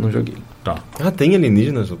Unity eu não joguei. Tá. Ah, tem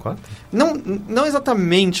alienígenas no 4? Não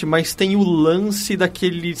exatamente, mas tem o lance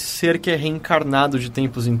daquele ser que é reencarnado de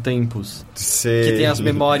tempos em tempos. Sei. Que tem as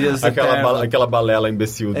memórias eternas. Aquela balela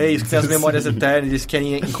imbecil. É isso, que tem as memórias eternas, eles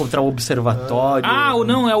querem encontrar o observatório.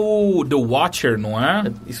 Não, é o The Watcher, não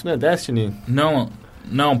é? Isso não é Destiny?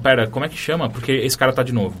 Não, pera, como é que chama? Porque esse cara tá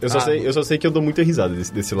de novo. Eu só sei que eu dou muita risada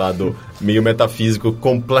desse lado meio metafísico,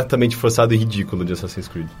 completamente forçado e ridículo de Assassin's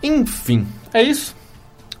Creed. Enfim, é isso.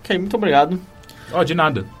 Ok, muito obrigado. De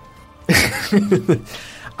nada.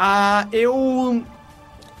 Eu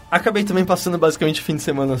acabei também passando basicamente o fim de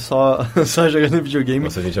semana só jogando videogame.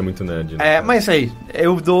 Nossa, a gente é muito nerd, né? Mas aí,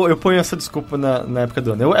 eu ponho essa desculpa na época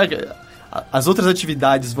do ano. As outras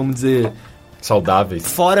atividades, vamos dizer... saudáveis.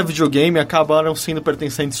 Fora videogame, acabaram sendo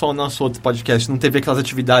pertencentes só ao nosso outro podcast. Não teve aquelas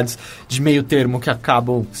atividades de meio termo que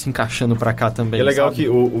acabam se encaixando pra cá também. E é legal, sabe? que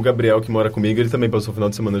o Gabriel, que mora comigo, ele também passou o final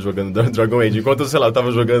de semana jogando Dragon Age. Enquanto, sei lá, eu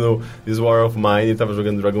tava jogando This War of Mine, ele tava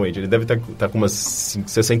jogando Dragon Age. Ele deve estar com umas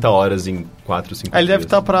 60 horas em 4, 5 dias. Ele deve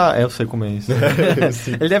estar pra... eu sei como é isso.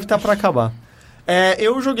 Ele deve estar pra acabar.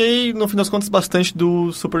 Eu joguei, no fim das contas, bastante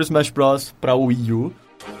do Super Smash Bros. Pra Wii U.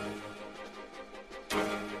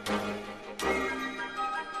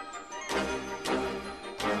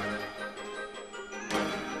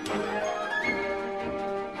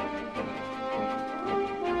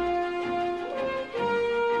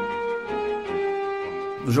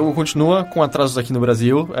 O jogo continua com atrasos aqui no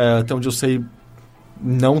Brasil, até onde eu sei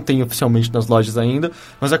não tem oficialmente nas lojas ainda,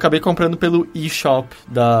 mas eu acabei comprando pelo eShop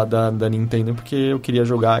da Nintendo, porque eu queria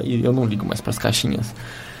jogar e eu não ligo mais pras caixinhas.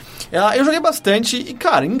 Eu joguei bastante e,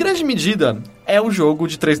 cara, em grande medida, é o jogo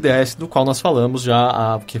de 3DS do qual nós falamos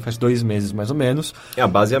já porque faz 2 meses mais ou menos. A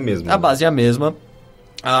base é a mesma. A base é a mesma.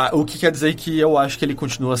 O que quer dizer que eu acho que ele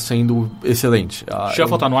continua sendo excelente.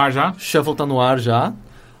 Shuffle tá no ar já? Shuffle tá no ar já.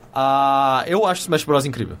 Eu acho Smash Bros.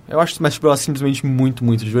 Incrível. Eu acho Smash Bros. Simplesmente muito,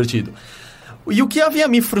 muito divertido. E o que havia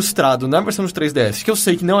me frustrado na versão de 3DS, que eu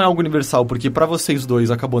sei que não é algo universal, porque pra vocês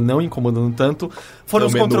dois acabou não incomodando tanto, foram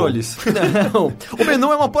os controles. Não, o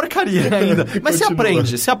menu é uma porcaria ainda. Mas você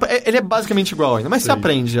aprende. Ele é basicamente igual ainda, mas você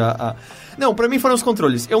aprende a... Não, pra mim foram os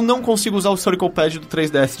controles. Eu não consigo usar o Circle Pad do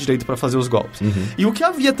 3DS direito pra fazer os golpes. E o que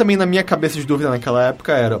havia também na minha cabeça de dúvida naquela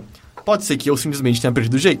época era... Pode ser que eu simplesmente tenha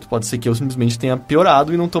perdido o jeito. Pode ser que eu simplesmente tenha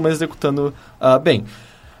piorado e não tô mais executando bem.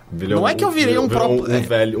 Não é que eu virei um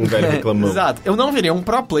velho reclamão. Exato. Eu não virei um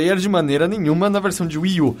pro player de maneira nenhuma na versão de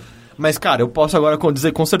Wii U. Mas, cara, eu posso agora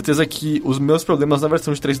dizer com certeza que os meus problemas na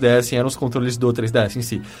versão de 3DS eram os controles do 3DS em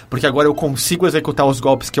si. Porque agora eu consigo executar os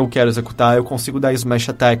golpes que eu quero executar, eu consigo dar Smash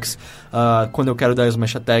Attacks quando eu quero dar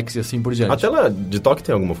Smash Attacks e assim por diante. A tela de toque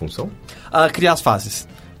tem alguma função? Criar as fases.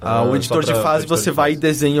 O editor de fase, você vai e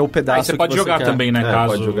desenha o pedaço você pode jogar quer. Também, né?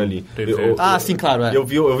 Caso pode jogar ali. Sim, claro. Eu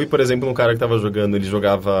vi, por exemplo, um cara que tava jogando, ele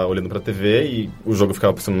jogava olhando pra TV e o jogo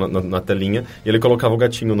ficava passando na telinha e ele colocava o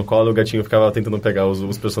gatinho no colo e o gatinho ficava tentando pegar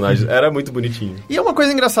os personagens. Era muito bonitinho. E é uma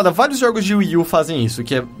coisa engraçada, vários jogos de Wii U fazem isso,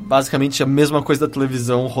 que é basicamente a mesma coisa da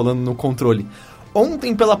televisão rolando no controle.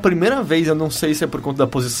 Ontem, pela primeira vez, eu não sei se é por conta da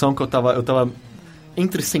posição que eu tava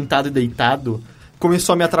entre sentado e deitado,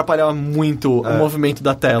 começou a me atrapalhar muito o movimento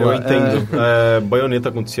da tela. Eu entendo. Bayonetta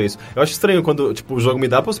acontecia isso. Eu acho estranho quando o jogo me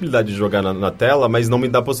dá a possibilidade de jogar na tela, mas não me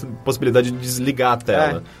dá a possibilidade de desligar a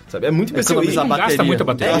tela. Sabe? É muito imbecil. E gasta muita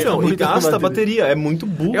bateria. E gasta a bateria. É muito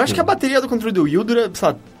burro. Eu acho que a bateria do controle do Wii U dura, sei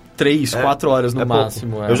lá, 3, 4 horas no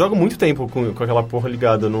máximo. Eu jogo muito tempo com aquela porra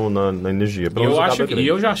ligada na energia. E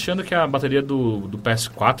eu já achando que a bateria do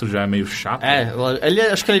PS4 já é meio chata.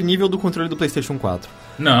 Acho que ele é nível do controle do PlayStation 4.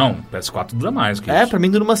 Não, PS4 dura mais que isso. Pra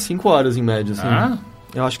mim dura umas 5 horas em média, assim.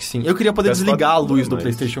 Eu acho que sim. Eu queria poder desligar a luz do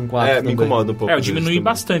PlayStation 4 me incomoda um pouco. Eu diminui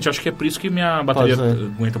bastante. Acho que é por isso que minha bateria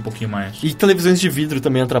aguenta um pouquinho mais. E televisões de vidro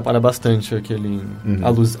também atrapalha bastante a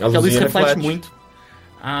luz. Porque a luz reflete muito.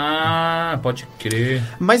 Pode crer.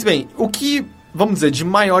 Mas bem, o que, vamos dizer, de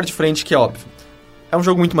maior de frente que é óbvio. É um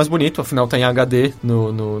jogo muito mais bonito, afinal tá em HD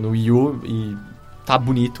no Wii U e tá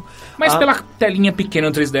bonito. Mas pela telinha pequena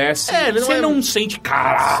no 3DS, você não sente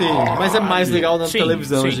caralho. Sim, mas é mais legal na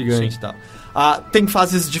televisão gigante e tal. Tem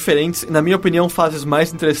fases diferentes, na minha opinião, fases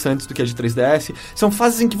mais interessantes do que a de 3DS. São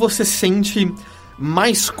fases em que você sente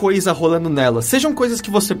mais coisa rolando nela. Sejam coisas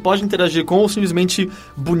que você pode interagir com ou simplesmente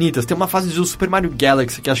bonitas. Tem uma fase do Super Mario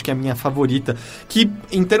Galaxy, que acho que é a minha favorita, que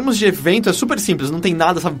em termos de evento é super simples, não tem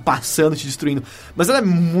nada, sabe, passando, te destruindo. Mas ela é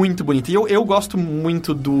muito bonita. E eu gosto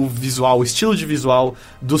muito do visual, o estilo de visual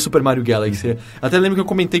do Super Mario Galaxy. Até lembro que eu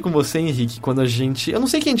comentei com você, Henrique, quando a gente... Eu não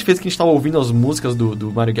sei o que a gente fez, que a gente tava ouvindo as músicas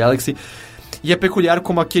do Mario Galaxy. E é peculiar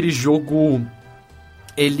como aquele jogo...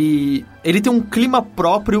 Ele tem um clima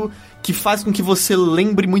próprio que faz com que você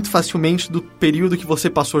lembre muito facilmente do período que você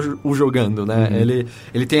passou o jogando, né?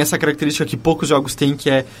 Ele tem essa característica que poucos jogos têm, que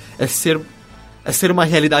é ser uma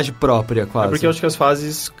realidade própria, quase. É porque eu acho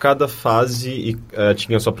que cada fase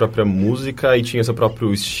tinha a sua própria música e tinha seu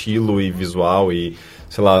próprio estilo e visual e,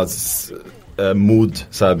 sei lá... mood,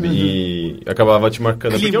 sabe? E acabava te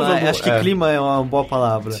marcando. Clima, acho que clima é uma boa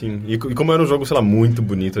palavra. Sim, e como era um jogo, sei lá, muito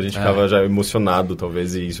bonito, a gente ficava já emocionado,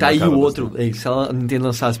 talvez, e isso tá aí o outro, se ela Nintendo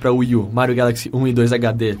lançasse pra Wii U, Mario Galaxy 1 e 2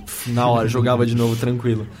 HD, na hora, jogava de novo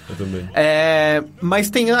tranquilo. Eu também.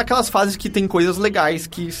 Mas tem aquelas fases que tem coisas legais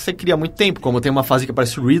que você cria há muito tempo, como tem uma fase que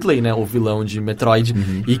aparece o Ridley, né, o vilão de Metroid,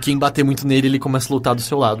 e quem bater muito nele, ele começa a lutar do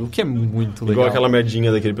seu lado, o que é muito legal. Igual aquela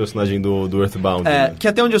merdinha daquele personagem do Earthbound. Né? Que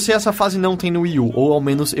até onde eu sei, essa fase não tem no Wii U, ou ao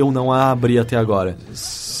menos eu não a abri até agora.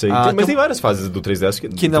 Sei, mas tem várias fases do 3DS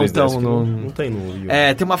que não estão não tem no Wii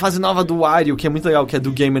U. Tem uma fase nova do Wario, que é muito legal, que é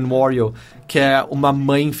do Game & Wario, que é uma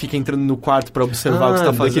mãe fica entrando no quarto pra observar o que você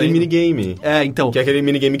tá fazendo. Aquele minigame. Então. Que é aquele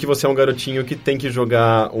minigame que você é um garotinho que tem que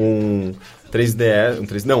jogar um 3DS,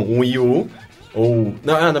 um Wii U, ou...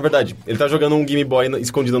 Não, na verdade, ele tá jogando um Game Boy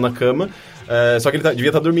escondido na cama, só que ele devia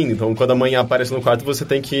estar dormindo. Então, quando a mãe aparece no quarto, você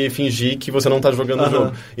tem que fingir que você não tá jogando o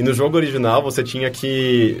jogo. E no jogo original, você tinha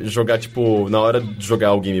que jogar, tipo... Na hora de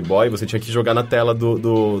jogar o Game Boy, você tinha que jogar na tela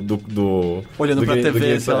olhando pra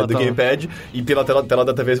TV, do Gamepad. E pela tela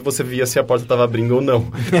da TV, você via se a porta tava abrindo ou não.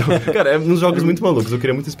 Cara, é uns jogos muito malucos. Eu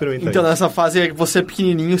queria muito experimentar Então, nessa fase, você é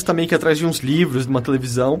pequenininho, você tá meio que atrás de uns livros, de uma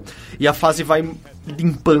televisão. E a fase vai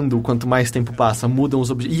limpando quanto mais tempo passa. Mudam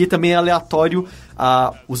os objetos. E também é aleatório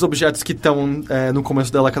os objetos que estão no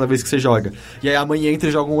começo dela cada vez que você joga. E aí a mãe entra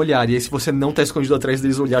e joga um olhar. E aí se você não tá escondido atrás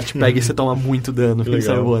deles, o olhar te pega e você toma muito dano. E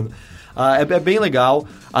sai voando. É bem legal.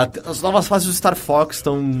 As novas fases do Star Fox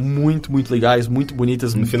estão muito, muito legais, muito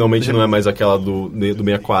bonitas. Finalmente não é mais aquela do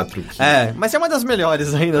 64. Mas é uma das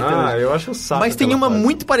melhores ainda. Eu acho um saco. Mas tem uma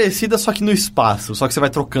muito parecida, só que no espaço. Só que você vai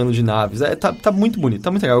trocando de naves. Tá muito bonito,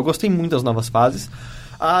 tá muito legal. Eu gostei muito das novas fases.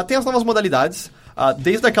 Tem as novas modalidades.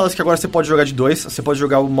 Desde aquelas que agora você pode jogar de 2, você pode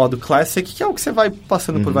jogar o modo Classic, que é o que você vai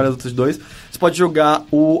passando por várias outras de 2. Você pode jogar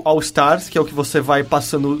o All Stars, que é o que você vai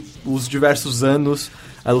passando os diversos anos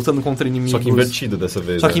lutando contra inimigos. Só que invertido dessa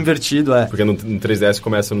vez. Só que invertido, Porque no 3DS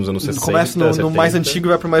começa nos anos 60. Começa no mais antigo e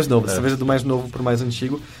vai pro mais novo. Dessa vez é do mais novo pro mais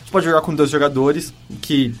antigo. Você pode jogar com 2 jogadores,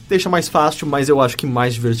 que deixa mais fácil, mas eu acho que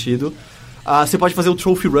mais divertido. Você pode fazer o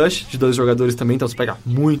Trophy Rush de 2 jogadores também, então você pega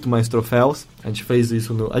muito mais troféus. A gente fez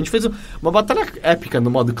isso A gente fez uma batalha épica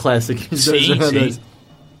no modo Classic de 2 jogadores.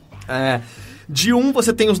 De 1,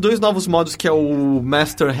 você tem os 2 novos modos, que é o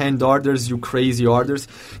Master Hand Orders e o Crazy Orders,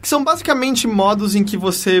 que são basicamente modos em que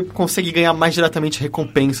você consegue ganhar mais diretamente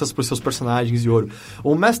recompensas para os seus personagens de ouro.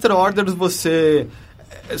 O Master Orders, você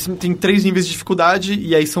tem 3 níveis de dificuldade,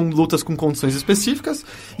 e aí são lutas com condições específicas.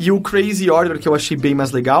 E o Crazy Order, que eu achei bem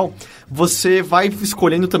mais legal, você vai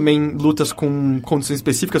escolhendo também lutas com condições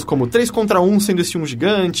específicas, como 3 contra 1, sendo esse um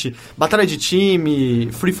gigante, batalha de time,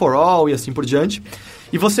 free for all e assim por diante.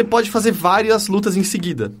 E você pode fazer várias lutas em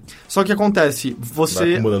seguida. Só que acontece,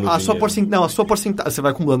 a sua porcentagem, você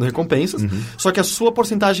vai acumulando recompensas, só que a sua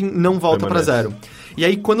porcentagem não volta pra 0. E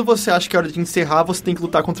aí, quando você acha que é hora de encerrar, você tem que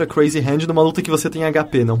lutar contra a Crazy Hand numa luta que você tem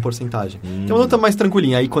HP, não porcentagem. É uma luta mais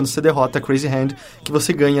tranquilinha. Aí, quando você derrota a Crazy Hand, que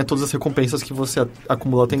você ganha todas as recompensas que você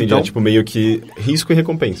acumulou até então. Tipo, meio que risco e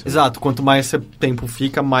recompensa. Exato. Quanto mais tempo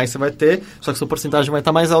fica, mais você vai ter. Só que sua porcentagem vai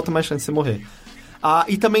estar mais alta, mais chance de você morrer.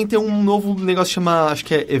 E também tem um novo negócio que chama, acho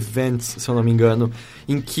que é Events, se eu não me engano,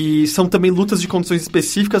 em que são também lutas de condições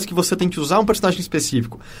específicas que você tem que usar um personagem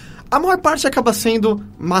específico. A maior parte acaba sendo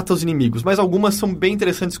mata os inimigos, mas algumas são bem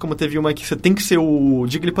interessantes, como teve uma que você tem que ser o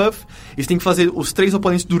Jigglypuff e você tem que fazer os 3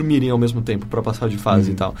 oponentes dormirem ao mesmo tempo pra passar de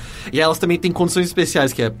fase e tal. E elas também têm condições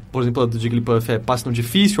especiais, que é, por exemplo, a do Jigglypuff passe no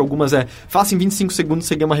difícil, algumas faça em 25 segundos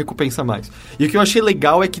você ganha uma recompensa a mais. E o que eu achei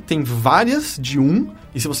legal é que tem várias de 1,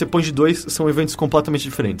 e se você põe de 2, são eventos completamente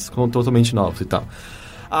diferentes, totalmente novos e tal.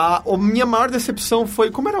 A minha maior decepção foi,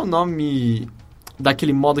 como era o nome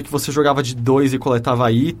daquele modo que você jogava de 2 e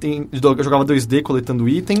coletava itens, jogava 2D coletando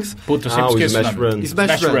itens. Puta, eu sempre esqueço o Smash Run.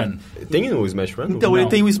 Smash Run. Tem o Smash Run? Então, ele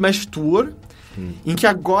tem o Smash Tour, em que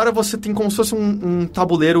agora você tem como se fosse um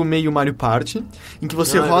tabuleiro meio Mario Party, em que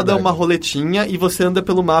você roda uma roletinha e você anda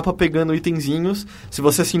pelo mapa pegando itenzinhos. Se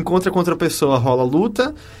você se encontra com outra pessoa, rola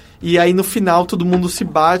luta. E aí, no final, todo mundo se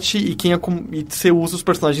bate e você usa os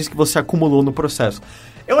personagens que você acumulou no processo.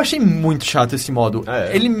 Eu achei muito chato esse modo.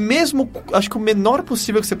 Ele mesmo, acho que o menor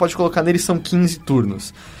possível que você pode colocar nele são 15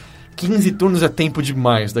 turnos. 15 turnos é tempo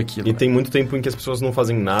demais daquilo. E tem muito tempo em que as pessoas não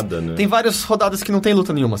fazem nada, né? Tem várias rodadas que não tem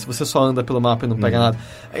luta nenhuma. Se você só anda pelo mapa e não pega nada.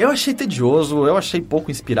 Eu achei tedioso, eu achei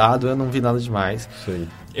pouco inspirado, eu não vi nada demais. Sei.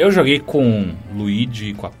 Eu joguei com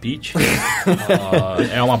Luigi e com a Peach.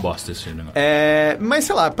 É uma bosta esse negócio. Mas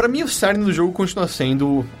sei lá, pra mim o cerne do jogo continua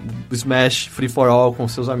sendo o Smash Free for All com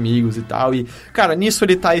seus amigos e tal. E, cara, nisso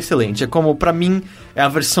ele tá excelente. É como, pra mim, é a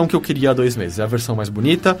versão que eu queria há 2 meses. É a versão mais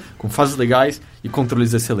bonita, com fases legais e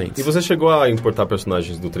controles excelentes. E você chegou a importar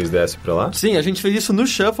personagens do 3DS pra lá? Sim, a gente fez isso no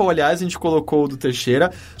Shuffle, aliás, a gente colocou o do Teixeira.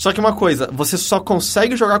 Só que uma coisa, você só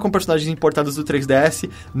consegue jogar com personagens importados do 3DS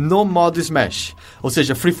no modo Smash. Ou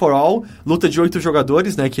seja, Free for All, luta de 8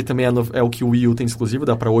 jogadores, né, que também é o que o Wii U tem exclusivo,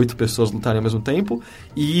 dá pra 8 pessoas lutarem ao mesmo tempo,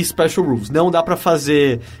 e Special Rules. Não dá pra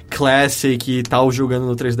fazer Classic e tal jogando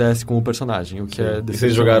no 3DS com o personagem, o que é... E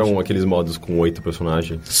vocês jogaram aqueles modos com 8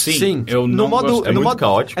 personagens? Sim. Eu não gosto. É muito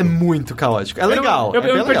caótico? É muito caótico. É legal. Eu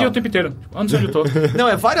bem perdi legal. o tempo inteiro. Onde eu tô? Não,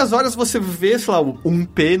 é várias horas você vê, sei lá, um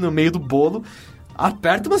P no meio do bolo,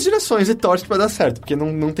 aperta umas direções e torce pra dar certo, porque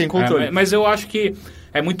não tem controle. Mas eu acho que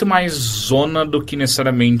é muito mais zona do que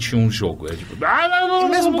necessariamente um jogo. É tipo... E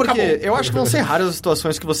mesmo porque acabou. eu acho que vão ser raras as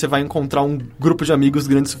situações que você vai encontrar um grupo de amigos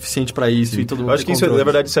grande o suficiente pra isso e todo mundo Eu acho que isso, na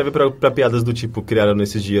verdade, serve pra piadas do tipo, criaram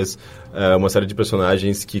nesses dias uma série de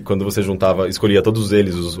personagens que quando você juntava, escolhia todos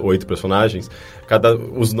eles, os 8 personagens,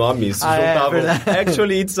 os nomes juntavam.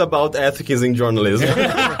 Actually, it's about ethics in journalism.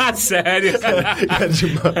 Sério? É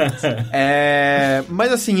demais.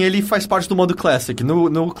 Mas assim, ele faz parte do modo Classic.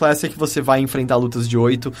 No Classic você vai enfrentar lutas de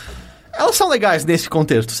 8. Elas são legais nesse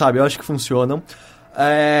contexto, sabe? Eu acho que funcionam.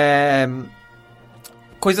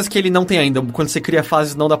 Coisas que ele não tem ainda. Quando você cria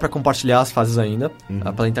fases, não dá pra compartilhar as fases ainda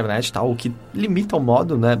pela internet e tal, o que limita o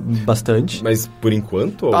modo, né? Bastante. Mas por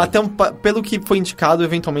enquanto? Pelo que foi indicado,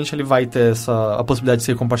 eventualmente ele vai ter a possibilidade de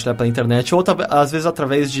ser compartilhado pela internet, ou às vezes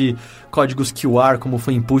através de códigos QR, como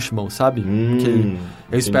foi em Pushmo, sabe?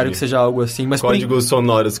 Eu espero que seja algo assim. Mas códigos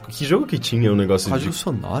sonoros. Que jogo que tinha um negócio de... Código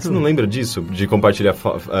sonoro? Você não lembra disso? De compartilhar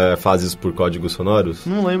fases por códigos sonoros?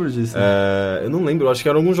 Não lembro disso. Eu não lembro. Acho que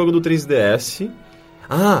era algum jogo do 3DS...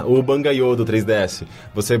 o Bangayo do 3DS.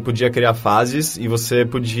 Você podia criar fases e você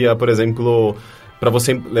podia, por exemplo... Pra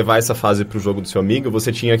você levar essa fase pro jogo do seu amigo,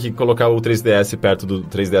 você tinha que colocar o 3DS perto do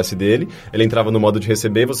 3DS dele, ele entrava no modo de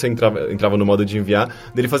receber, você entrava no modo de enviar,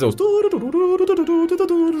 dele fazia uns...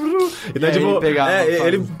 E daí, tipo, ele pegava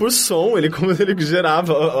ele, por som, ele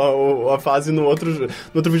gerava a fase no outro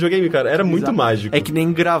videogame, cara. Era muito mágico. É que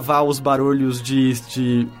nem gravar os barulhos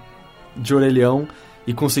de orelhão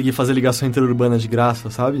e conseguir fazer ligação interurbana de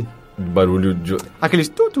graça, sabe? Barulho de... Aqueles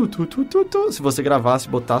tu. Se você gravasse,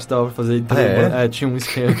 botasse, dava pra fazer interurbana. Tinha um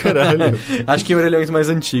esquema. Caralho. Acho que em orelhões mais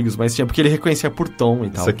antigos, mas tinha, porque ele reconhecia por tom e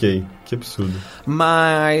tal. Saquei. Que absurdo.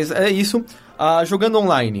 Mas é isso. Jogando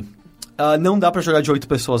online. Não dá pra jogar de 8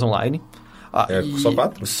 pessoas online. Só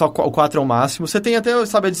 4? Só 4 é o máximo. Você tem até,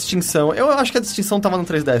 sabe, a distinção. Eu acho que a distinção tava no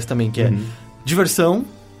 3DS também, que é diversão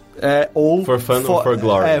ou... For fun ou for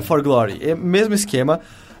glory. For glory. É mesmo esquema.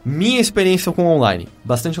 Minha experiência com online,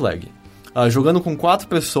 bastante lag. Jogando com 4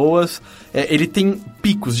 pessoas, ele tem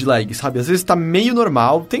picos de lag, sabe? Às vezes tá meio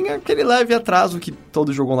normal, tem aquele leve atraso que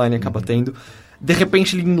todo jogo online acaba tendo. De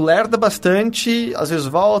repente ele enlerda bastante, às vezes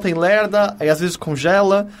volta, enlerda, aí às vezes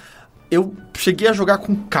congela. Eu cheguei a jogar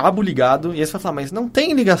com cabo ligado, e aí você vai falar, mas não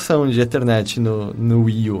tem ligação de Ethernet no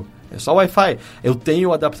Wii U. É só Wi-Fi. Eu tenho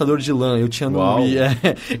o adaptador de LAN, eu tinha no Wii.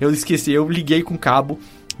 Eu esqueci, eu liguei com cabo,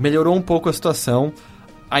 melhorou um pouco a situação.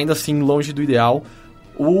 Ainda assim, longe do ideal.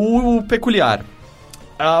 O peculiar.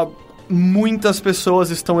 Muitas pessoas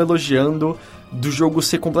estão elogiando do jogo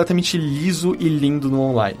ser completamente liso e lindo no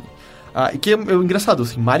online. E que é engraçado,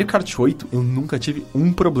 assim, Mario Kart 8, eu nunca tive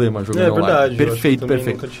um problema jogando online. Verdade. Perfeito.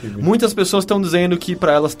 Muitas pessoas estão dizendo que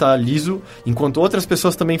pra elas tá liso, enquanto outras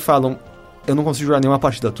pessoas também falam... Eu não consigo jogar nenhuma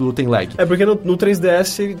partida, tudo tem lag. Porque no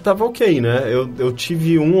 3DS ele tava ok, né? Eu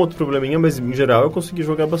tive um outro probleminha, mas em geral eu consegui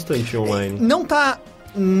jogar bastante online. Não tá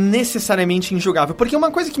necessariamente injogável, porque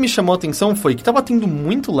uma coisa que me chamou a atenção foi que tava tendo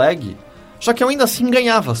muito lag, só que eu ainda assim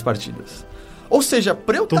ganhava as partidas. Ou seja,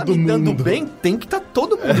 pra eu estar me dando bem, tem que estar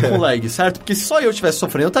todo mundo com lag, certo? Porque se só eu estivesse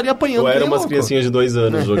sofrendo, eu estaria apanhando. Ou eram umas criancinhas de 2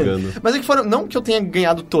 anos jogando. Mas é que foram... Não que eu tenha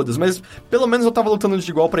ganhado todas, mas pelo menos eu tava lutando de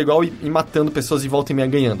igual pra igual e matando pessoas e volta e meia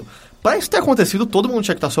ganhando. Pra isso ter acontecido, todo mundo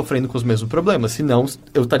tinha que estar sofrendo com os mesmos problemas, senão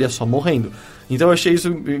eu estaria só morrendo. Então eu achei isso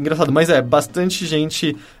engraçado. Mas bastante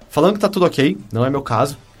gente falando que tá tudo ok, não é meu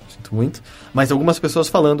caso, sinto muito. Mas algumas pessoas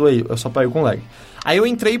falando, aí, eu só pego com lag. Aí eu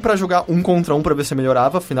entrei pra jogar 1 contra 1 pra ver se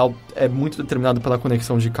melhorava, afinal é muito determinado pela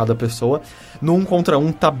conexão de cada pessoa. No 1 contra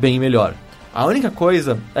 1 tá bem melhor. A única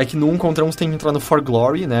coisa é que no 1 contra 1 você tem que entrar no For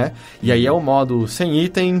Glory, né? E aí é o modo sem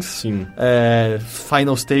itens, Sim.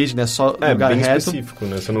 Final Stage, né? Só lugar bem reto. específico,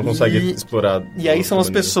 né? Você não consegue explorar... E aí são as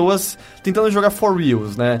pessoas tentando jogar for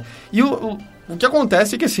reals, né? E o que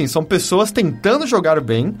acontece é que, assim, são pessoas tentando jogar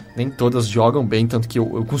bem, nem todas jogam bem, tanto que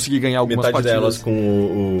eu consegui ganhar algumas Metade partidas. delas com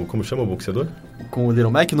o... Como chama o boxeador? Com o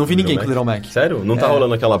Little Mac? Não vi ninguém com o Little Mac. Sério? Não tá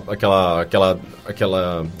rolando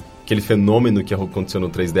aquele fenômeno que aconteceu no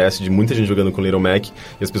 3DS de muita gente jogando com o Little Mac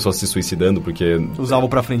e as pessoas se suicidando porque... Usavam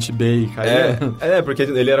pra frente B e caía. Porque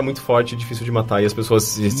ele era muito forte e difícil de matar e as pessoas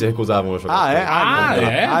se recusavam a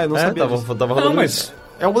jogar. Eu não sabia. Tava rolando mas... isso.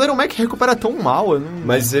 O Little Mac recupera tão mal.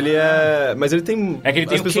 Mas ele tem... É que ele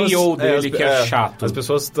tem o KO dele que é chato. As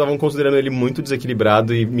pessoas estavam considerando ele muito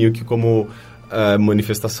desequilibrado e meio que como...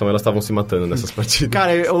 manifestação, elas estavam se matando nessas partidas.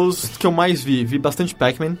 Cara, os que eu mais vi bastante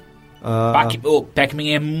Pac-Man. Pac-Man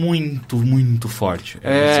é muito, muito forte.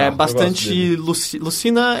 É bastante...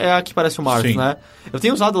 Lucina é a que parece o Marth, né? Eu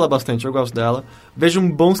tenho usado ela bastante, eu gosto dela. Vejo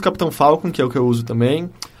bons Capitão Falcon, que é o que eu uso também.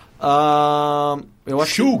 Eu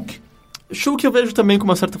acho... Shulk eu vejo também com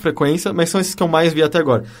uma certa frequência, mas são esses que eu mais vi até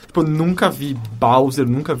agora. Tipo, nunca vi Bowser,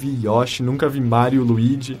 nunca vi Yoshi, nunca vi Mario,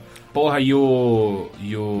 Luigi. Porra, e o...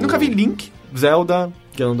 Nunca vi Link, Zelda,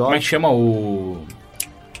 Ganondorf. Como é que chama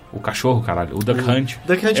o cachorro, caralho? O Duck Hunt.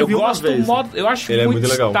 Duck Hunt eu vi uma vez. Eu acho ele muito é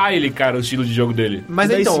muito legal. Style, cara, o estilo de jogo dele. Mas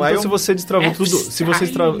daí, então, se você destravou tudo...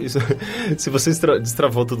 Se você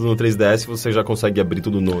destravou tudo no 3DS, você já consegue abrir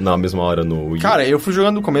tudo na mesma hora no Wii. Cara, eu fui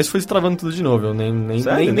jogando no começo e fui destravando tudo de novo. Eu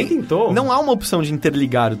nem tentou? Não há uma opção de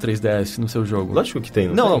interligar o 3DS no seu jogo. Lógico que tem.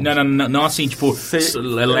 Não assim, tipo,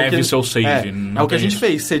 leve o seu save. É o que a gente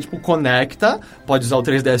fez. Você, tipo, conecta, pode usar o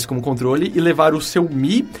 3DS como controle e levar o seu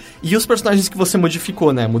Mi e os personagens que você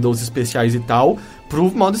modificou, né? Mudou os especiais e tal, pro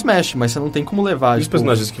modo Smash, mas você não tem como levar. E os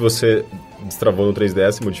personagens que você destravou no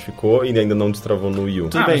 3DS, modificou e ainda não destravou no Wii U.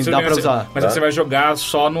 Tudo bem, dá pra usar. Mas você vai jogar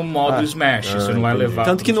só no modo Smash, você não vai levar...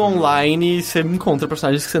 Tanto que no online você encontra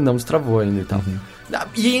personagens que você não destravou ainda e tal.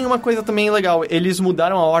 E uma coisa também legal, eles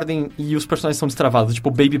mudaram a ordem e os personagens são destravados. Tipo,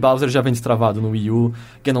 Baby Bowser já vem destravado no Wii U,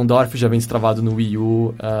 Ganondorf já vem destravado no Wii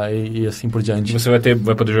U, e assim por diante. E você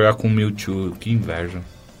vai poder jogar com o Mewtwo, que inveja.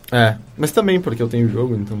 Mas também porque eu tenho o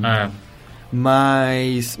jogo, então...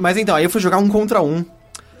 Mas então, aí eu fui jogar 1 contra 1.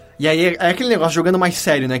 E aí é aquele negócio jogando mais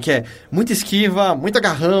sério, né? Que é muita esquiva, muito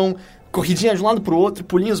agarrão, corridinha de um lado pro outro,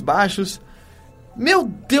 pulinhos baixos.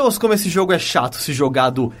 Meu Deus, como esse jogo é chato se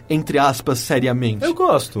jogado, entre aspas, seriamente. Eu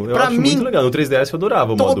gosto, eu acho muito legal. No 3DS eu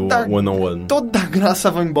adorava o modo one-on-one. Toda a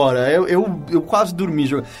graça vai embora. Eu quase dormi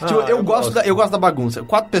jogando. Eu gosto da bagunça.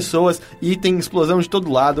 4 pessoas e tem explosão de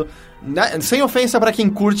todo lado. Sem ofensa pra quem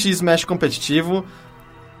curte Smash competitivo,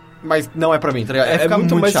 mas não é pra mim, tá ligado? Fica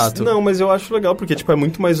muito chato. Não, mas eu acho legal, porque tipo, é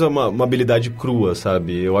muito mais uma habilidade crua,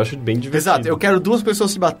 sabe? Eu acho bem divertido. Exato, eu quero 2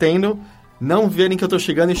 pessoas se batendo, não verem que eu tô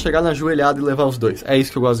chegando e chegar na joelhada e levar os 2. É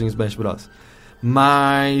isso que eu gosto em Smash Bros.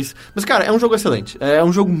 Mas, cara, é um jogo excelente. É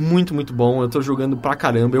um jogo muito, muito bom. Eu tô jogando pra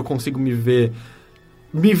caramba, eu consigo me ver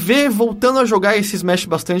voltando a jogar esse Smash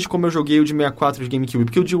bastante como eu joguei o de 64 de GameCube.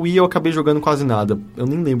 Porque o de Wii eu acabei jogando quase nada. Eu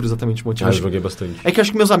nem lembro exatamente o motivo. Eu joguei bastante. É que eu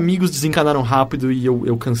acho que meus amigos desencanaram rápido e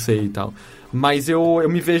eu cansei e tal. Mas eu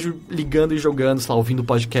me vejo ligando e jogando, sei lá, ouvindo o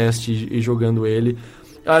podcast e jogando ele.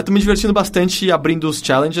 Eu tô me divertindo bastante abrindo os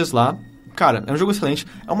challenges lá. Cara, é um jogo excelente.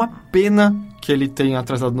 É uma pena que ele tenha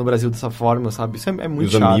atrasado no Brasil dessa forma, sabe? Isso é muito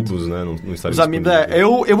chato. Os Amiibos, né? Não está os Amiibos,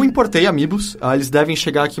 eu importei Amiibos. Eles devem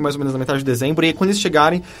chegar aqui mais ou menos na metade de dezembro. E aí, quando eles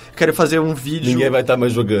chegarem, eu quero fazer um vídeo... Ninguém vai estar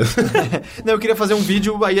mais jogando. Não, eu queria fazer um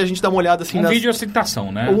vídeo, aí a gente dá uma olhada assim... vídeo de aceitação,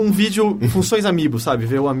 né? Ou um vídeo funções Amiibo, sabe?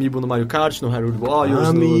 Ver o Amiibo no Mario Kart, no Hyrule Warriors...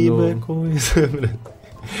 Amiibo é coisa...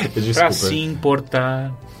 Pra se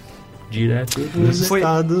importar... Direto dos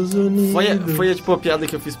Estados Unidos. Foi tipo a piada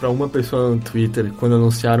que eu fiz pra uma pessoa no Twitter quando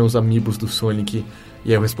anunciaram os Amiibos do Sonic. E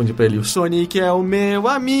aí eu respondi pra ele: o Sonic é o meu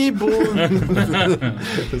amiibo.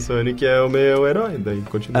 O Sonic é o meu herói. Daí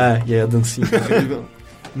continua. E aí a dancinha.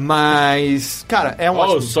 Mas, cara, é um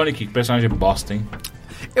ótimo. O Sonic, que personagem bosta, hein?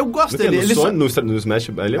 Eu gosto dele. No Smash,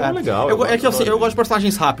 ele é legal. Eu gosto de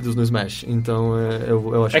personagens rápidos no Smash. Então,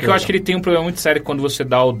 eu acho eu acho que ele tem um problema muito sério quando você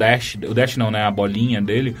dá o dash. O dash não, né? A bolinha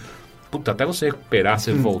dele. Puta, até você recuperar,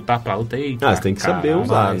 você voltar pra luta aí. Você tem que saber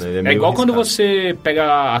usar, né? É igual quando você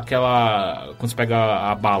pega quando você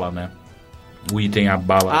pega a bala, né? O item, a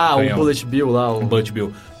bala. O Bullet Bill lá. O Bullet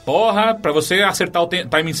Bill. Porra, pra você acertar o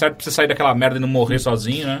timing certo pra você sair daquela merda e não morrer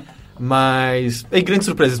sozinho, né? Mas, grande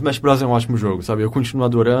surpresa, Smash Bros. É um ótimo jogo, sabe? Eu continuo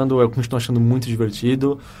adorando, eu continuo achando muito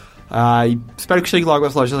divertido. E espero que chegue logo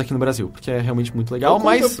às lojas aqui no Brasil, porque é realmente muito legal,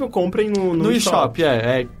 mas... Comprem no eShop,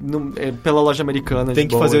 pela loja americana. Tem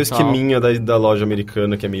que fazer o esqueminha da loja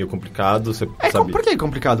americana, que é meio complicado, você sabe? Por que é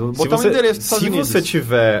complicado? Botar um endereço dos Estados Unidos. Se você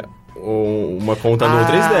tiver uma conta no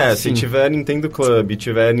 3DS, se tiver Nintendo Club,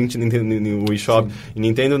 tiver o eShop e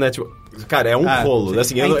Nintendo Network... Cara, é um rolo.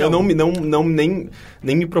 Assim, eu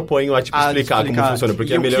nem me proponho a explicar como funciona,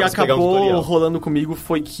 porque é melhor você pegar um tutorial. O que acabou rolando comigo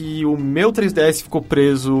foi que o meu 3DS ficou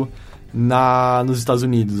preso nos Estados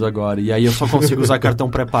Unidos agora. E aí eu só consigo usar cartão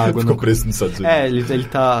pré-pago. Ficou preso nos Estados Unidos. Ele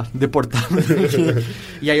tá deportado.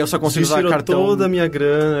 E aí eu só consigo usar cartão... toda a minha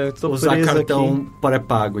grana, eu tô usar cartão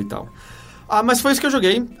pré-pago e tal. Mas foi isso que eu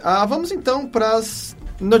joguei. Vamos então pras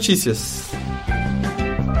notícias.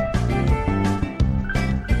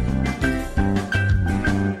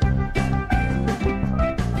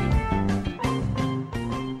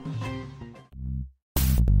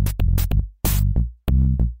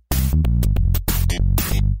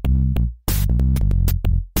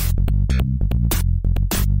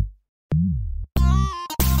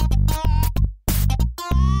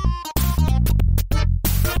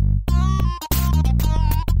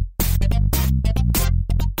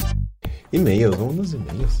 E-mail, vamos nos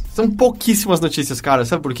e-mails. São pouquíssimas notícias, cara.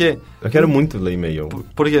 Sabe por quê? Eu quero muito ler e-mail.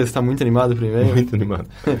 Por quê? Você tá muito animado pro e-mail? Muito animado.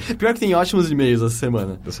 Pior que tem ótimos e-mails essa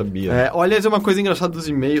semana. Eu sabia. Olha, é uma coisa engraçada dos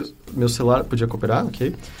e-mails. Meu celular podia cooperar,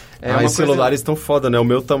 ok? Os celulares estão foda, né? O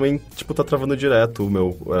meu também, tá travando direto. O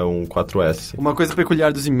meu é um 4S. Uma coisa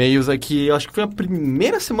peculiar dos e-mails é que eu acho que foi a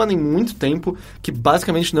primeira semana em muito tempo que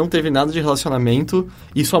basicamente não teve nada de relacionamento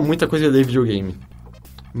e só muita coisa de videogame.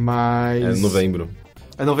 Mas... É novembro.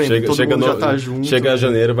 É novembro, todo mundo já tá junto. Chega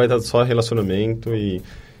janeiro, vai estar só relacionamento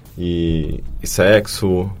e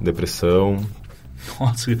sexo, depressão.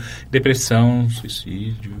 Nossa, depressão,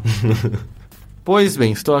 suicídio. Pois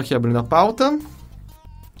bem, estou aqui abrindo a pauta.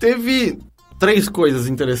 Teve 3 coisas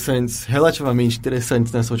interessantes, relativamente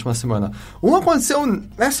interessantes nessa última semana. Uma aconteceu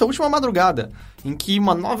nessa última madrugada, em que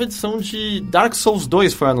uma nova edição de Dark Souls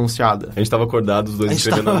 2 foi anunciada. A gente estava acordado, os dois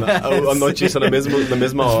escrevendo a notícia na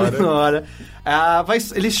mesma hora.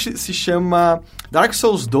 Ele se chama Dark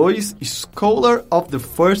Souls 2 Scholar of the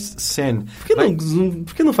First Sin.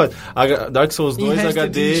 Por que não faz? Dark Souls 2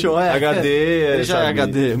 HD, Edition, HD... já é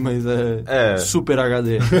HD, mas é Super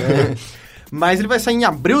HD. Mas ele vai sair em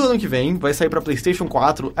abril do ano que vem, vai sair para PlayStation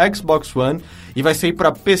 4, Xbox One e vai sair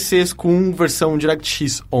para PCs com versão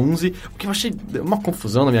DirectX 11, o que eu achei uma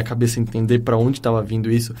confusão na minha cabeça entender para onde estava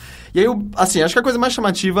vindo isso. E aí, acho que a coisa mais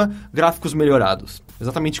chamativa, gráficos melhorados.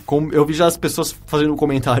 Exatamente como... Eu vi já as pessoas fazendo um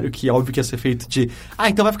comentário que óbvio que ia ser feito de...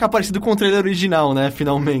 então vai ficar parecido com o trailer original, né?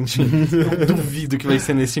 Finalmente. Eu duvido que vai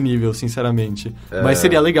ser nesse nível, sinceramente. Mas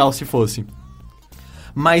seria legal se fosse.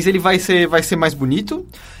 Mas ele vai ser mais bonito,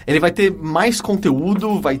 ele vai ter mais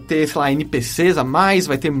conteúdo, vai ter, NPCs a mais,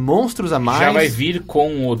 vai ter monstros a mais. Já vai vir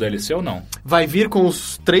com o DLC ou não? Vai vir com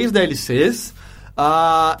os 3 DLCs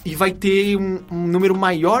e vai ter um número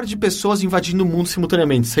maior de pessoas invadindo o mundo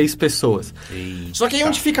simultaneamente, 6 pessoas. Eita. Só que aí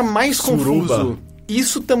onde fica mais confuso,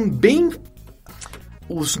 isso também...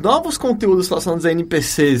 Os novos conteúdos relacionados a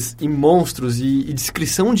NPCs e monstros e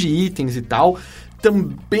descrição de itens e tal...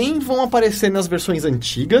 também vão aparecer nas versões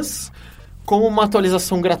antigas, como uma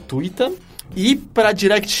atualização gratuita, e para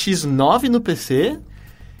DirectX 9 no PC,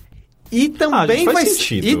 e também,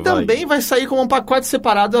 vai sair como um pacote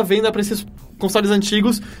separado à venda para esses consoles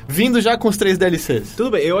antigos, vindo já com os 3 DLCs.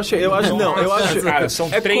 Tudo bem, eu acho... Cara, são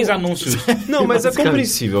 3 anúncios. Não, mas é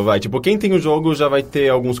compreensível, vai. Tipo, quem tem o jogo já vai ter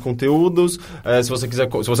alguns conteúdos. Se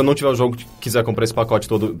você não tiver o jogo e quiser comprar esse pacote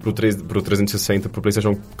todo pro 360, pro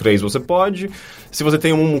PlayStation 3, você pode. Se você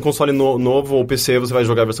tem um console novo ou PC, você vai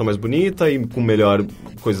jogar a versão mais bonita e com melhor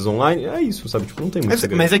coisas online. É isso, sabe? Tipo, não tem muito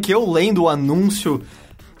segredo. Mas é que eu lendo o anúncio...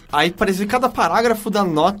 Aí parece que cada parágrafo da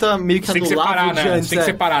nota meio que anulava o de antes. Tem que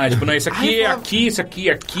separar, né? Tipo, não, esse aqui é aqui, esse aqui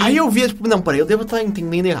é aqui. Aí eu via, tipo, não, peraí, eu devo estar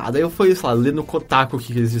entendendo errado. Aí eu fui, ler no Kotaku o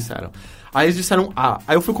que eles disseram. Aí eles disseram A.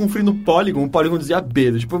 Aí eu fui conferir no Polygon, o Polygon dizia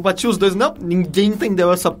B. Tipo, eu bati os dois, não, ninguém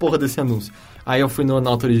entendeu essa porra desse anúncio. Aí eu fui na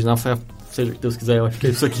nota original e falei, seja o que Deus quiser, eu acho que é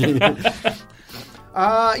isso aqui.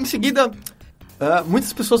 Em seguida...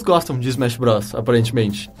 muitas pessoas gostam de Smash Bros,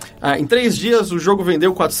 aparentemente. Em 3 dias, o jogo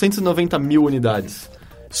vendeu 490 mil unidades.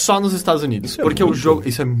 Só nos Estados Unidos. Porque o jogo...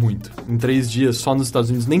 Isso é muito. Em 3 dias, só nos Estados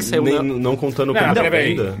Unidos. Nem saiu... Não contando com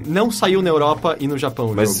pré-venda? Não saiu na Europa e no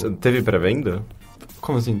Japão o Mas jogo. teve pré-venda?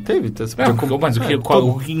 Como assim? Teve? Mas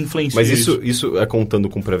o que influencia Mas isso é contando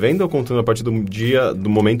com pré-venda ou contando a partir do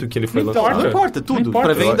momento que ele foi lançado? Não importa, tudo. Não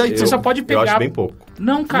importa. Pré-venda Você só pode pegar... Eu acho bem pouco.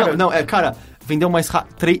 Não, cara... Cara, vendeu mais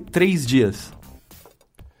rápido. 3 dias.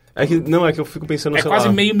 É que eu fico pensando, sei quase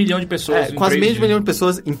lá... 500 mil de pessoas quase meio milhão de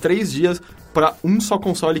pessoas em 3 dias pra um só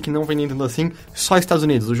console que não vem Nintendo assim, só Estados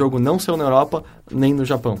Unidos. O jogo não saiu na Europa, nem no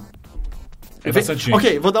Japão. É bastante gente.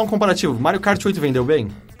 Ok, vou dar um comparativo. Mario Kart 8 vendeu bem?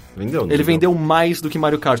 Ele vendeu mais do que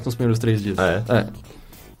Mario Kart nos primeiros 3 dias.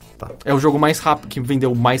 Tá. É o jogo mais rápido, que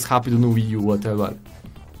vendeu mais rápido no Wii U até agora.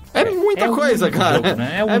 É muita coisa, cara. Jogo,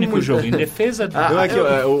 né? É o único jogo. Em defesa...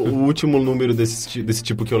 o último número desse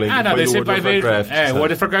tipo que eu lembro foi o World of Warcraft. O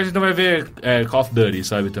World of Warcraft não vai ver Call of Duty,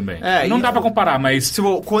 sabe, também. Não dá pra comparar, mas...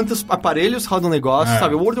 Quantos aparelhos rodam o negócio,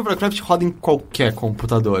 sabe? O World of Warcraft roda em qualquer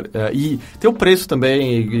computador. E tem o preço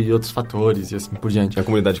também e outros fatores e assim por diante. É a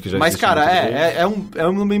comunidade que já Mas, existe. cara, é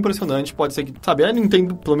um número impressionante. Pode ser que, sabe, a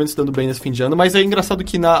Nintendo pelo menos dando bem nesse fim de ano, mas é engraçado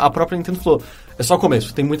que a própria Nintendo falou, é só o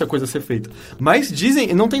começo, tem muita coisa a ser feita. Mas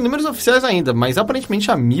dizem, não tem números oficiais ainda, mas aparentemente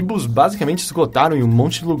Amiibos basicamente esgotaram em um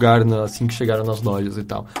monte de lugar assim que chegaram nas lojas e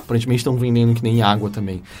tal. Aparentemente estão vendendo que nem água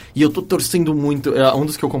também. E eu tô torcendo muito, um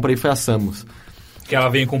dos que eu comprei foi a Samus. Que ela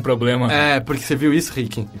vem com problema. Porque você viu isso,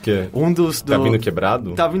 Rick? O quê? Tá vindo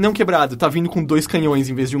quebrado? Não quebrado, tá vindo com 2 canhões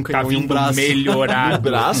em vez de um canhão e um braço. Melhorar. Um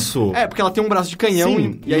braço? Porque ela tem um braço de canhão.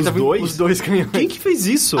 Sim, e aí tá vindo os 2 canhões. Quem que fez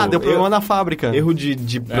isso? Deu problema na fábrica. Erro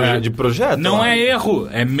de projeto? Não é erro,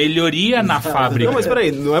 é melhoria na fábrica. Não, mas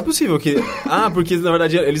peraí, não é possível que... porque na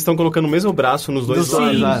verdade eles estão colocando o mesmo braço nos dois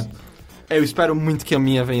lados. Eu espero muito que a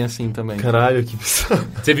minha venha assim também. Caralho, que bizarro.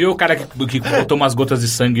 Você viu o cara que botou umas gotas de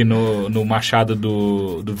sangue no machado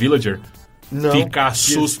do Villager? Não. Fica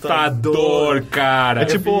assustador, cara. É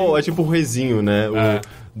tipo o Rezinho, né?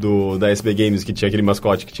 Da SB Games, que tinha aquele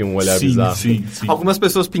mascote que tinha um olhar bizarro. Sim. Algumas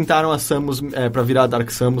pessoas pintaram a Samus pra virar Dark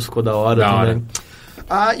Samus, ficou da hora também.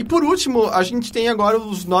 E por último, a gente tem agora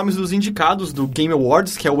os nomes dos indicados do Game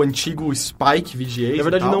Awards, que é o antigo Spike VGA. Na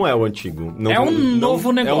verdade, não é o antigo. É um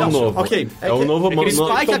novo negócio. É um novo. Ok. É um novo...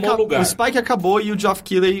 O Spike acabou e o Geoff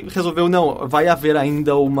Keighley resolveu, vai haver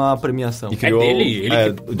ainda uma premiação. E criou, é dele?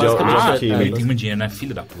 Ele tem muito dinheiro, né?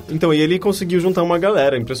 Filho da puta. Então, e ele conseguiu juntar uma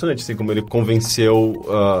galera. Impressionante, assim, como ele convenceu,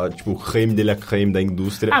 o creme de la creme da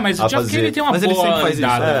indústria mas o Geoff Keighley tem uma boa ele sempre faz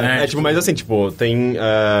andada, isso. né? Mas assim, tem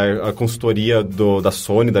a consultoria da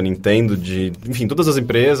Sony, da Nintendo, enfim, todas as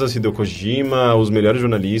empresas, Hideo Kojima, os melhores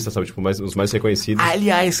jornalistas, sabe, os mais reconhecidos.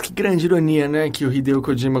 Aliás, que grande ironia, né, que o Hideo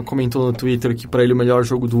Kojima comentou no Twitter que pra ele o melhor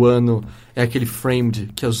jogo do ano é aquele Framed,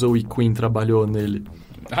 que a Zoe Quinn trabalhou nele.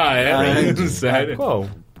 Sério? Qual?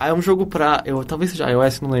 É um jogo talvez seja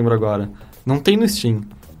iOS, não lembro agora. Não tem no Steam.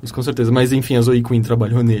 Isso com certeza, mas enfim, a Zoe Quinn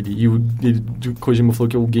trabalhou nele e o Kojima falou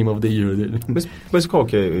que é o Game of the Year dele. Mas qual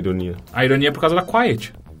que é a ironia? A ironia é por causa da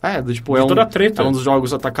Quiet. Toda a treta. É um dos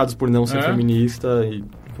jogos atacados por não ser feminista e...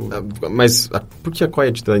 Mas por que a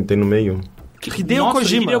Quiet tem no meio? Hideo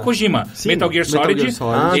Kojima. Sim, Metal Gear Solid.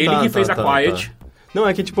 Ele que fez a Quiet. Não,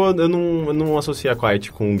 é que eu não associo a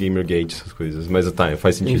Quiet com Gamergate, essas coisas. Mas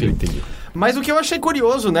faz sentido, eu entendi. Mas o que eu achei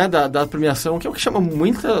curioso, né, da premiação, que é o que chamou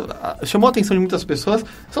a atenção de muitas pessoas,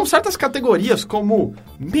 são certas categorias, como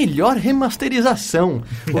melhor remasterização.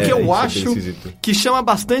 O que eu acho que chama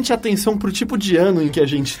bastante atenção pro tipo de ano em que a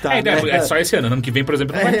gente tá. É só esse ano. Ano que vem, por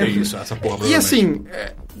exemplo, não vai ter isso, essa porra. E assim...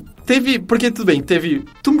 Teve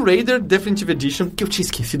Tomb Raider Definitive Edition, que eu tinha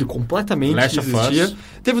esquecido completamente que existia.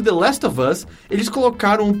 Teve The Last of Us. Eles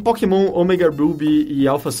colocaram Pokémon Omega Ruby e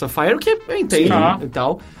Alpha Sapphire, que eu entendo e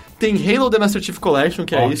tal. Tem Halo The Master Chief Collection,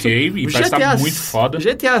 que é isso. E parece estar muito foda.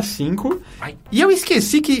 GTA V. E eu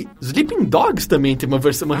esqueci que Sleeping Dogs também tem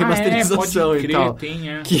uma remasterização pode crer, e tal.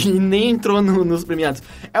 Que nem entrou nos premiados.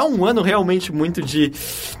 É um ano realmente muito de...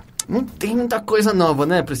 Não tem muita coisa nova,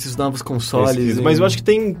 né? Pra esses novos consoles. Mas eu acho que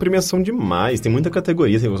tem premiação demais. Tem muita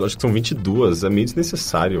categoria. Eu acho que são 22. É meio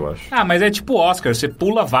desnecessário, eu acho. Mas é tipo Oscar. Você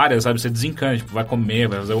pula várias, sabe? Você desencana. Tipo, vai comer,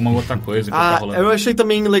 vai fazer uma outra coisa. Tá rolando. Eu achei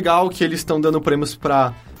também legal que eles estão dando prêmios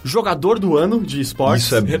pra jogador do ano de esportes.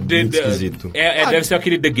 Isso é muito esquisito. Deve ser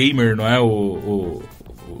aquele The Gamer, não é? O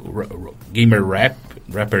Gamer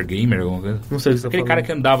Rapper Gamer, alguma coisa. Não sei se aquele cara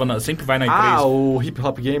que andava, sempre vai na E3. O Hip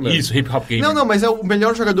Hop Gamer. Isso, Hip Hop Gamer. Não, mas é o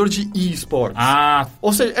melhor jogador de esports.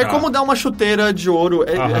 Ou seja, é como dar uma chuteira de ouro.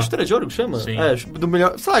 É chuteira de ouro que chama? Sim. Do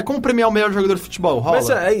melhor, sei lá, é como premiar o melhor jogador de futebol. Rola. Mas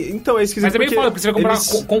então é esquisito. Mas é bem foda, porque você vai comprar.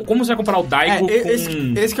 Como você vai comprar o Daigo com.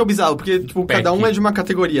 Esse que é o bizarro, porque cada um é de uma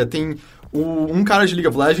categoria. Tem um cara de League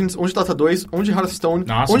of Legends, um de Dota 2, um de Hearthstone,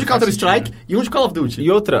 Nossa, um de não faz Counter-Strike sentido. e um de Call of Duty. E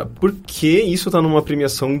outra, por que isso tá numa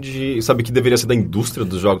premiação de... Sabe, que deveria ser da indústria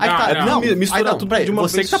dos jogos? Aí tá, não, misturar tudo peraí, de uma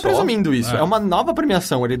você vez que tá só. presumindo isso. É uma nova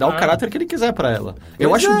premiação, ele dá o caráter que ele quiser pra ela.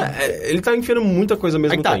 Eu Mas acho... ele tá enfiando muita coisa ao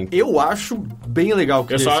mesmo Aí tá, tempo. eu acho bem legal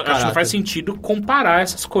que Eu esse só acho que caráter. não faz sentido comparar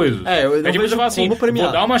essas coisas. Eu não tipo vejo você falar assim, como premiar.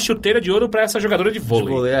 vou dar uma chuteira de ouro pra essa jogadora de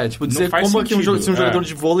vôlei. Tipo, Não dizer faz como que sentido. se um jogador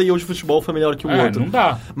de vôlei ou de futebol foi melhor que o outro. Não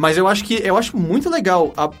dá. Mas eu acho muito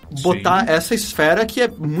legal botar essa esfera que é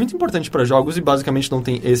muito importante pra jogos e basicamente não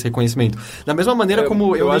tem esse reconhecimento. Da mesma maneira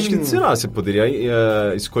como eu acho que, sei lá, você poderia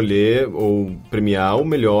escolher ou premiar o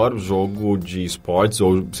melhor jogo de esportes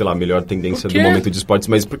ou, sei lá, a melhor tendência do momento de esportes,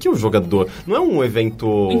 mas por que o jogador? Não é um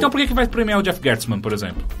evento... Então por que vai premiar o Jeff Gertzman, por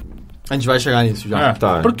exemplo? A gente vai chegar nisso já.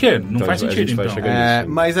 Tá. Por quê? Não Então, faz a sentido, gente vai então. chegar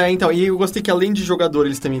nisso. Mas então, e eu gostei que além de jogador,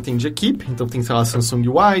 eles também têm de equipe. Então tem, sei lá, Samsung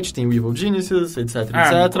White, tem o Evil Geniuses, etc,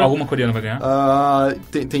 etc. Alguma coreana vai ganhar?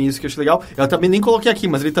 Tem isso que eu achei legal. Eu também nem coloquei aqui,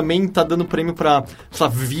 mas ele também tá dando prêmio pra, sei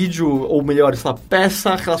lá, vídeo, ou melhor, sei lá,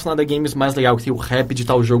 peça relacionada a games mais legal, que tem o rap de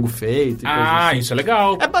tal jogo feito. Assim. Isso é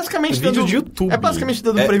legal. É basicamente Vídeo dando... de YouTube. É basicamente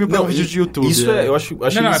dando prêmio pra um vídeo de YouTube. Isso eu acho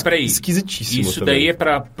Não, peraí. esquisitíssimo Isso também. daí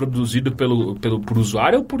é produzido por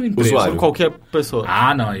usuário ou por empresa? Usuário. Qualquer pessoa.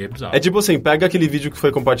 Não, aí é bizarro. É tipo assim, pega aquele vídeo que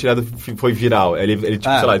foi compartilhado, foi viral. Ele tipo,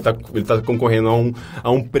 sei lá, ele tá concorrendo a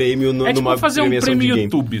um prêmio tipo numa fazer um premiação prêmio de game.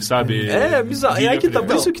 YouTube, sabe? É bizarro. E aí que tá,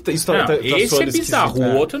 por isso que isso tá esse soando é bizarro,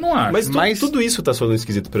 esquisito. o outro eu não acho. Mas tudo isso tá soando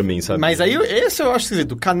esquisito pra mim, sabe? Mas aí, esse eu acho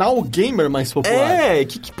esquisito. Canal gamer mais popular.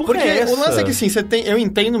 Que porra Porque é essa? o lance é que assim, eu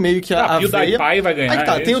entendo meio que a veia... PewDiePie vai ganhar. Aí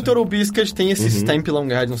tá, tem o isso? Total Biscuit, tem esse Stamp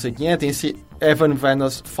Longhead, não sei quem é, tem esse Evan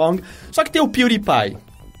Vanos Fong, só que tem o PewDiePie.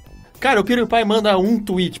 Cara, o PewDiePie manda um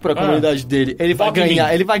tweet pra comunidade dele, ele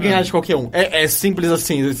vai ganhar de qualquer um. É simples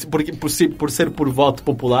assim, por ser por voto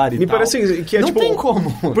popular e Me tal. parece que é não tipo... tem como.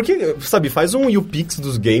 Porque, sabe, faz um YouPix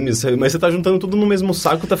dos games, mas você tá juntando tudo no mesmo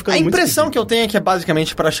saco, tá ficando A muito impressão esquisito. que eu tenho é que é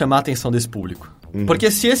basicamente pra chamar a atenção desse público. Porque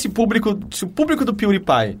se o público do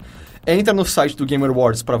PewDiePie entra no site do Game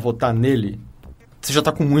Awards pra votar nele, você já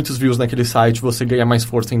tá com muitos views naquele site, você ganha mais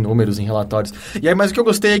força em números, em relatórios. E aí, mas o que eu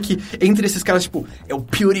gostei é que entre esses caras, tipo, é o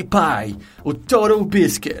PewDiePie, o Total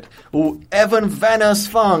Biscuit, o Evan Vanos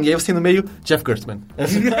Fong, e aí você tem no meio Jeff Gertzman.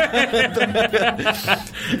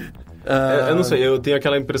 Eu não sei, eu tenho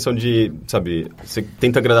aquela impressão de, sabe, você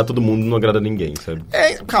tenta agradar todo mundo, não agrada ninguém, sabe?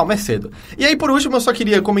 Calma, é cedo. E aí, por último, eu só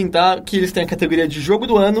queria comentar que eles têm a categoria de jogo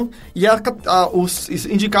do ano, e os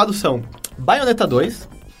indicados são Bayonetta 2,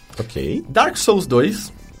 Ok. Dark Souls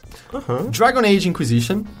 2, Dragon Age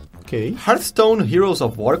Inquisition, Ok. Hearthstone Heroes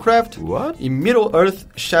of Warcraft What? e Middle-earth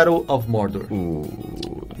Shadow of Mordor.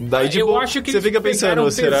 Daí, tipo, eu acho que você eles fica pegaram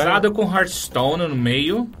pensando, será? pesado com Hearthstone no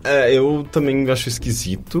meio. Eu também acho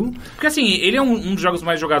esquisito. Porque assim, ele é um dos jogos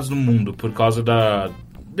mais jogados do mundo, por causa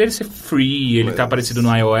dele ser free, ele tá aparecido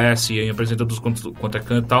no iOS e apresenta todos quanto é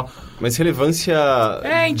canto e tal. Mas relevância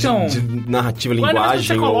então, de narrativa, quando linguagem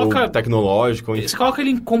você coloca- ou tecnológico. Você coloca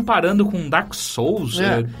ele comparando com Dark Souls.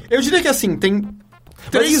 Eu diria que assim, tem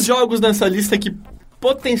 3 jogos nessa lista que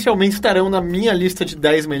potencialmente estarão na minha lista de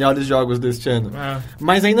 10 melhores jogos deste ano.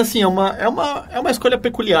 Mas ainda assim, é uma escolha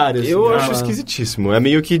peculiar. Assim, Eu acho esquisitíssimo. É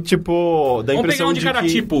meio que, tipo, dá a Vamos pegar impressão um de cada que...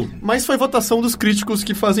 tipo. Mas foi votação dos críticos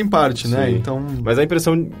que fazem parte, né? Sim. Então, Mas a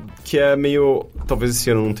impressão que é meio... Talvez esse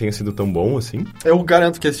ano não tenha sido tão bom, assim. eu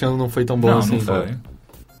garanto que esse ano não foi tão bom Não, assim. não foi.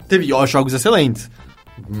 Teve jogos excelentes.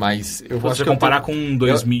 Mas eu Se acho você que eu comparar tenho- com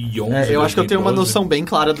 2011, eu acho que eu tenho uma 2012. noção bem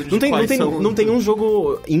clara do Não tem um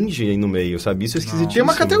jogo indie aí no meio, sabe? Isso é esquisitíssimo. Tem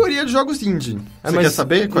uma categoria de jogos indie. Você mas- quer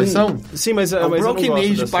saber quais são? Sim, mas... O mas eu não Broken gosto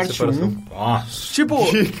Age dessa parte separação. 1. Nossa. Tipo,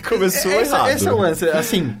 Que começou errado. esse é o lance.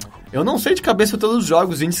 Assim, eu não sei de cabeça todos os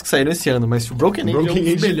jogos indies que saíram esse ano, mas o Broken Age é um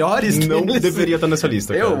dos melhores não deles. deveria estar nessa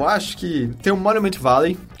lista, cara. Eu acho que tem o Monument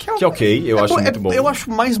Valley, Que é ok, eu acho muito bom. Eu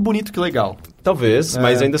acho mais bonito que legal. Talvez,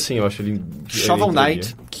 mas ainda assim, eu acho ele... Shovel ele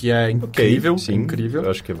Knight, que é incrível, sim, incrível.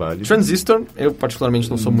 eu acho que vale. Transistor, eu particularmente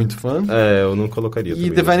não sou muito fã. Eu não colocaria E também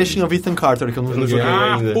The nessa Vanishing lista. of Ethan Carter, que eu não Eu não joguei. joguei.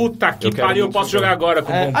 ainda. Puta que Eu quero pariu, eu muito posso jogar. jogar agora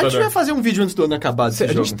com o A gente computador. vai fazer um vídeo antes do ano acabar desse A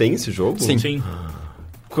jogo. gente tem esse jogo? Sim. Sim.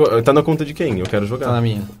 Tá na conta de quem? Eu quero jogar. Tá na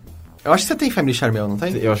minha. Eu acho que você tem Family Charmel, não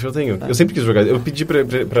tem? Eu acho que eu tenho. Eu sempre quis jogar. Eu pedi pra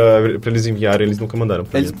eles enviarem, eles nunca mandaram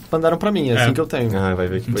pra Eles mim. mandaram pra mim, é assim É. que eu tenho. Vai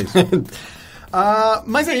ver que foi isso.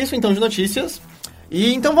 Mas é isso então de notícias.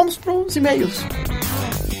 E então vamos pros e-mails.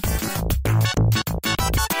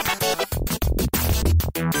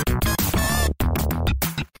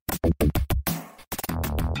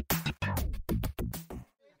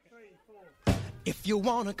 If you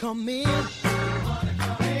wanna come in,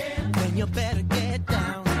 then you better get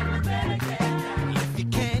down. If you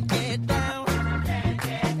can't get down,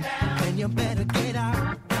 then you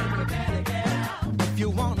If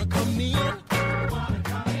you wanna come in.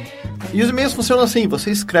 E os e-mails funcionam assim,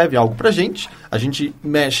 você escreve algo pra gente, a gente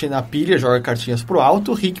mexe na pilha, joga cartinhas pro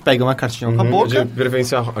alto, o Rick pega uma cartinha com a boca. De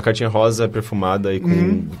preferência, a cartinha rosa perfumada e com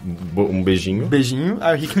um beijinho. Beijinho,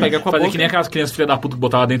 aí o Rick pega com a Fazer boca. que nem aquelas crianças filha da puta que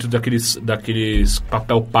botava dentro daqueles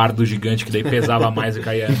papel pardo gigante que daí pesava mais e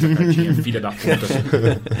caía essa cartinha, filha da puta. Assim.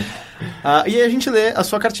 E aí a gente lê a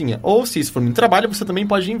sua cartinha. Ou, se isso for muito trabalho, você também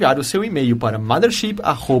pode enviar o seu e-mail para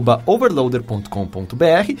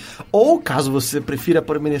mothership@overloader.com.br, ou, caso você prefira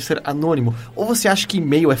permanecer anônimo, ou você acha que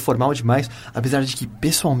e-mail é formal demais, apesar de que,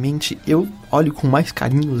 pessoalmente, eu olho com mais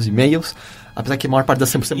carinho os e-mails, apesar que a maior parte da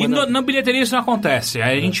semana... E na bilheteria isso não acontece.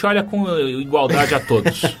 Aí a gente olha com igualdade a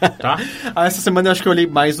todos, tá? Essa semana eu acho que eu olhei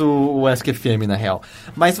mais o AskFM, na real.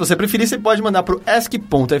 Mas se você preferir, você pode mandar pro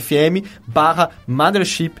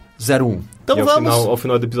ask.fm/mothership01. Então e vamos... ao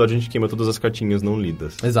final do episódio a gente queima todas as cartinhas não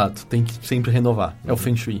lidas. Exato, tem que sempre renovar. É o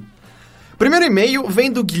Feng Shui. Primeiro e-mail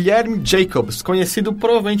vem do Guilherme Jacobs, conhecido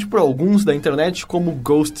provavelmente por alguns da internet como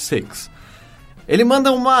Ghost Six. Ele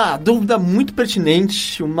manda uma dúvida muito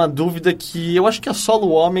pertinente, uma dúvida que eu acho que assola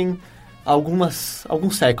o homem há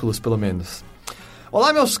alguns séculos, pelo menos.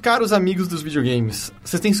 Olá, meus caros amigos dos videogames.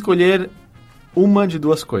 Vocês têm que escolher uma de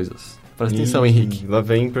duas coisas. Presta atenção, Henrique. Lá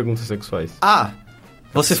vem perguntas sexuais. A.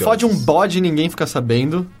 Você Ansiosos. fode um bode e ninguém fica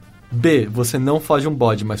sabendo. B. Você não fode um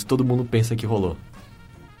bode, mas todo mundo pensa que rolou.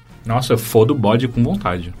 Nossa, eu fodo o bode com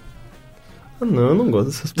vontade. Ah, não, eu não gosto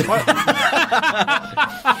dessas perguntas.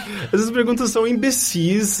 Essas perguntas são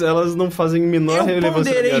imbecis, elas não fazem menor relevância na minha Eu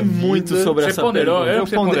ponderei vida. muito sobre Você essa ponderou?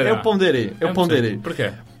 pergunta. Eu ponderei. Eu não sei. Por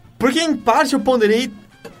quê? Porque, em parte, eu ponderei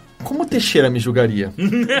como o Teixeira me julgaria.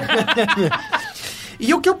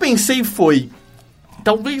 E o que eu pensei foi...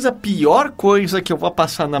 Talvez a pior coisa que eu vou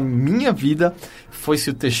passar na minha vida foi se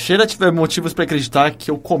o Teixeira tiver motivos pra acreditar que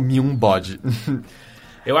eu comi um bode.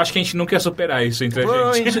 Eu acho que a gente nunca ia superar isso entre a gente.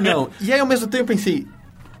 Provavelmente não. E aí, ao mesmo tempo, eu pensei...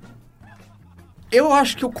 Eu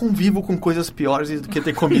acho que eu convivo com coisas piores do que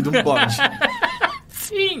ter comido um bode.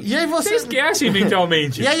 Sim. E aí Você esquece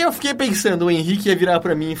eventualmente. E aí eu fiquei pensando, o Henrique ia virar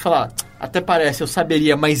pra mim e falar... Até parece, eu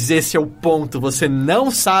saberia, mas esse é o ponto. Você não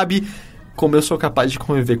sabe como eu sou capaz de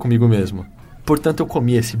conviver comigo mesmo. Portanto, eu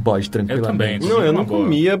comi esse bode tranquilamente. Eu também. Não, eu não Boa.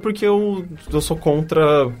 comia porque eu sou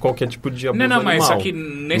contra qualquer tipo de abuso Não, mas animal. só que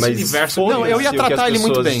nesse Mas universo... foda-se Não, eu ia o que tratar as ele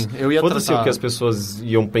muito pessoas- bem. Eu ia Foda-se tratar. o que as pessoas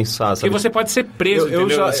iam pensar, Porque sabe? você pode ser preso, Eu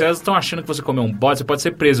entendeu? já- Vocês estão achando que você comeu um bode, você pode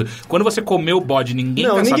ser preso. Quando você comeu o bode, ninguém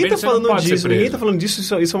Não, tá ninguém sabendo, tá você não falando pode ser disso. preso. Ninguém tá falando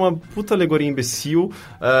disso. Isso é uma puta alegoria imbecil.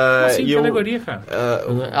 Assim, e que eu, alegoria, cara.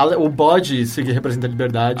 O bode se representa a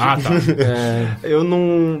liberdade. Ah, tá. eu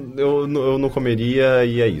não comeria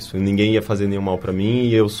e é isso. Ninguém ia fazer nenhum mal pra mim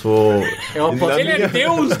e eu sou... Ele é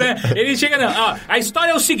Deus, né? Ele chega... Não, ó, a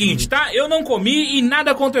história é o seguinte, tá? Eu não comi e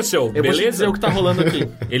nada aconteceu, Eu vou te beleza? dizer o que tá rolando aqui.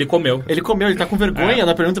 Ele comeu. Ele comeu, ele tá com vergonha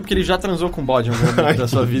na pergunta porque ele já transou com bode em algum momento da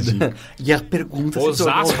sua vida. E a pergunta se tornou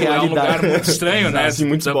Osasco é um lugar realidade. muito estranho, né? Assim,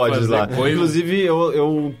 muitos Dá pra bodes fazer lá. coisa. Inclusive,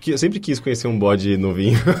 eu sempre quis conhecer um bode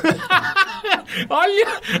novinho. Olha!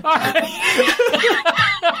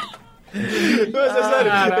 Mas é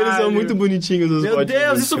sério, Caralho. eles são muito bonitinhos os Meu bodes.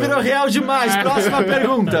 Deus, isso virou real demais. Próxima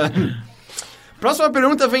pergunta. Próxima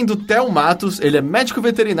pergunta vem do Theo Matos. Ele é médico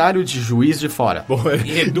veterinário de Juiz de Fora.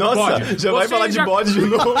 E do Nossa, bode. já vai Você falar de bode de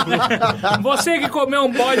novo. Você que comeu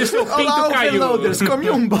um bode, seu pinto Olá, caiu. overloaders. Comi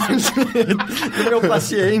um bode do meu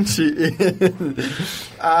paciente.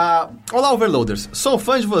 Olá, overloaders. Sou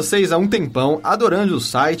fã de vocês há um tempão, adorando o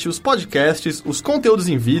site, os podcasts, os conteúdos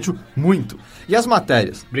em vídeo, muito. E as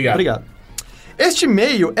matérias. Obrigado. Este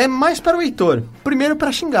e-mail é mais para o Heitor. Primeiro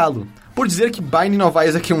para xingá-lo, por dizer que Binding of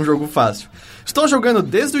Isaac é um jogo fácil. Estou jogando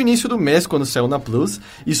desde o início do mês, quando saiu na Plus,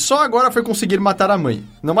 e só agora foi conseguir matar a mãe.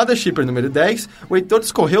 No Mothershipper número 10, o Heitor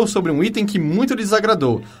discorreu sobre um item que muito lhe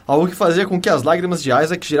desagradou, algo que fazia com que as lágrimas de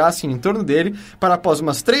Isaac girassem em torno dele para após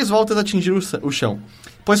umas 3 voltas atingir o chão.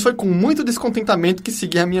 Pois foi com muito descontentamento que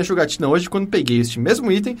segui a minha jogatina hoje quando peguei este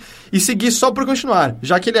mesmo item e segui só por continuar,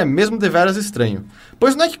 já que ele é mesmo deveras estranho.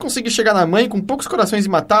 Pois não é que consegui chegar na mãe com poucos corações e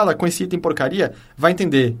matá-la com esse item porcaria? Vai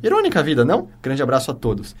entender. Irônica a vida, não? Grande abraço a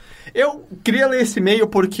todos. Eu queria ler esse e-mail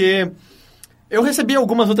porque eu recebi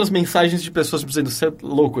algumas outras mensagens de pessoas me dizendo: você é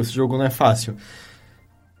louco, esse jogo não é fácil.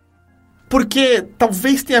 Porque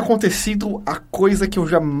talvez tenha acontecido a coisa que eu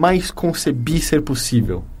jamais concebi ser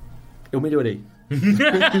possível. Eu melhorei.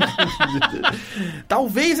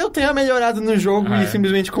 Talvez eu tenha melhorado no jogo e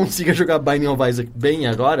simplesmente consiga jogar Binding of Isaac bem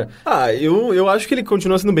agora. Eu acho que ele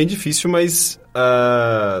continua sendo bem difícil, mas...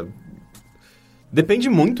 Depende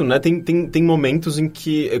muito, né? Tem momentos em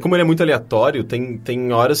que, como ele é muito aleatório,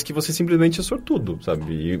 tem horas que você simplesmente é sortudo,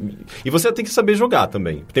 sabe? E você tem que saber jogar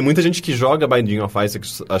também. Tem muita gente que joga Binding of Isaac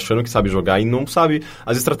achando que sabe jogar e não sabe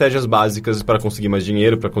as estratégias básicas para conseguir mais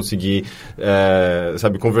dinheiro, para conseguir,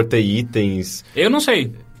 sabe, converter itens. Eu não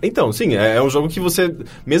sei. Então, sim, é um jogo que você...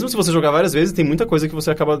 Mesmo se você jogar várias vezes, tem muita coisa que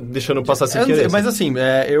você acaba deixando passar sem querer. Mas assim,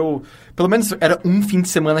 eu... Pelo menos era um fim de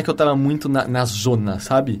semana que eu tava muito na zona,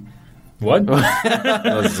 sabe? What?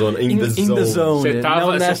 Na zona, in the zone. Você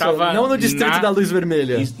tava não no distrito da luz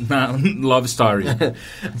vermelha. Na Love Story.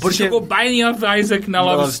 Você jogou Binding of Isaac na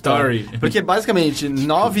Love Story. Porque, basicamente,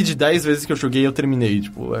 9 de 10 vezes que eu joguei, eu terminei.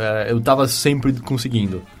 Tipo, eu tava sempre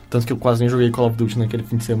conseguindo. Tanto que eu quase nem joguei Call of Duty naquele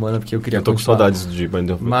fim de semana, porque eu queria... Eu tô continuar. com saudades de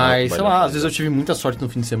Binding of Isaac. Mas, sei lá, às vezes eu tive muita sorte no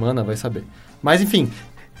fim de semana, vai saber. Mas, enfim,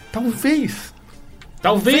 talvez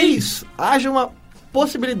haja uma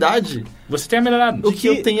possibilidade você tenha melhorado. de que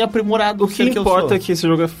eu tenha aprimorado o que importa é que esse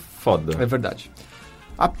jogo é foda. É verdade.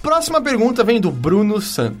 A próxima pergunta vem do Bruno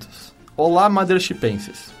Santos. Olá,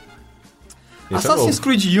 Mothershipenses. Assassin's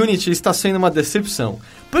Creed Unity está sendo uma decepção.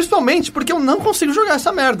 Principalmente porque eu não consigo jogar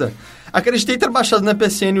essa merda. Acreditei ter baixado na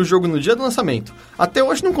PSN o jogo no dia do lançamento. Até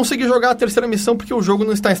hoje não consegui jogar a terceira missão porque o jogo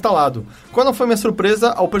não está instalado. Qual foi minha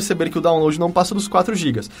surpresa ao perceber que o download não passa dos 4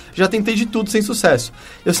 GB? Já tentei de tudo sem sucesso.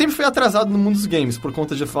 Eu sempre fui atrasado no mundo dos games, por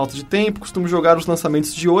conta de falta de tempo, costumo jogar os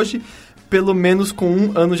lançamentos de hoje, pelo menos com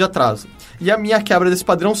 1 ano de atraso. E a minha quebra desse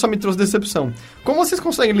padrão só me trouxe decepção. Como vocês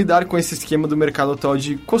conseguem lidar com esse esquema do mercado atual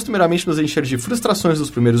de costumeiramente nos encher de frustrações nos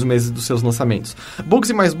primeiros meses dos seus lançamentos? Bugs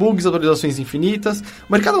e mais bugs, atualizações infinitas.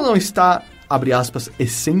 O mercado não está, abre aspas,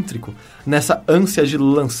 excêntrico nessa ânsia de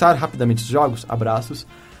lançar rapidamente os jogos? Abraços.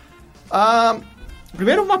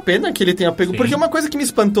 Primeiro, uma pena que ele tenha pego, porque uma coisa que me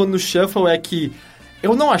espantou no Shuffle é que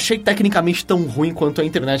eu não achei tecnicamente tão ruim quanto a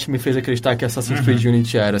internet me fez acreditar que Assassin's Creed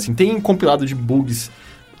Unity era. Assim, tem compilado de bugs,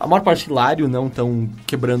 a maior parte hilário, não tão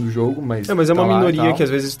quebrando o jogo, mas... mas é uma minoria que às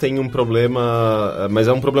vezes tem um problema... Mas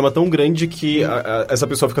é um problema tão grande que essa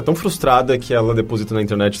pessoa fica tão frustrada que ela deposita na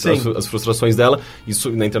internet as frustrações dela. Isso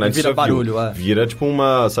na internet vira barulho, vira tipo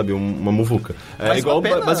uma muvuca. É igual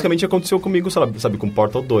basicamente aconteceu comigo, sabe, com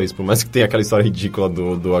Portal 2. Por mais que tenha aquela história ridícula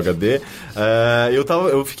do HD,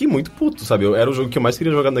 eu fiquei muito puto, sabe? Era o jogo que eu mais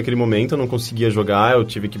queria jogar naquele momento, eu não conseguia jogar, eu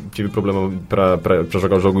tive problema pra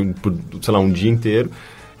jogar o jogo por, sei lá, um dia inteiro.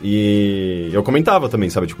 E eu comentava também,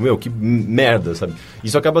 sabe? Tipo, que merda, sabe?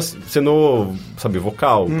 Isso acaba sendo, sabe,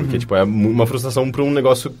 vocal. Porque, tipo, é uma frustração pra um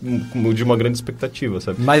negócio de uma grande expectativa,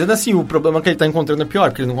 sabe? Mas ainda assim, o problema que ele tá encontrando é pior,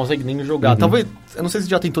 porque ele não consegue nem jogar. Talvez, eu não sei se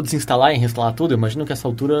já tentou desinstalar e reinstalar tudo, eu imagino que essa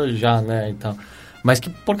altura já, né, e tal. Mas que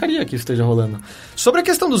porcaria que isso esteja rolando. Sobre a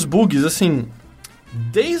questão dos bugs, assim,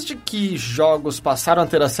 desde que jogos passaram a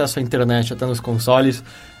ter acesso à internet até nos consoles,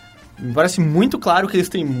 me parece muito claro que eles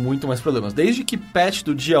têm muito mais problemas. Desde que patch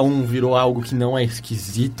do dia 1 virou algo que não é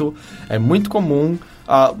esquisito, é muito comum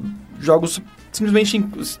jogos simplesmente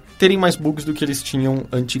terem mais bugs do que eles tinham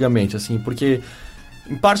antigamente, assim, porque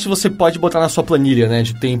em parte você pode botar na sua planilha, né,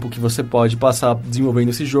 de tempo que você pode passar desenvolvendo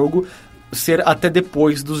esse jogo, ser até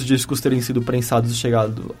depois dos discos terem sido prensados e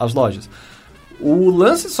chegado às lojas. O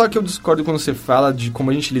lance só que eu discordo quando você fala de como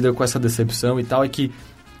a gente lida com essa decepção e tal, é que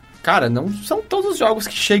cara, não são todos os jogos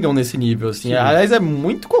que chegam nesse nível, assim. Aliás, é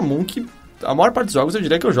muito comum que a maior parte dos jogos eu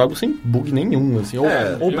diria que eu jogo sem bug nenhum, assim.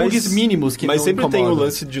 Ou bugs mínimos que não Mas sempre incomodam. tem o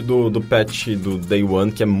lance do patch do Day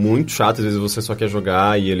One, que é muito chato. Às vezes você só quer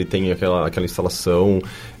jogar e ele tem aquela instalação.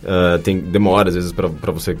 Demora, às vezes,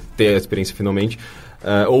 pra você ter a experiência finalmente.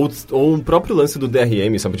 Ou o próprio lance do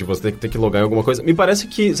DRM, sabe? Tipo, você ter que logar em alguma coisa. Me parece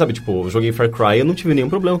que, sabe, tipo, eu joguei Far Cry, eu não tive nenhum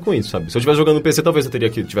problema com isso, sabe? Se eu estivesse jogando no PC, talvez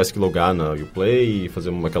eu tivesse que logar na Uplay e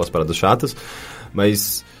fazer aquelas paradas chatas.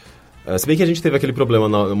 Mas... se bem que a gente teve aquele problema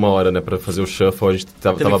uma hora, né? Pra fazer o shuffle, a gente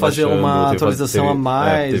tava fazer baixando... uma atualização a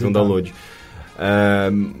mais. Teve um download.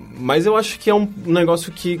 Mas eu acho que é um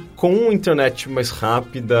negócio que, com a internet mais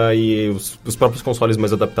rápida e os próprios consoles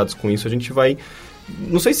mais adaptados com isso, a gente vai...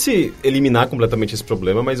 Não sei se eliminar completamente esse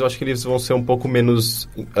problema, mas eu acho que eles vão ser um pouco menos,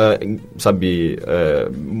 sabe,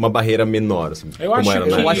 uma barreira menor. Sabe, eu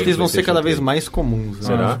acho que eles vão ser cada vez mais comuns. Né?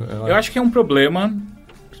 Será? Eu acho que é um problema,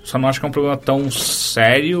 só não acho que é um problema tão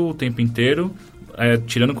sério o tempo inteiro.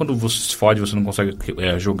 Tirando quando você se fode, você não consegue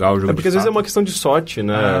jogar o jogo. Porque às vezes é uma questão de sorte,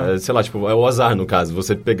 né? Sei lá, tipo, é o azar no caso.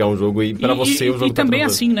 Você pegar um jogo e pra você o jogo e também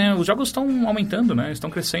assim, né? Os jogos estão aumentando, né? Estão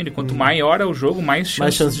crescendo. E quanto maior é o jogo, mais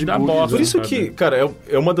chance de dar bosta. Por isso que, cara,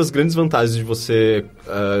 é uma das grandes vantagens de você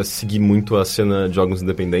seguir muito a cena de jogos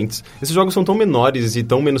independentes. Esses jogos são tão menores e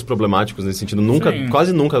tão menos problemáticos nesse sentido.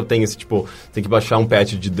 Quase nunca tem esse, tipo, tem que baixar um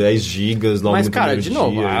patch de 10 gigas logo no primeiro dia.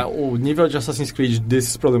 Mas, cara, de novo, o nível de Assassin's Creed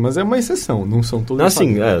desses problemas é uma exceção. Não são todos.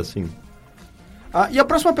 Sim. E a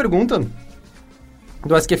próxima pergunta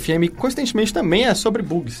do AskFM, coincidentemente, também é sobre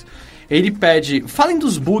bugs. Ele pede, falem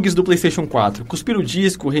dos bugs do PlayStation 4, cuspir o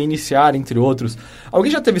disco, reiniciar, entre outros.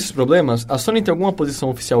 Alguém já teve esses problemas? A Sony tem alguma posição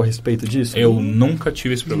oficial a respeito disso? Eu nunca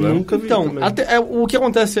tive esse problema. Nunca vi Então, também. o que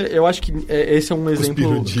acontece, eu acho que esse é um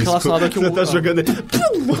exemplo relacionado ao que Você tá jogando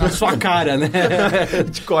na sua cara, né?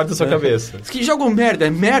 te corta a sua cabeça. Que jogo merda, é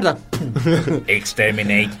merda.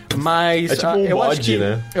 Exterminate. Mas É tipo um eu bode, acho que,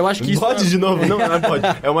 né? Eu acho que isso Bode de novo? Não é bode.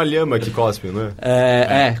 É uma lhama que cospe, não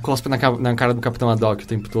é? cospe na cara do Capitão Haddock o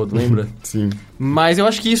tempo todo, lembra? Sim. Mas eu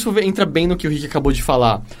acho que isso entra bem no que o Rick acabou de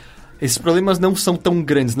falar. Esses problemas não são tão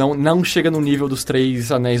grandes, não chega no nível dos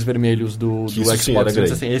 3 anéis vermelhos do Isso sim Xbox. era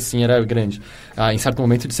grande. Assim, esse sim era grande. Em certo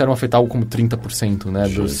momento disseram afetar algo como 30%, né?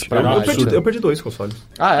 Dos Eu perdi 2 consoles.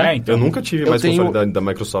 Então. Eu nunca tive mais console da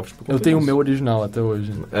Microsoft. Eu tenho o meu original até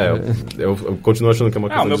hoje. Eu continuo achando que é uma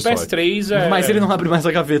coisa O meu de sorte. PS3 é... Mas ele não abre mais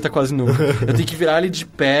a gaveta quase nunca. Eu tenho que virar ele de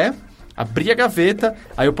pé, abrir a gaveta,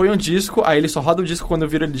 aí eu ponho um disco, aí ele só roda o disco quando eu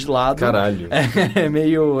viro ele de lado. Caralho. É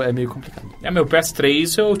meio complicado. Meu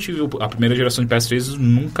PS3, eu tive... A primeira geração de PS3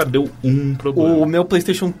 nunca deu um problema. O meu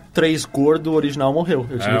PlayStation 3 gordo original morreu.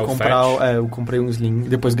 Eu tive que comprar... eu comprei um Slim,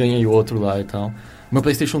 depois ganhei outro lá e tal. O meu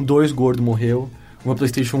PlayStation 2 gordo morreu. O meu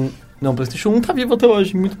PlayStation... Não, o PlayStation 1 tá vivo até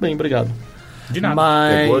hoje. Muito bem, obrigado. De nada.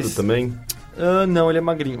 Mas... É gordo também? Não, ele é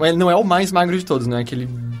magrinho. Ele não é o mais magro de todos, né? Aquele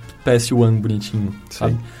PS1 bonitinho,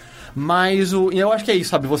 sabe? Mas eu acho que é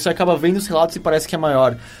isso, sabe? Você acaba vendo os relatos e parece que é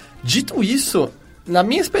maior. Dito isso, na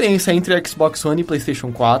minha experiência entre Xbox One e PlayStation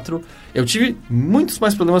 4, eu tive muitos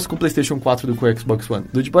mais problemas com o PlayStation 4 do que o Xbox One.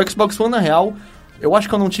 Do tipo, o Xbox One, na real, eu acho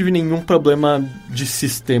que eu não tive nenhum problema de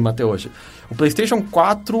sistema até hoje. O PlayStation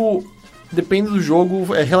 4, depende do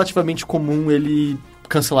jogo, é relativamente comum ele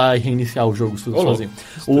cancelar e reiniciar o jogo sozinho.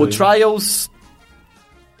 O Trials...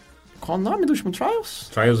 Qual o nome do último Trials?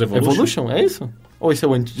 Trials Evolution? É isso? Ou esse é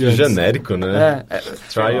o antes? Genérico, né?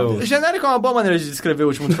 Trials. Genérico é uma boa maneira de descrever o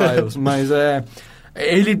último Trials, mas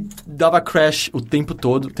ele dava crash o tempo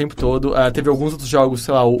todo. Teve alguns outros jogos,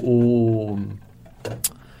 sei lá,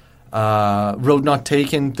 Road Not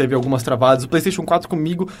Taken teve algumas travadas. O PlayStation 4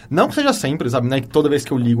 comigo, não que seja sempre, sabe, né? Que toda vez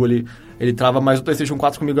que eu ligo ele trava, mas o PlayStation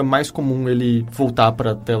 4 comigo é mais comum ele voltar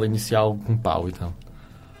pra tela inicial com pau e tal.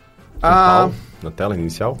 Pau? Na tela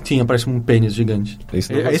inicial? Sim, aparece um pênis gigante.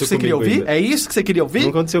 Isso É isso que você queria ouvir? Ainda. É isso que você queria ouvir? Não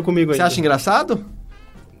aconteceu comigo ainda. Você acha engraçado?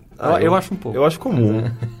 Eu acho um pouco. Eu acho comum.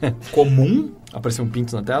 Comum? Apareceu um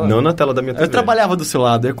pinto na tela? Não na tela da minha TV. Eu trabalhava do seu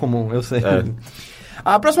lado, é comum, eu sei.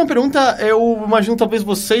 A próxima pergunta, eu imagino talvez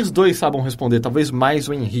vocês dois saibam responder, talvez mais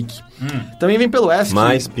o Henrique. Também vem pelo Ask.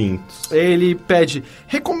 Mais pintos. Ele pede,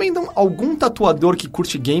 recomendam algum tatuador que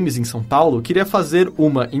curte games em São Paulo? Queria fazer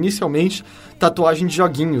inicialmente, tatuagem de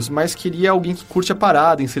joguinhos, mas queria alguém que curte a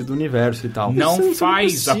parada, inserido do universo e tal. Não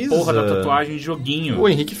faz a porra da tatuagem de joguinho. O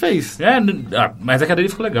Henrique fez. Mas a cadeira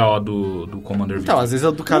ficou legal, a do Commander V. Então, às vezes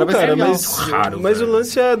a do cara vai ser legal. Mas o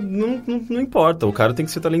lance é... Não importa, o cara tem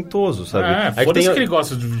que ser talentoso, sabe? Foda-se que ele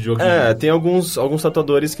gosta de videogame. Tem alguns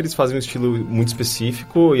tatuadores que eles fazem um estilo muito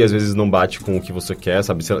específico e às vezes não bate com o que você quer,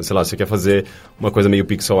 sabe? Sei lá, você quer fazer uma coisa meio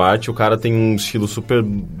pixel art, o cara tem um estilo super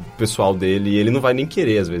pessoal dele e ele não vai nem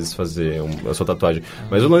querer, às vezes, fazer a sua tatuagem.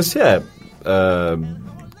 Mas o lance é...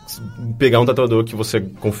 pegar um tatuador que você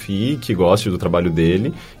confie, que goste do trabalho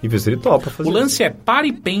dele e ver se ele topa fazer. O lance é, para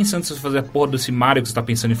e pensa antes de você fazer a porra desse Mario que você tá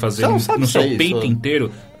pensando em fazer no seu peito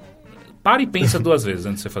inteiro. Para e pensa 2 vezes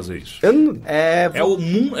antes de você fazer isso. É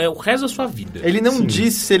o resto da sua vida. Ele não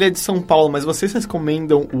disse se ele é de São Paulo, mas vocês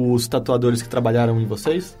recomendam os tatuadores que trabalharam em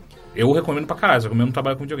vocês? Eu recomendo pra caralho, só que eu não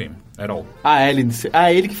trabalho com videogame. At all.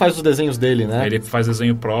 Ele que faz os desenhos dele, né? Ele faz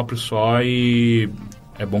desenho próprio só e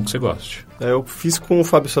é bom que você goste. Eu fiz com o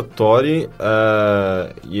Fábio Sartori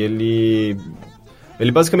e ele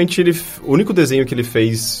basicamente, o único desenho que ele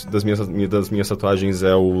fez das minhas tatuagens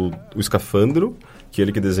é o escafandro, que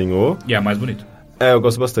ele que desenhou. E é mais bonito. Eu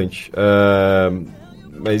gosto bastante.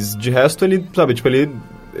 Mas de resto, ele, sabe, tipo,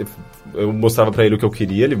 eu mostrava pra ele o que eu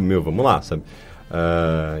queria, ele, vamos lá, sabe?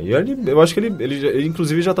 Eu acho que ele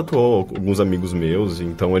inclusive já tatuou alguns amigos meus,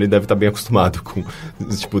 então ele deve estar bem acostumado com,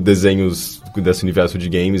 tipo, desenhos desse universo de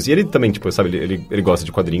games. E ele também, tipo, sabe, ele gosta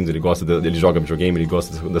de quadrinhos, ele joga videogame, ele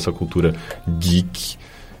gosta dessa cultura geek.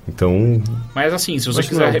 Então... Mas assim, se você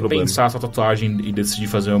quiser repensar essa tatuagem e decidir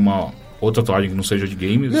fazer uma outra tatuagem que não seja de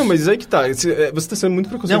games... Não, mas aí que tá, você tá sendo muito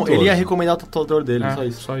preconceituoso. Não, ele ia recomendar o tatuador dele,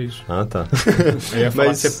 só isso. Ah, tá. Eu ia falar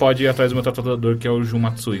que você pode ir atrás do meu tatuador, que é o Jun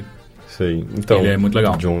Matsui. Sei. Então, ele é muito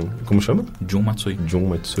legal. Como chama? Jun Matsui. Jun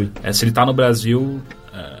Matsui. Se ele tá no Brasil...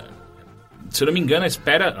 se eu não me engano,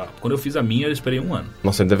 quando eu fiz a minha, eu esperei 1 ano.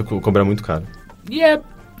 Nossa, ele deve cobrar muito caro. E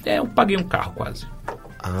eu paguei um carro quase.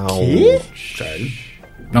 Que? Sério?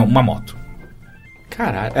 Não, uma moto.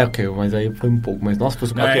 Caralho. Ok, mas aí foi um pouco. Mas nossa,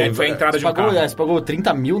 Não, foi a entrada de um carro. Você pagou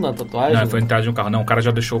 30 mil na tatuagem? Não, foi a entrada de um carro. Não, o cara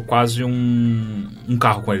já deixou quase um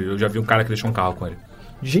carro com ele. Eu já vi um cara que deixou um carro com ele.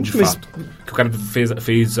 Gente, De mas... fato. Que o cara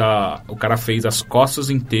o cara fez as costas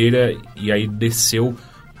inteiras e aí desceu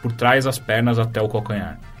por trás das pernas até o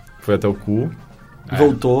calcanhar. Foi até o cu.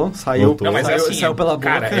 Voltou, saiu. Voltou. Não, mas saiu, assim, saiu pela boca.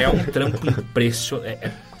 cara, é um trampo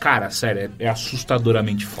impressionante. Cara, sério, é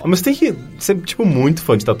assustadoramente foda. Mas tem que ser, tipo, muito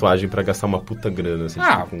fã de tatuagem pra gastar uma puta grana, assim,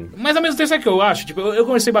 Ah, tipo, com... mas ao mesmo tempo, sabe o que eu acho? Tipo, eu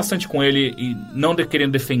conversei bastante com ele e não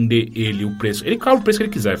querendo defender ele, o preço. Ele cobra o preço que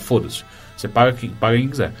ele quiser, foda-se. Você paga quem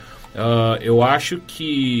quiser. Eu acho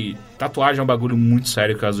que tatuagem é um bagulho muito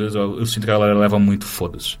sério que às vezes eu sinto que a galera leva muito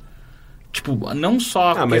foda-se. Tipo, não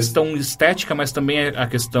só a questão estética, mas também a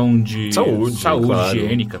questão de Saúde, claro.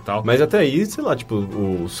 higiênica e tal. Mas até aí, sei lá, tipo,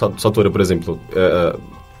 o Satora, por exemplo,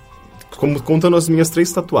 contando as minhas 3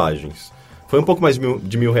 tatuagens, foi um pouco mais de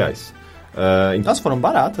R$1.000. Nossa, foram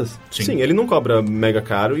baratas. Sim, ele não cobra mega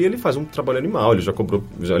caro e ele faz um trabalho animal. Ele já cobrou...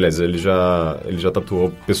 aliás, ele já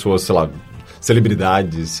tatuou pessoas, sei lá,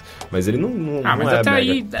 celebridades, mas ele não mas não até é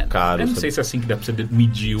aí, mega caro. eu não sabe? sei se é assim que dá pra você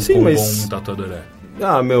medir o Sim, quão mas- bom um tatuador é.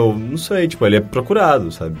 Ah, não sei, tipo, ele é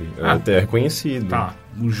procurado, sabe? Até é reconhecido. Tá,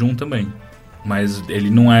 o Jun também. Mas ele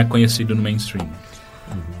não é conhecido no mainstream.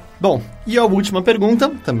 Bom, e a última pergunta,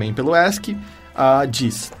 também pelo Ask,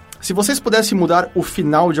 diz: se vocês pudessem mudar o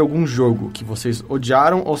final de algum jogo que vocês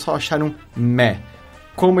odiaram ou só acharam meh,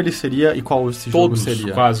 como ele seria e qual esse jogo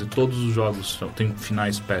seria? Quase todos os jogos têm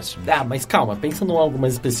finais péssimos. Ah, mas calma, pensa em algo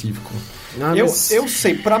mais específico. Ah, Eu mas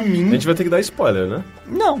sei, pra mim... A gente vai ter que dar spoiler, né?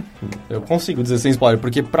 Não, eu consigo dizer sem spoiler,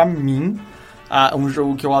 porque pra mim, um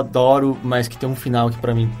jogo que eu adoro, mas que tem um final que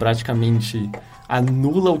pra mim praticamente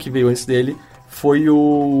anula o que veio antes dele, foi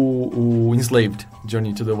o Enslaved,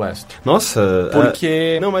 Journey to the West. Nossa,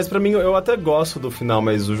 Porque... Não, mas pra mim, eu até gosto do final,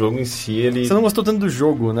 mas o jogo em si, ele... Você não gostou tanto do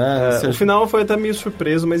jogo, né? O final foi até meio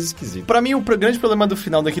surpreso, mas esquisito. Pra mim, o grande problema do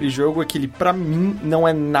final daquele jogo é que ele, pra mim, não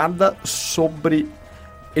é nada sobre...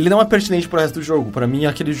 Ele não é pertinente pro resto do jogo. Pra mim,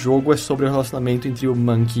 aquele jogo é sobre o relacionamento entre o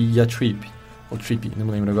Monkey e a Trip. Ou Trippy, não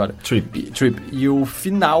me lembro agora. Trip. E o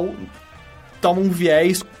final toma um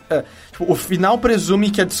viés... o final presume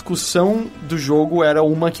que a discussão do jogo era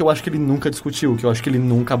uma que eu acho que ele nunca discutiu, que eu acho que ele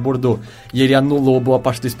nunca abordou. E ele anulou boa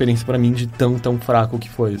parte da experiência pra mim de tão fraco que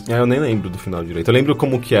foi. Eu nem lembro do final direito. Eu lembro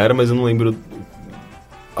como que era, mas eu não lembro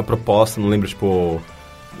a proposta, não lembro, tipo...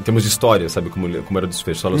 Em termos de história, sabe? Como era o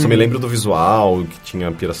desfecho. Só me lembro do visual, que tinha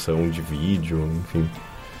piração de vídeo, enfim.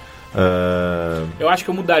 Eu acho que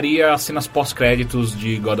eu mudaria as cenas pós-créditos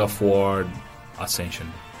de God of War Ascension.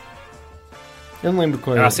 Eu não lembro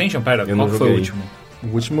qual Era era. Ascension? Pera, Eu qual não foi o joguei. último? O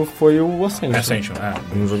último foi o Ascension. Ascension,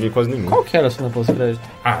 Eu não joguei quase nenhum. Qual que era a cena pós-crédito?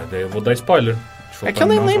 Daí eu vou dar spoiler. É que eu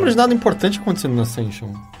nem lembro de nada importante acontecendo no Ascension.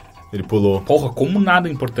 Ele pulou. Porra, como nada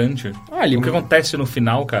importante. Ele... O que acontece no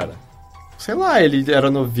final, cara? Sei lá, ele era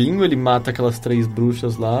novinho, ele mata aquelas 3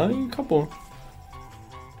 bruxas lá e acabou.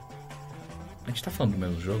 A gente tá falando do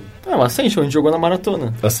mesmo jogo? O Ascension, a gente jogou na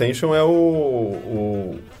maratona. Ascension é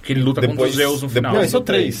o... Que ele luta contra Depois- os Zeus no final. Não, esse é o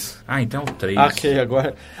 3. Então é o 3. Ok,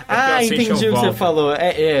 agora... Ascension entendi o que você volta. falou.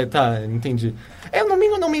 Tá, entendi.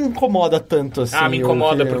 Não me incomoda tanto assim. Me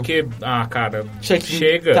incomoda eu queria- porque... cara, Check-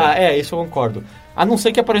 chega... Tá, isso eu concordo. A não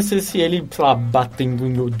ser que aparecesse ele, sei lá, batendo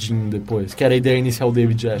em Odin depois, que era a ideia inicial do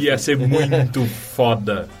David Jeff. Ia ser muito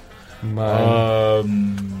foda. Mas...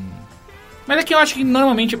 Mas é que eu acho que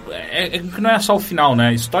normalmente que não é só o final,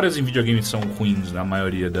 né? Histórias em videogames são ruins, na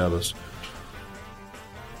maioria delas.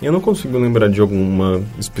 Eu não consigo lembrar de alguma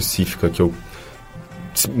específica que eu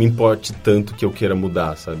me importe tanto que eu queira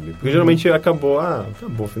mudar, sabe? Porque geralmente acabou,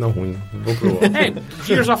 final ruim. Vou pro outro.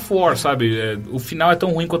 Gears of War, sabe? O final é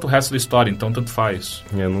tão ruim quanto o resto da história, então tanto faz.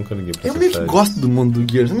 Eu nunca liguei pra Eu essa meio que série. gosto do mundo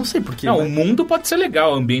do Gears, eu não sei porquê. Não, o mundo pode ser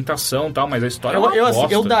legal, a ambientação e tal, mas a história é uma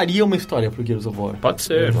bosta. eu daria uma história pro Gears of War. Pode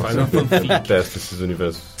ser, faz uma fanfic. Detesto esses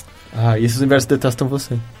universos. E esses universos detestam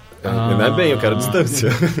você. Não é bem, eu quero distância.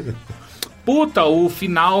 Puta, o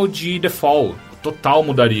final de The Fall total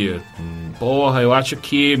mudaria. Porra, eu acho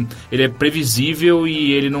que ele é previsível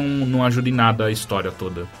e ele não ajuda em nada a história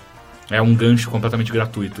toda. É um gancho completamente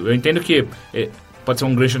gratuito. Eu entendo que pode ser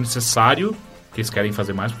um gancho necessário, que eles querem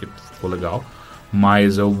fazer mais, porque ficou legal,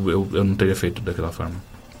 mas eu não teria feito daquela forma.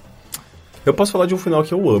 Eu posso falar de um final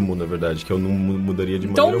que eu amo, na verdade, que eu não mudaria de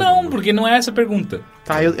Então maneira não, alguma. porque não é essa a pergunta.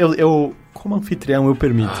 Tá, eu como anfitrião, eu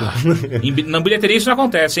permito. Na bilheteria isso não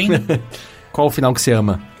acontece, hein? Qual o final que você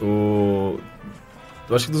ama?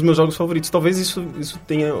 eu acho que dos meus jogos favoritos. Talvez isso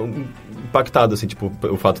tenha impactado, assim, tipo,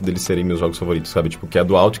 o fato deles serem meus jogos favoritos, sabe? Tipo, que é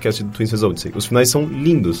do Outcast e do Twin Odyssey. Os finais são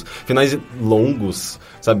lindos. Finais longos,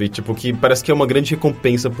 sabe? Tipo, que parece que é uma grande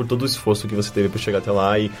recompensa por todo o esforço que você teve pra chegar até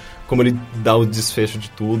lá e como ele dá o desfecho de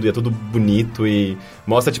tudo e é tudo bonito e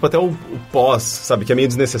mostra, tipo, até o pós, sabe? Que é meio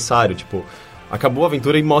desnecessário, tipo... Acabou a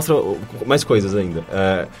aventura e mostra mais coisas ainda.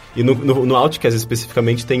 E no Outcast,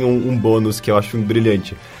 especificamente, tem um bônus que eu acho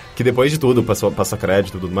brilhante. Que depois de tudo, passa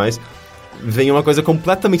crédito e tudo mais, vem uma coisa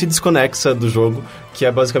completamente desconexa do jogo, que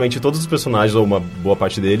é basicamente todos os personagens, ou uma boa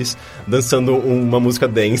parte deles, dançando uma música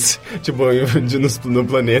dance, tipo, no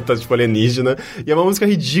planeta, tipo, alienígena. E é uma música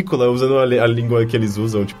ridícula, usando a língua que eles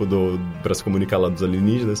usam, tipo, pra se comunicar lá dos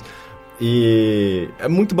alienígenas. E é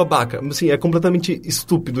muito babaca, assim, é completamente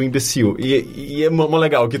estúpido, imbecil. E é mó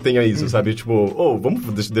legal que tenha isso, sabe? Tipo,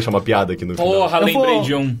 vamos deixar uma piada aqui no final. Porra, lembrei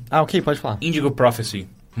de um. Ah, ok, pode falar. Indigo Prophecy.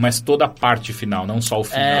 Mas toda a parte final, não só o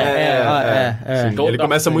final. Sim, ele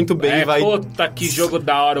começa muito bem e vai... Puta, que jogo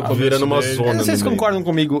da hora o começo vira numa dele. zona. Eu não sei se no meio. concordam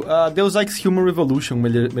comigo. Deus Ex Human Revolution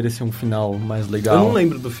merecia um final mais legal. Eu não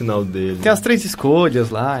lembro do final dele. Tem as 3 escolhas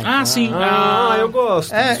lá. Sim. Eu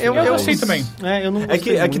gosto. eu gostei também. Eu não É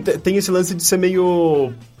que tem esse lance de ser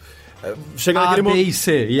meio... Chega naquele A, B e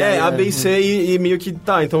C. A, B e C e meio que...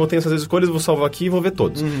 Tá, então eu tenho essas escolhas, vou salvar aqui e vou ver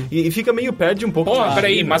todos. E fica meio... Perde um pouco... Porra,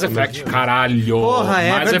 peraí, Mass Effect, caralho. Porra,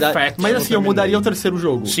 Mass verdade. Effect. Mas assim, eu mudaria o terceiro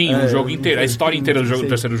jogo. Sim, o jogo inteiro, a história inteira do sim.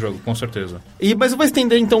 terceiro jogo, com certeza. Mas eu vou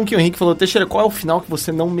estender então o que o Henrique falou. Teixeira, qual é o final que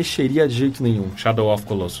você não mexeria de jeito nenhum? Shadow of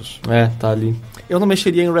Colossus. Tá ali. Eu não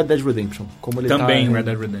mexeria em Red Dead Redemption. Como ele Também tá, Red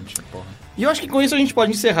Dead Redemption, porra. E eu acho que com isso a gente pode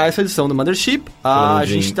encerrar essa edição do Mothership. A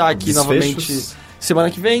gente tá aqui novamente semana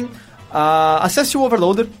que vem. Acesse o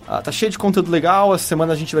Overloader, tá cheio de conteúdo legal. Essa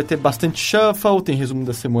semana a gente vai ter bastante shuffle. Tem resumo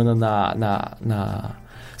da semana na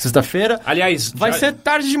sexta-feira. Aliás, vai ser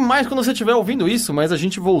tarde demais quando você estiver ouvindo isso, mas a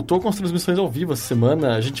gente voltou com as transmissões ao vivo essa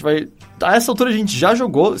semana. A gente vai... A essa altura a gente já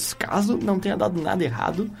jogou, caso não tenha dado nada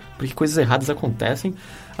errado, porque coisas erradas acontecem.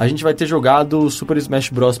 A gente vai ter jogado Super Smash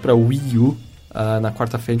Bros. Pra Wii U na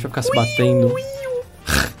quarta-feira. A gente vai ficar se batendo.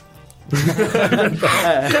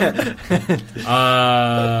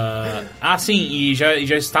 Sim, e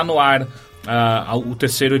já está no ar o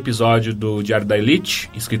terceiro episódio do Diário da Elite,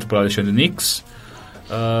 escrito por Alexandre Nix.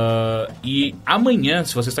 E amanhã,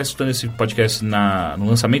 se você está escutando esse podcast no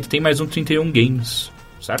lançamento, tem mais um 31 Games,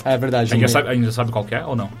 certo? É verdade. A gente já sabe qual que é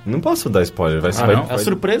ou não? Não posso dar spoiler, vai ser... não? A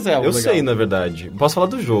surpresa é o Eu legal. sei, na verdade. Posso falar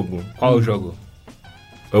do jogo. Qual é o jogo?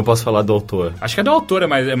 Eu posso falar do autor. Acho que é do autor, é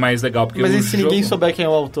mais legal. Porque Mas o e se ninguém souber quem é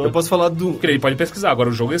o autor? Eu posso falar do... Porque ele pode pesquisar, agora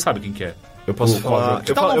o jogo ele sabe quem que é. Eu posso qual falar...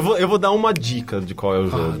 jogo? Eu vou dar uma dica de qual é o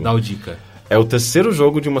jogo. Dá o dica. É o terceiro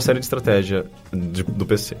jogo de uma série de estratégia do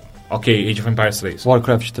PC. Ok, Age of Empires 3.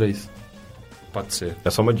 Warcraft 3. Pode ser. É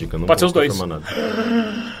só uma dica, não Pode ser os vou dois. confirmar nada.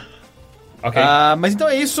 Ok. Mas então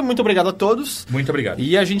é isso, muito obrigado a todos. Muito obrigado.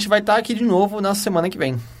 E a gente vai estar aqui de novo na semana que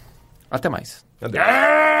vem. Até mais.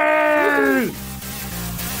 Adeus.